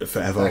that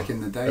forever back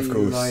in the day. Of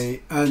course.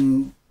 Like,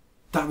 and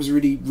that was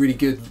really, really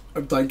good.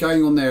 Like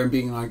going on there and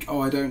being like, oh,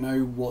 I don't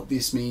know what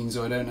this means,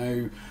 or I don't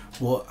know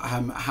what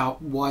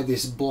why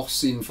this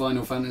boss in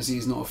Final Fantasy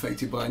is not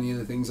affected by any of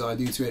the things that I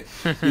do to it.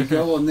 You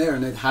go on there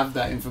and they'd have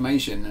that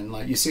information, and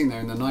like you're sitting there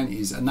in the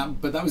 90s, and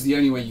that was the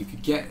only way you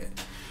could get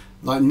it.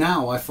 Like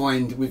now, I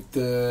find with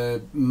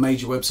the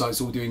major websites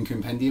all doing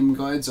compendium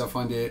guides, I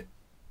find it,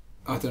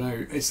 I don't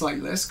know, it's like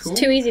less cool.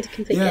 It's too easy to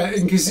complete. Yeah,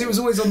 because it was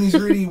always on these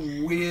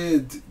really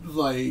weird,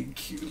 like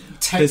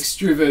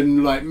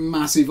text-driven, like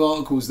massive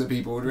articles that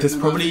people would. There's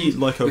probably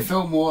like it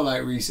felt more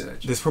like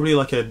research. There's probably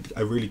like a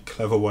really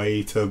clever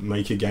way to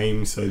make a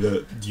game so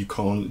that you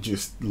can't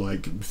just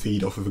like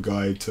feed off of a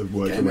guide to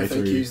work your way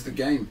through. Game FAQs the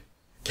game.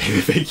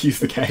 Game FAQs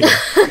the game.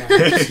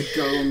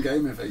 Go on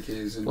Game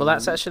FAQs. And, well,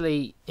 that's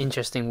actually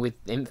interesting with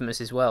Infamous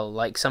as well.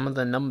 Like some of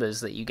the numbers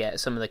that you get,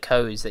 some of the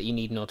codes that you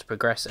need in order to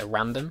progress are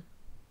random.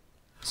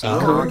 So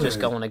you can't just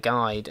go on a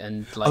guide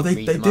and like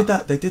read them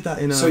up. They did that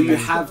in. So you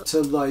have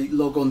to like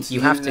log on to the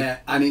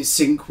internet and it's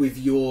sync with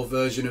your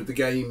version of the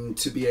game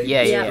to be able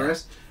to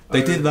progress.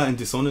 They did that in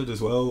Dishonored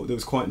as well. It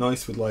was quite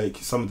nice with like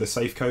some of the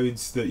safe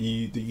codes that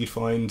you'd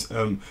find.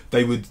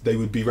 They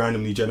would be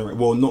randomly generated.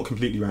 Well, not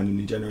completely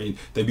randomly generated.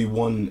 They'd be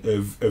one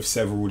of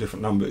several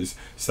different numbers.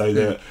 So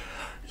that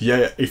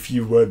if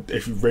you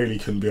really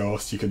couldn't be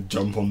asked, you could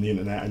jump on the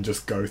internet and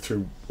just go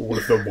through all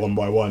of them one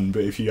by one.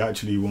 But if you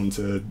actually want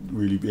to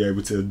really be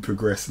able to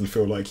progress and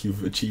feel like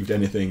you've achieved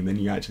anything, then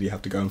you actually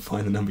have to go and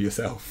find the number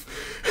yourself.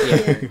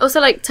 Yeah.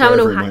 Also, like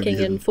terminal hacking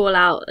in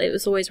Fallout, it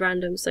was always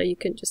random, so you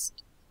can just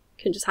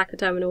hack a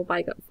terminal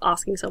by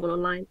asking someone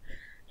online.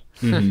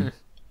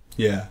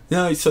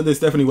 Yeah. So there's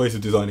definitely ways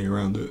of designing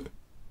around it,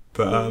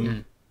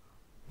 but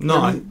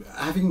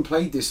having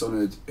played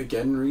Dishonored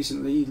again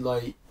recently,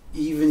 like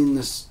even in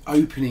the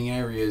opening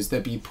areas,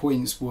 there'd be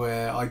points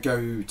where I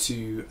go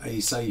to a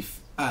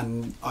safe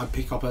and I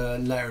pick up a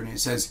letter and it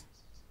says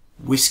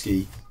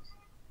whiskey,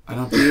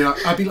 and I'd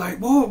be like,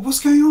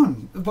 what's going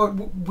on?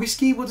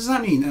 Whiskey? What does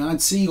that mean? And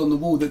I'd see on the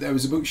wall that there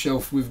was a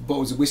bookshelf with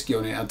bottles of whiskey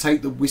on it. I'd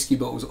take the whiskey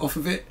bottles off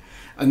of it,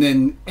 and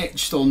then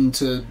etched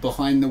onto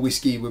behind the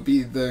whiskey would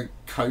be the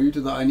code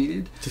that I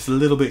needed. Just a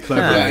little bit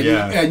clever,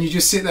 and you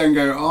just sit there and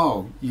go,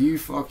 oh, you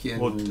fucking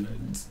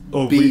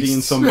or reading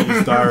in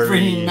somebody's diary.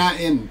 Bringing that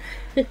in.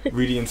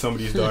 Reading in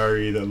somebody's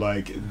diary that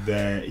like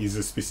there is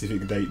a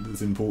specific date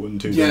that's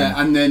important to them.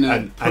 Yeah, and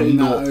then putting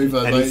that over.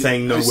 And he's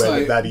saying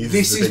nowhere that is.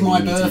 This is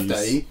my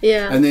birthday.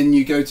 Yeah. And then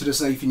you go to the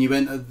safe and you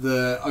enter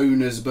the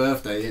owner's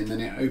birthday, and then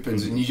it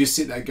opens, and you just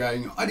sit there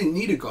going, I didn't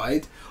need a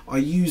guide. I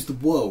used the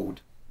world.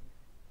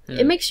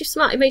 It makes you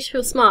smart. It makes you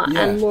feel smart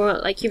and more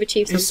like you've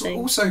achieved something.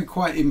 It's also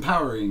quite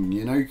empowering,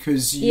 you know,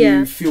 because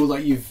you feel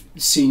like you've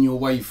seen your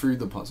way through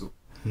the puzzle.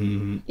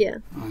 Mm-hmm. Yeah.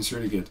 Oh, it's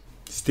really good.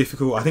 It's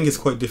difficult. I think it's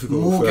quite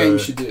difficult. More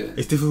games should do it.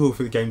 It's difficult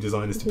for the game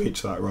designers to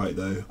pitch that right,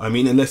 though. I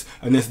mean, unless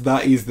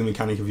that is the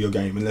mechanic of your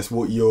game, unless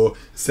what you're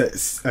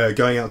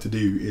going out to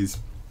do is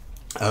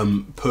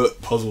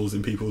put puzzles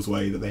in people's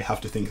way that they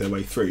have to think their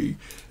way through,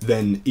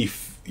 then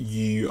if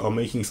you are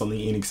making something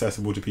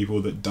inaccessible to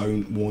people that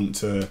don't want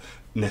to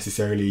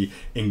necessarily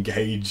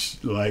engage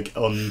like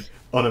on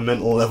a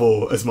mental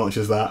level as much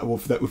as that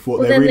with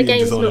what they're really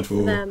designed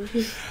for.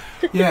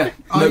 I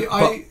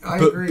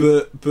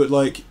agree.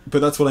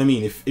 But that's what I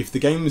mean. If the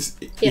game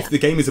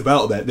is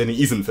about that, then it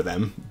isn't for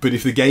them. But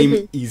if the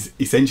game is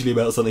essentially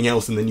about something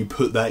else, and then you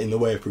put that in the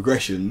way of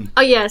progression.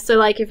 Oh yeah, so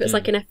like if it's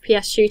like an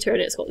FPS shooter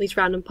and it's got these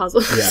random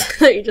puzzles,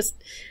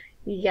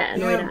 you get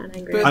annoyed at and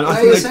angry. But and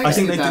I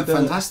think they did that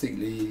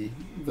fantastically,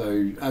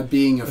 though.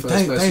 Being a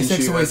first-person shooter, Deus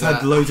Ex always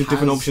had loads of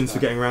different options for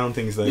getting around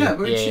things, though. Yeah,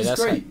 which is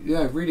great.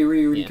 Yeah, really,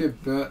 really, really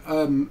good. But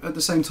at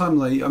the same time,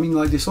 like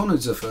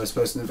Dishonored's a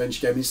first-person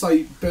adventure game. It's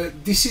like,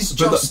 but this is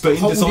just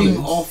holding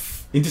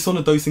off. In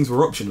Dishonored, those things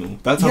were optional.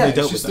 That's how they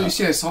dealt with that.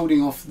 It's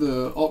holding off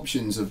the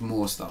options of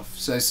more stuff.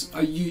 So it's,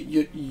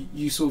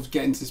 you sort of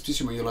get into this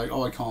position where you're like,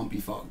 oh, I can't be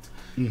fucked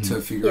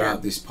to figure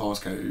out this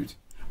passcode.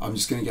 I'm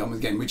just going to get on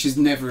with the game, which is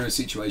never a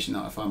situation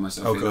that I find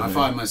myself in. I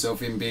find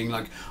myself in being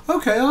like,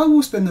 okay, I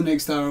will spend the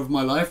next hour of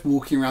my life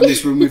walking around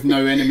this room with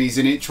no enemies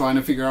in it, trying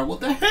to figure out what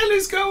the hell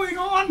is going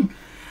on.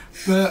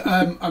 But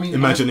I mean,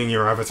 imagining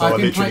your avatar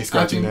literally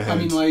scratching their head. I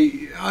mean,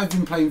 like, I've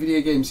been playing video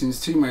games since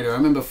Tomb Raider. I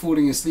remember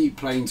falling asleep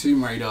playing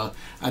Tomb Raider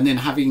and then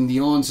having the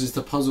answers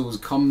to puzzles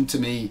come to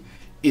me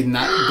in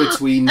that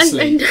between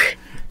sleep.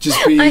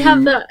 Just being... I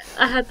had that.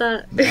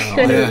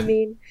 I know what you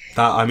mean.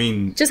 I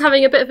mean, just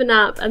having a bit of a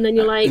nap, and then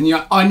you're like,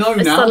 I know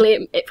now.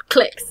 Suddenly it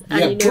clicks,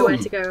 and you know where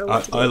to go.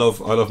 I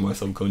love my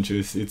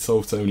subconscious. It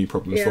solved so many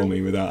problems for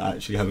me without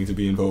actually having to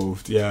be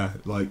involved. Yeah,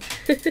 like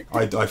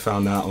I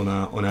found that on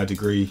our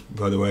degree,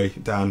 by the way,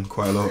 Dan,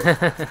 quite a lot.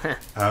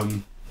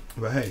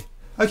 But hey,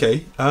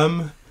 okay.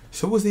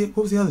 So what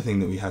was the other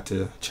thing that we had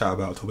to chat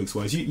about topics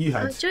wise? You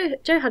had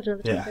Joe had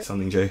another topic. Yeah,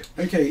 something, Joe.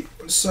 Okay,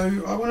 so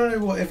I want to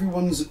know what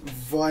everyone's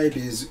vibe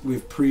is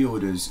with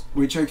pre-orders.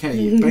 Which,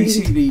 okay,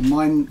 basically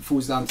mine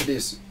falls down to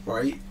this,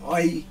 right?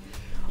 I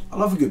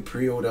love a good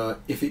pre-order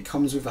if it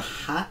comes with a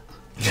hat.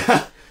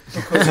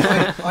 Because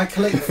I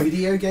collect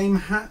video game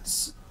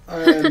hats.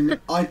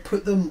 I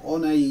put them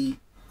on a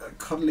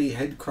cuddly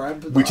head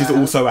crab, Which is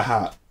also a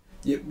hat.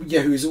 Yeah,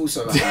 who is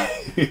also a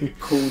hat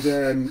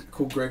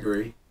called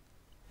Gregory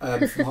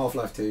from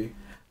Half-Life 2,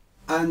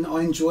 and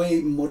I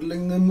enjoy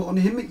modelling them on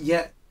him.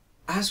 Yet,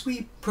 as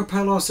we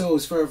propel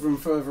ourselves further and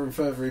further and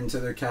further into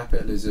the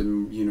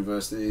capitalism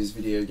universe that is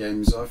video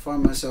games, I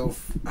find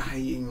myself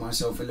hating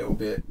myself a little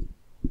bit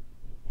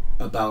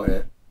about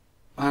it.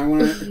 I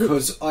want to,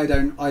 because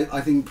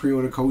I think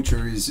pre-order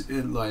culture is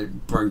like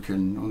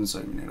broken on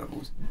so many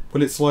levels.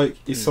 Well, it's like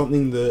it's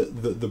something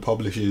that the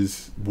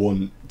publishers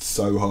want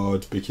so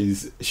hard,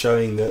 because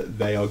showing that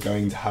they are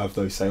going to have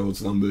those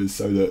sales numbers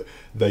so that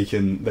they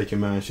can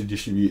manage to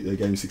distribute their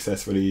games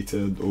successfully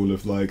to all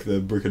of like the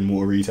brick and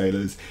mortar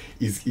retailers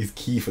is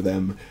key for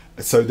them.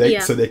 So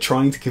they're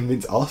trying to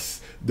convince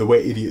us that we're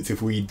idiots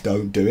if we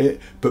don't do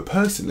it. But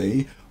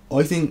personally,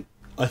 I think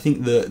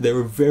that there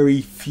are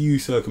very few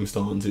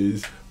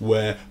circumstances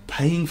where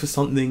paying for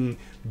something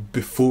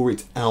before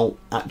it's out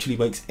actually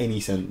makes any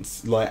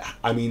sense. Like,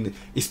 I mean,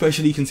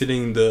 especially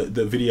considering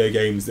the video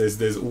games,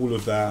 there's all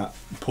of that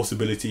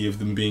possibility of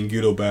them being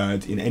good or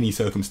bad in any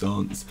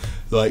circumstance.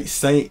 Like,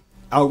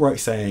 outright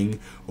saying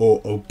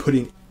or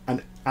putting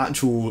an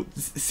actual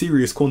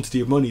serious quantity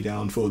of money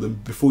down for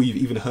them before you've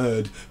even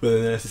heard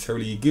whether they're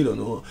necessarily good or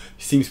not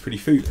seems pretty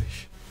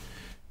foolish.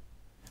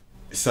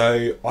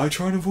 So I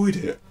try and avoid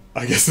it,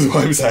 I guess is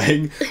what I'm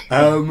saying.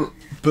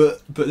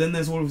 But then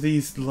there's all of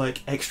these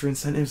like extra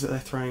incentives that they're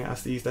throwing at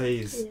us these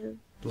days. Yeah.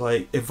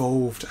 Like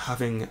Evolved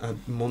having a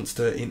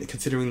monster in,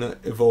 considering that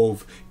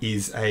Evolve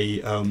is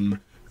a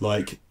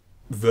like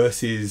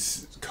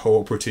versus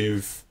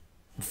cooperative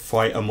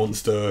fight a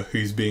monster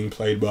who's being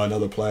played by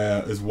another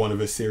player as one of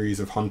a series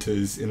of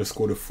hunters in a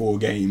squad of 4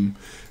 game,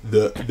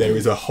 that there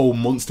is a whole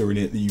monster in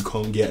it that you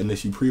can't get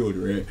unless you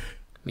pre-order it.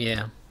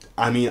 Yeah.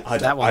 I mean, I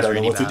don't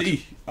know what to do.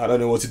 I don't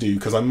know what to do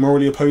because I'm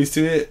morally opposed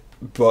to it.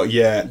 But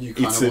yeah,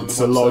 it's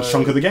a large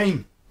chunk of the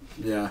game.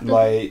 Yeah,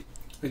 like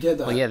I get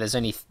that. Well, yeah, there's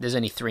only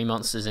 3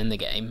 monsters in the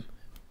game.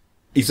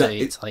 Exactly.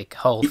 So it's like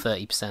whole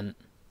 30%.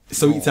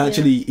 So it's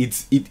actually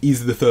it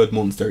is the 3rd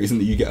monster, isn't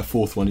it? You get a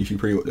 4th one if you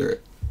pre-order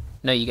it.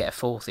 No, you get a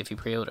 4th if you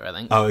pre-order, I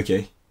think. Oh,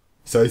 okay.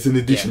 So it's an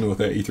additional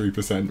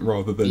 33%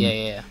 rather than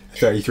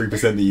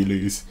 33% that you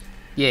lose.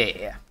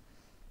 Yeah.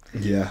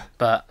 Yeah.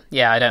 But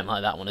yeah, I don't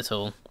like that one at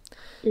all.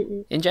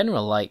 In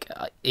general, like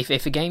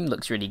if a game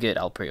looks really good,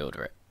 I'll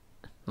pre-order it.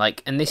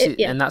 Like, and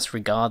that's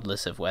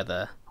regardless of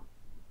whether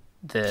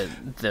the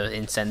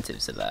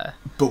incentives are there.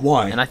 But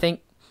why? And I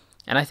think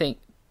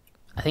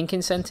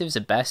incentives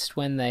are best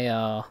when they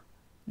are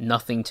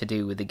nothing to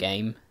do with the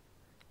game.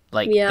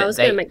 Like, I was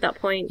going to make that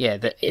point. Yeah,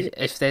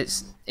 if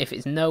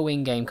it's no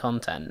in-game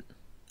content,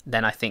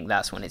 then I think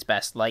that's when it's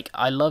best. Like,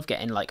 I love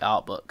getting like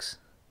art books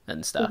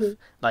and stuff.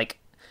 Like,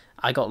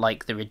 I got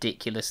like the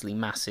ridiculously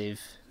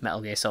massive Metal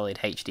Gear Solid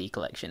HD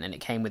collection, and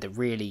it came with a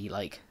really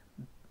like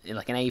an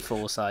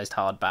A4 sized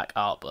hardback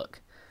art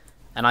book,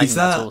 and I think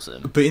that's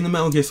awesome. But in the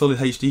Metal Gear Solid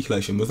HD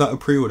collection, was that a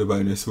pre-order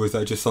bonus, or was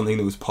that just something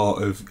that was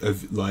part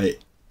of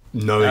like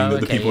knowing that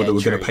the people that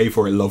were going to pay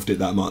for it loved it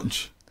that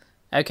much?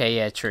 Okay,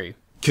 yeah, true.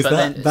 Because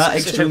that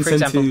extra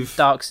incentive...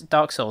 For example,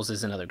 Dark Souls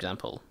is another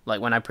example.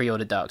 Like, when I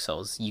pre-ordered Dark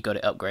Souls, you got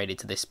it upgraded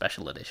to this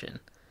special edition.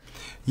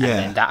 Yeah. And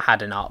then that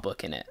had an art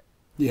book in it.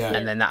 Yeah.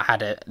 And then that had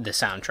the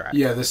soundtrack.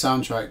 Yeah, the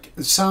soundtrack.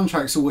 The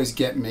soundtracks always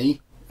get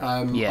me.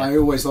 I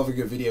always love a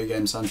good video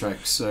game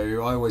soundtrack,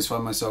 so I always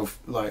find myself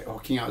like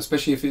hocking out,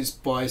 especially if it's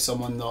by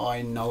someone that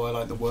I know I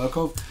like the work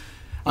of.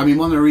 I mean,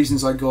 one of the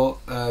reasons I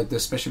got the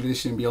special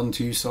edition Beyond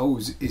Two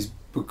Souls is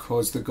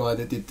because the guy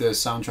that did the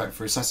soundtrack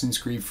for Assassin's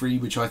Creed 3,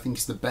 which I think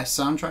is the best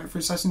soundtrack for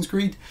Assassin's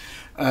Creed,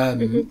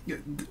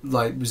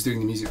 like was doing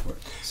the music for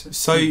it.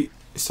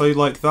 So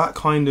like that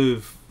kind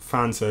of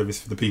fan service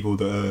for the people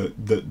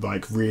that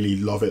like really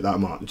love it that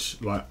much,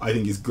 like I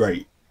think is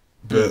great.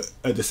 But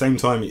at the same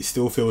time, it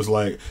still feels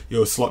like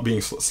you're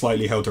being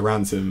slightly held to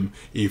ransom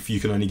if you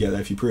can only get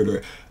there if you pre-order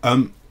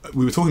it.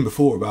 We were talking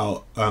before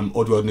about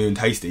Oddworld New and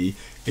Tasty.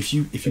 If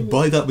you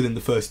buy that within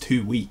the first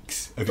 2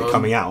 weeks of it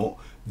coming out,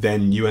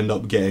 then you end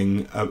up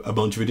getting a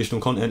bunch of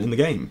additional content in the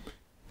game.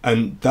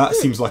 And that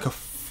seems like a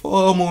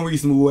far more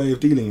reasonable way of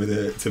dealing with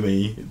it to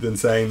me than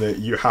saying that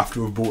you have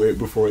to have bought it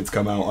before it's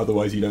come out,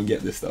 otherwise you don't get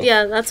this stuff.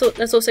 Yeah, that's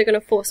also going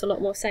to force a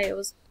lot more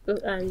sales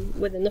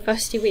within the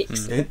first 2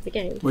 weeks of the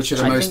game. Which are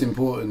the most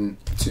important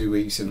 2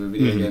 weeks of a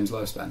video game's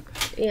lifespan.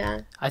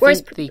 Yeah. I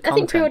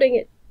think pre-ordering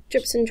it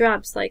drips and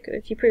drabs. Like,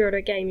 if you pre-order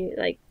a game,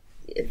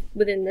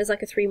 there's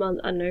like a 3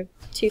 month,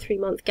 2-3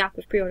 month gap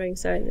of pre-ordering,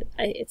 so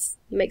it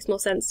makes more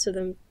sense to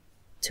them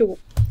to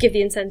give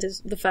the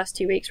incentives the first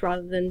 2 weeks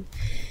rather than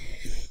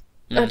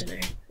I don't know.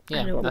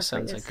 Yeah, that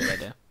sounds like a good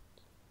idea.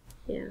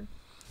 Yeah.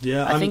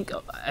 Yeah, I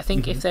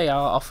think if they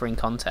are offering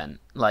content,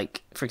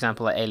 like for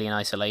example, like Alien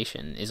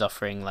Isolation is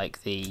offering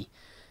like the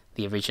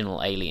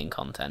original Alien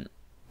content,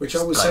 which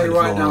I would Like, say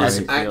right now as is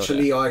a pre-order.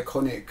 actually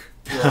iconic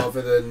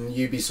rather than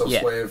Ubisoft's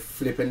Yeah. way of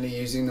flippantly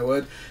using the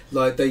word.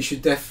 Like, they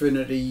should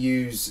definitely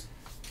use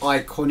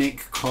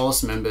iconic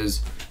cast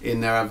members in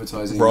their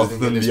advertising. rather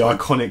than the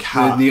iconic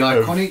hat. The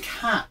iconic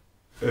hat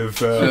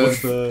of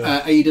of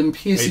Aidan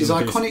Pierce's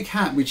Aidan Pierce. iconic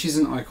hat, which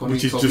isn't iconic,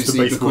 Which is just a obviously,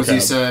 baseball because cap.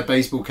 it's a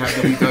baseball cap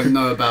that we don't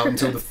know about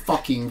until the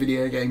fucking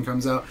video game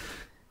comes out.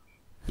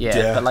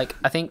 Yeah, but like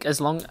I think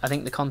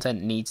the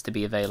content needs to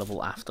be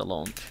available after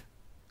launch,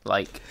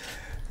 like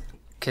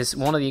because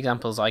one of the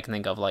examples I can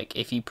think of, like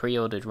if you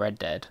pre-ordered Red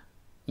Dead,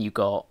 you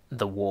got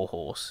the War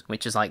Horse,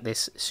 which is like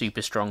this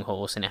super strong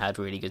horse and it had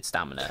really good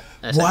stamina.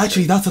 Well,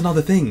 actually, that's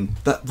another thing.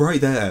 That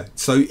right there.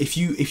 So if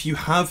you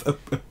have a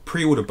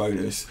pre-order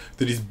bonus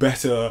that is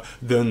better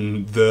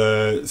than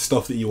the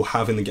stuff that you'll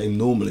have in the game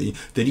normally,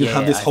 then you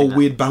have this I whole think that-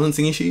 weird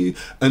balancing issue.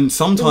 And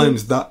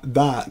sometimes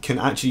that can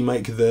actually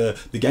make the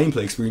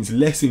gameplay experience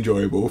less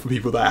enjoyable for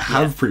people that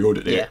have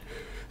pre-ordered it. Yeah.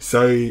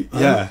 So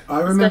yeah, I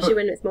remember. Especially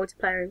when it's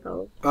multiplayer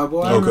involved. I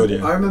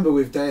remember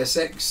with Deus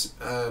Ex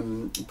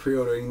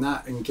pre-ordering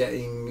that and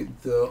getting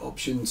the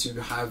option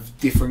to have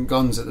different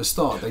guns at the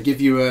start. They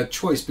give you a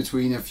choice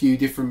between a few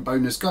different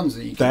bonus guns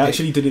that you can they pick.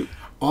 actually did it.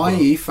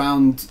 I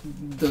found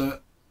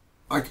that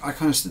I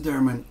kind of stood there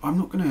and went, I'm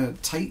not going to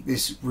take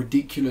this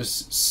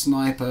ridiculous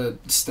sniper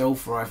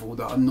stealth rifle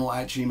that I'm not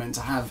actually meant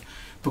to have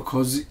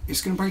because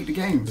it's going to break the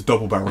game. The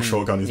double barrel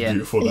shotgun is yeah.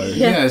 beautiful though.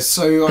 Yeah,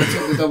 so I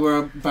took the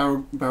double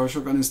barrel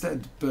shotgun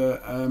instead.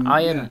 But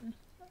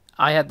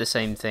I had the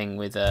same thing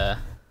with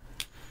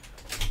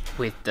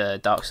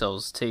Dark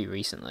Souls 2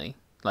 recently.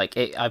 Like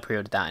I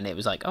pre-ordered that and it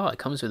was like, oh, it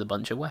comes with a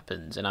bunch of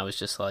weapons, and I was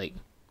just like,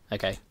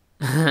 okay,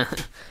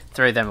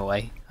 throw them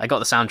away. I got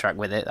the soundtrack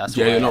with it. That's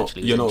why You're I not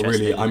actually was really.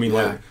 interested. I mean,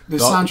 like the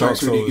Dark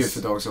soundtrack's really good Souls-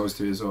 for Dark Souls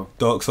 2 as well.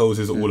 Dark Souls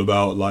is all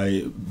about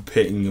like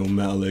pitting your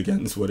metal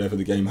against whatever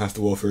the game has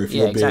to offer. If Yeah,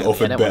 you're exactly. being I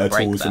offered don't better wanna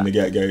break tools from the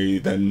that. get-go,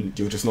 then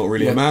you're just not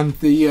really a man.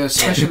 The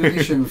special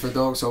edition for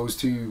Dark Souls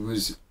 2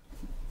 was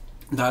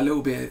that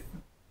little bit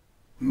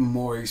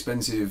more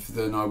expensive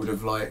than I would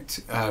have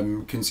liked,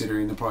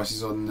 considering the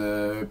prices on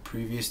the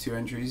previous two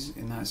entries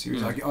in that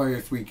series. Like,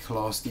 if we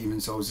class Demon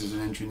Souls as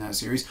an entry in that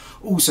series.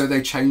 Also, they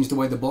changed the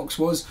way the box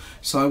was.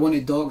 So I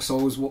wanted Dark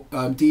Souls,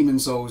 Demon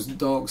Souls,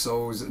 Dark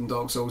Souls, and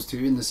Dark Souls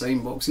 2 in the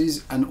same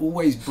boxes, and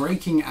always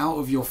breaking out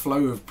of your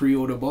flow of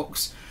pre-order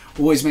box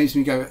always makes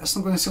me go, that's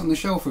not going to sit on the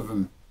shelf with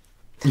them.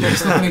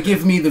 It's not going to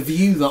give me the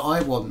view that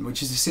I want,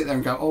 which is to sit there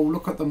and go, oh,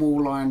 look at them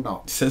all lined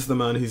up. Says the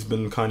man who's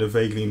been kind of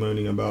vaguely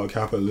moaning about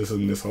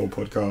capitalism this whole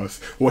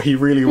podcast. What he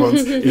really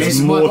wants is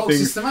My more boxes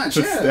things to match.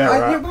 to stare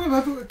at.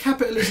 But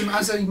capitalism,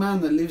 as a man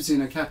that lives in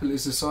a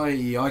capitalist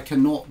society, I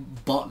cannot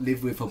but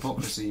live with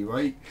hypocrisy,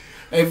 right?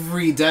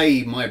 Every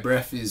day my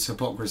breath is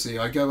hypocrisy.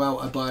 I go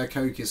out, I buy a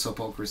Coke, it's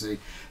hypocrisy.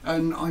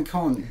 And I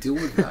can't deal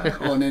with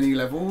that on any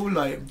level.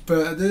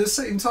 But at the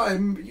same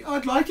time,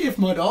 I'd like it if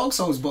my Dark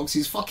Souls box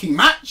is fucking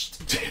matched.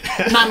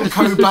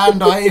 Namco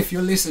Bandai, if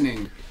you're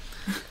listening.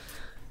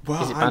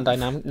 Well, Is it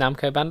Bandai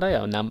Namco Bandai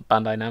or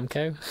Bandai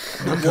Namco?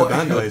 Namco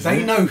Bandai, isn't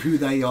They it? know who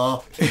they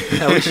are.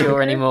 Are we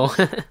sure anymore?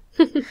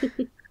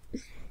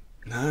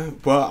 No,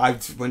 well,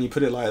 when you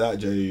put it like that,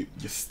 Joe, you're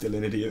still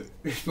an idiot.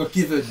 But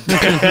given.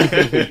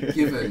 I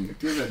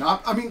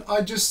mean,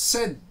 I just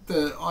said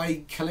that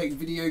I collect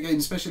video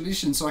game special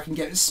editions so I can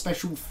get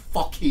special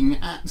fucking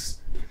hats.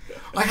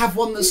 I have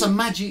one that's a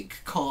magic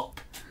carp.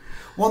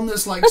 One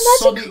that's like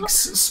Sonic's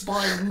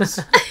spines.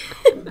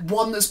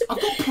 One that's...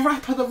 I've got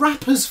Parappa the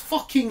Rapper's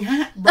fucking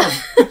hat, bro.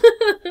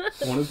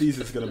 One of these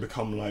is going to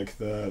become like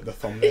the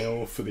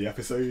thumbnail for the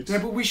episode. Yeah,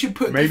 but we should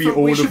put Maybe different,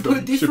 all we of should them put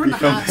should different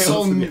be hats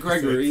thumbnails in on the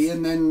Gregory episodes.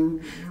 and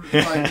then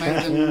like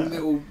make them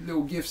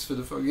little gifts for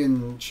the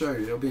fucking show.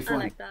 It'll be I fun.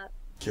 like that.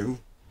 Cool.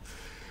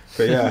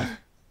 But yeah.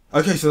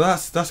 Okay, so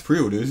that's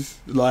pre-orders.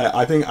 Like,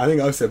 I think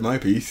I've said my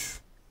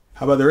piece.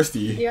 How about the rest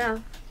of you? Yeah.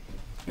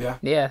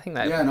 Yeah, I think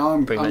that Yeah, no,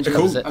 I'm pretty much good.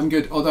 covers it. I'm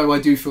good. Although I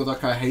do feel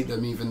like I hate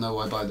them, even though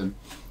I buy them.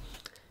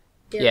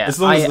 Yeah, As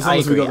long as I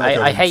we agree. got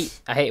that I covered.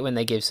 hate when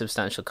they give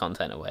substantial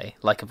content away,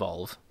 like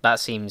Evolve. That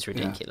seems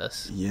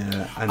ridiculous.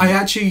 Yeah. And I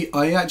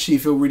actually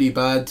feel really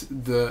bad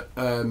that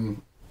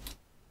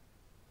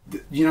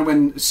you know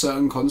when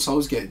certain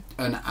consoles get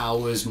an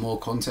hour's more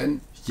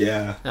content.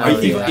 yeah. Oh, I-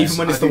 yeah. even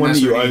when I it's the think one that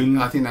that's you really- own,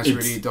 I think that's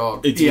really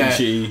dark. It's Yeah.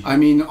 itchy. I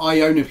mean,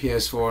 I own a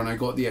PS4 and I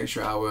got the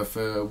extra hour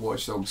for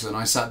Watch Dogs, and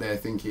I sat there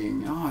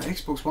thinking,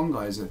 Xbox One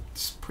guys,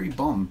 it's pretty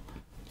bomb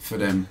for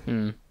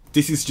them.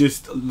 This is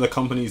just the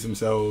companies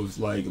themselves,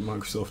 like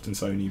Microsoft and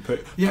Sony,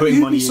 Yeah, putting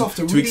money in Ubisoft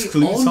are to really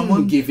exclude on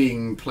someone.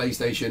 giving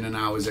PlayStation an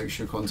hour's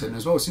extra content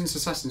as well. Since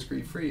Assassin's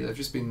Creed 3, they've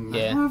just been like,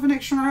 Yeah. have an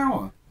extra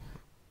hour.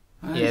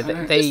 Yeah,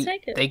 Just they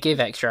take it. they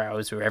give extra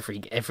hours for every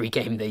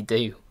game they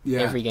do. Yeah.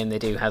 Every game they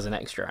do has an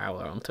extra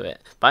hour onto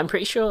it. But I'm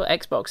pretty sure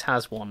Xbox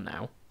has one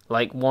now.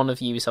 Like one of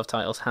Ubisoft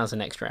titles has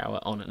an extra hour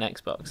on an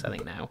Xbox, I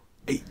think now.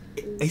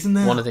 Isn't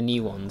there one of the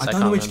new ones? I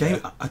don't know which game.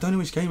 I don't know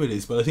which game it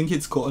is, but I think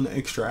it's got an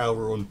extra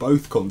hour on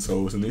both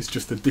consoles, and it's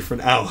just a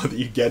different hour that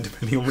you get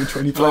depending on which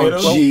one you play it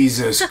on.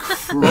 Jesus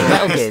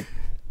Christ!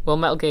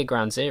 Metal Gear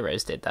Ground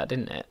Zeroes did that,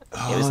 didn't it?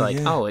 It was like,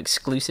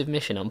 exclusive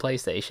mission on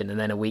PlayStation, and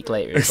then a week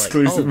later it's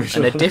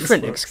and a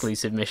different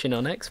exclusive mission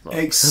on Xbox.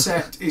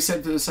 Except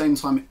at the same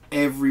time,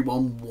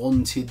 everyone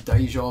wanted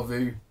Deja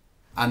Vu,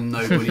 and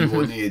nobody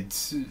wanted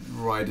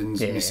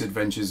Raiden's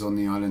misadventures on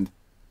the island.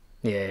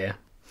 Yeah.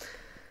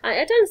 I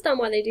don't understand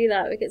why they do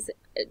that, because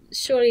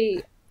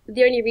surely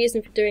the only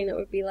reason for doing that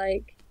would be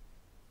like,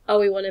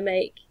 we want to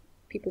make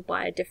people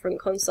buy a different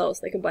console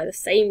so they can buy the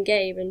same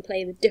game and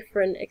play the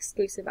different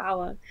exclusive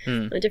hour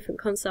on a different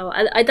console.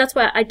 That's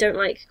why I don't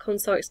like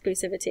console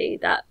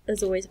exclusivity. That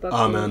has always bugged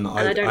me. Man,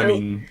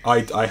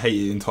 I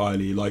hate it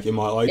entirely. Like, in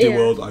my ideal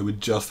world, I would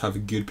just have a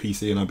good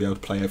PC and I'd be able to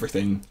play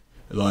everything.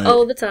 Like,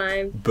 all the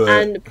time,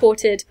 and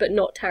ported, but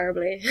not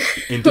terribly.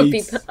 Indeed, would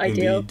be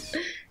ideal.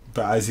 Indeed.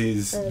 But as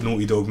is,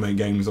 Naughty Dog make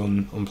games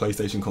on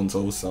PlayStation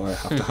consoles, so I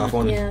have to have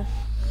one. Yeah.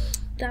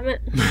 Damn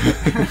it.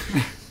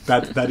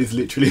 That is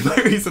literally my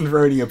reason for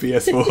owning a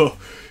PS4.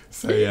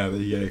 So yeah, there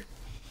you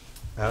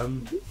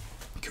go.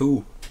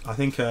 Cool. I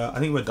think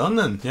we're done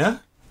then. Yeah.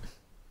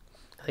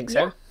 I think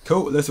so.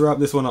 Cool. Let's wrap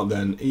this one up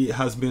then. It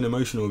has been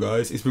emotional,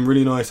 guys. It's been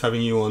really nice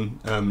having you on,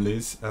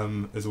 Liz,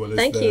 as well as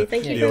thank you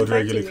the old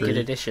regular crew. Good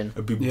addition.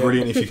 It'd be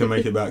brilliant if you can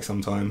make it back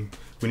sometime.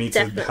 We need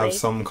Definitely. to have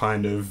some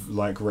kind of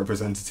like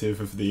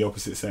representative of the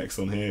opposite sex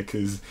on here,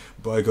 because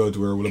by God,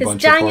 we're all a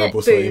bunch of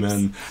horrible sweaty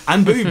men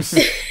and boobs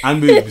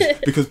and boobs,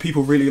 because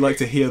people really like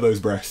to hear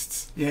those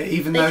breasts. Yeah,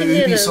 even though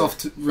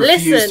Ubisoft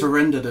refused to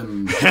render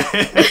them.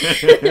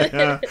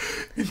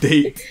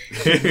 Indeed.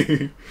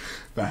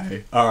 But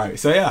hey, alright,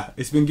 so yeah,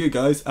 it's been good,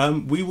 guys.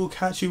 We will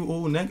catch you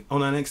all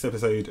on our next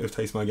episode of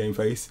Taste My Game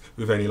Face,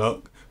 with any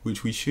luck,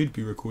 which we should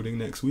be recording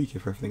next week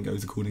if everything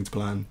goes according to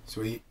plan.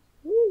 Sweet.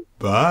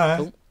 Bye.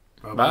 Cool.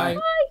 Bye.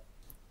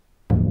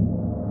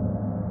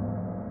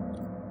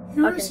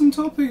 Here are some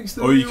topics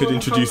that or you could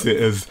introduce it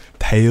as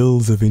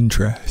Tales of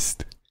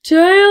Interest.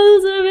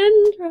 Tales of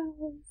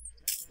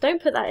Interest. Don't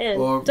put that in.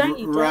 Or Don't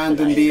you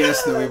random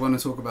BS that we want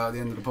to talk about at the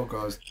end of the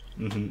podcast.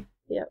 Mm-hmm.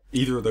 Yep.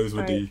 Either of those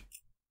would do.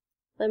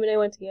 Let me know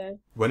when to go.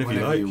 Whenever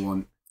you like. You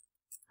want.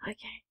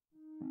 Okay.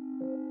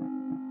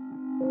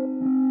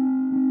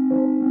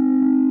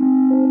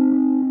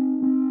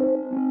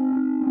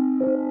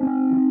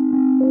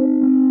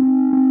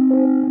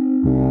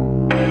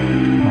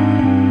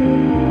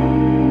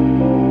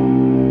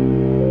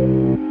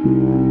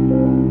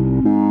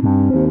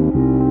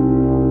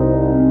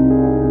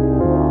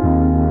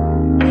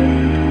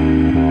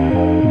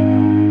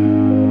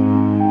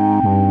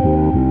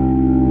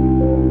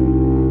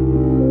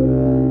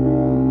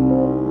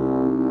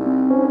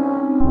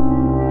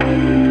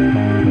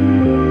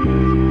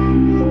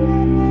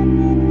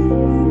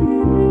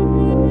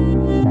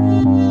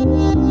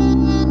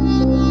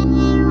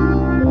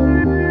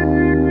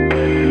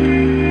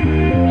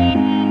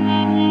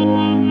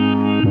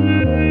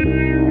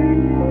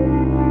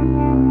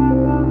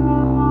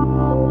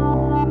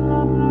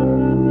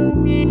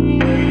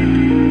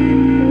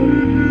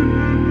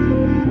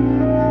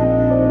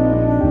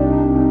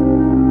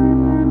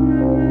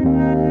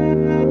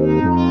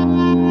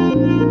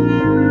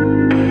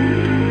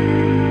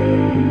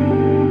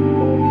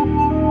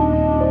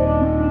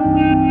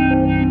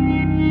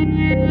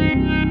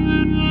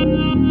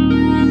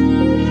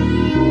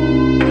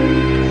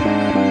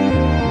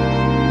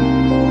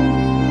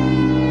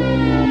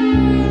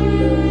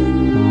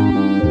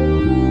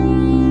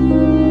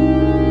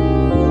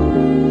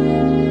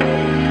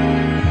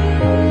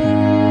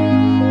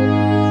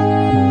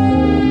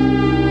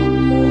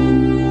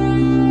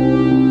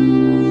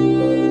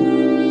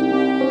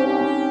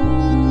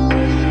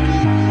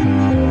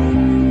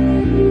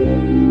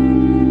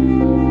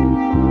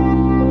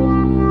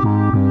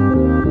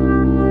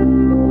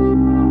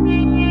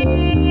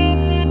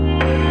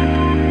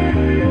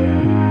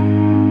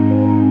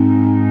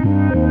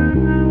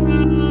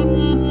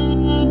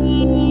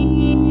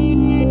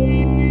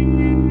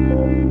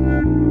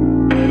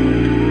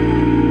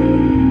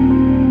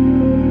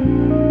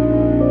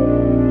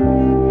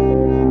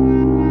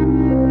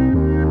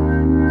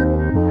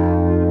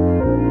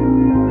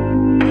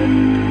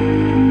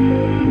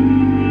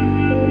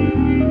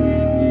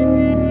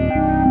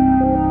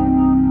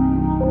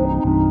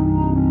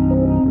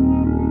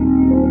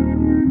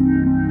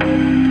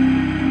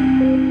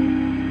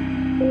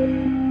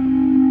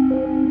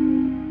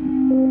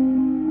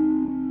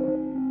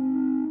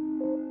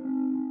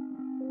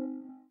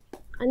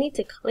 I need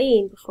to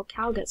clean before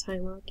Cal gets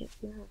home or I'll get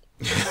mad.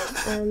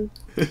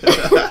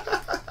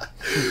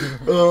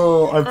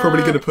 Oh, I'm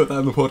probably going to put that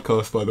in the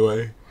podcast, by the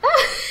way.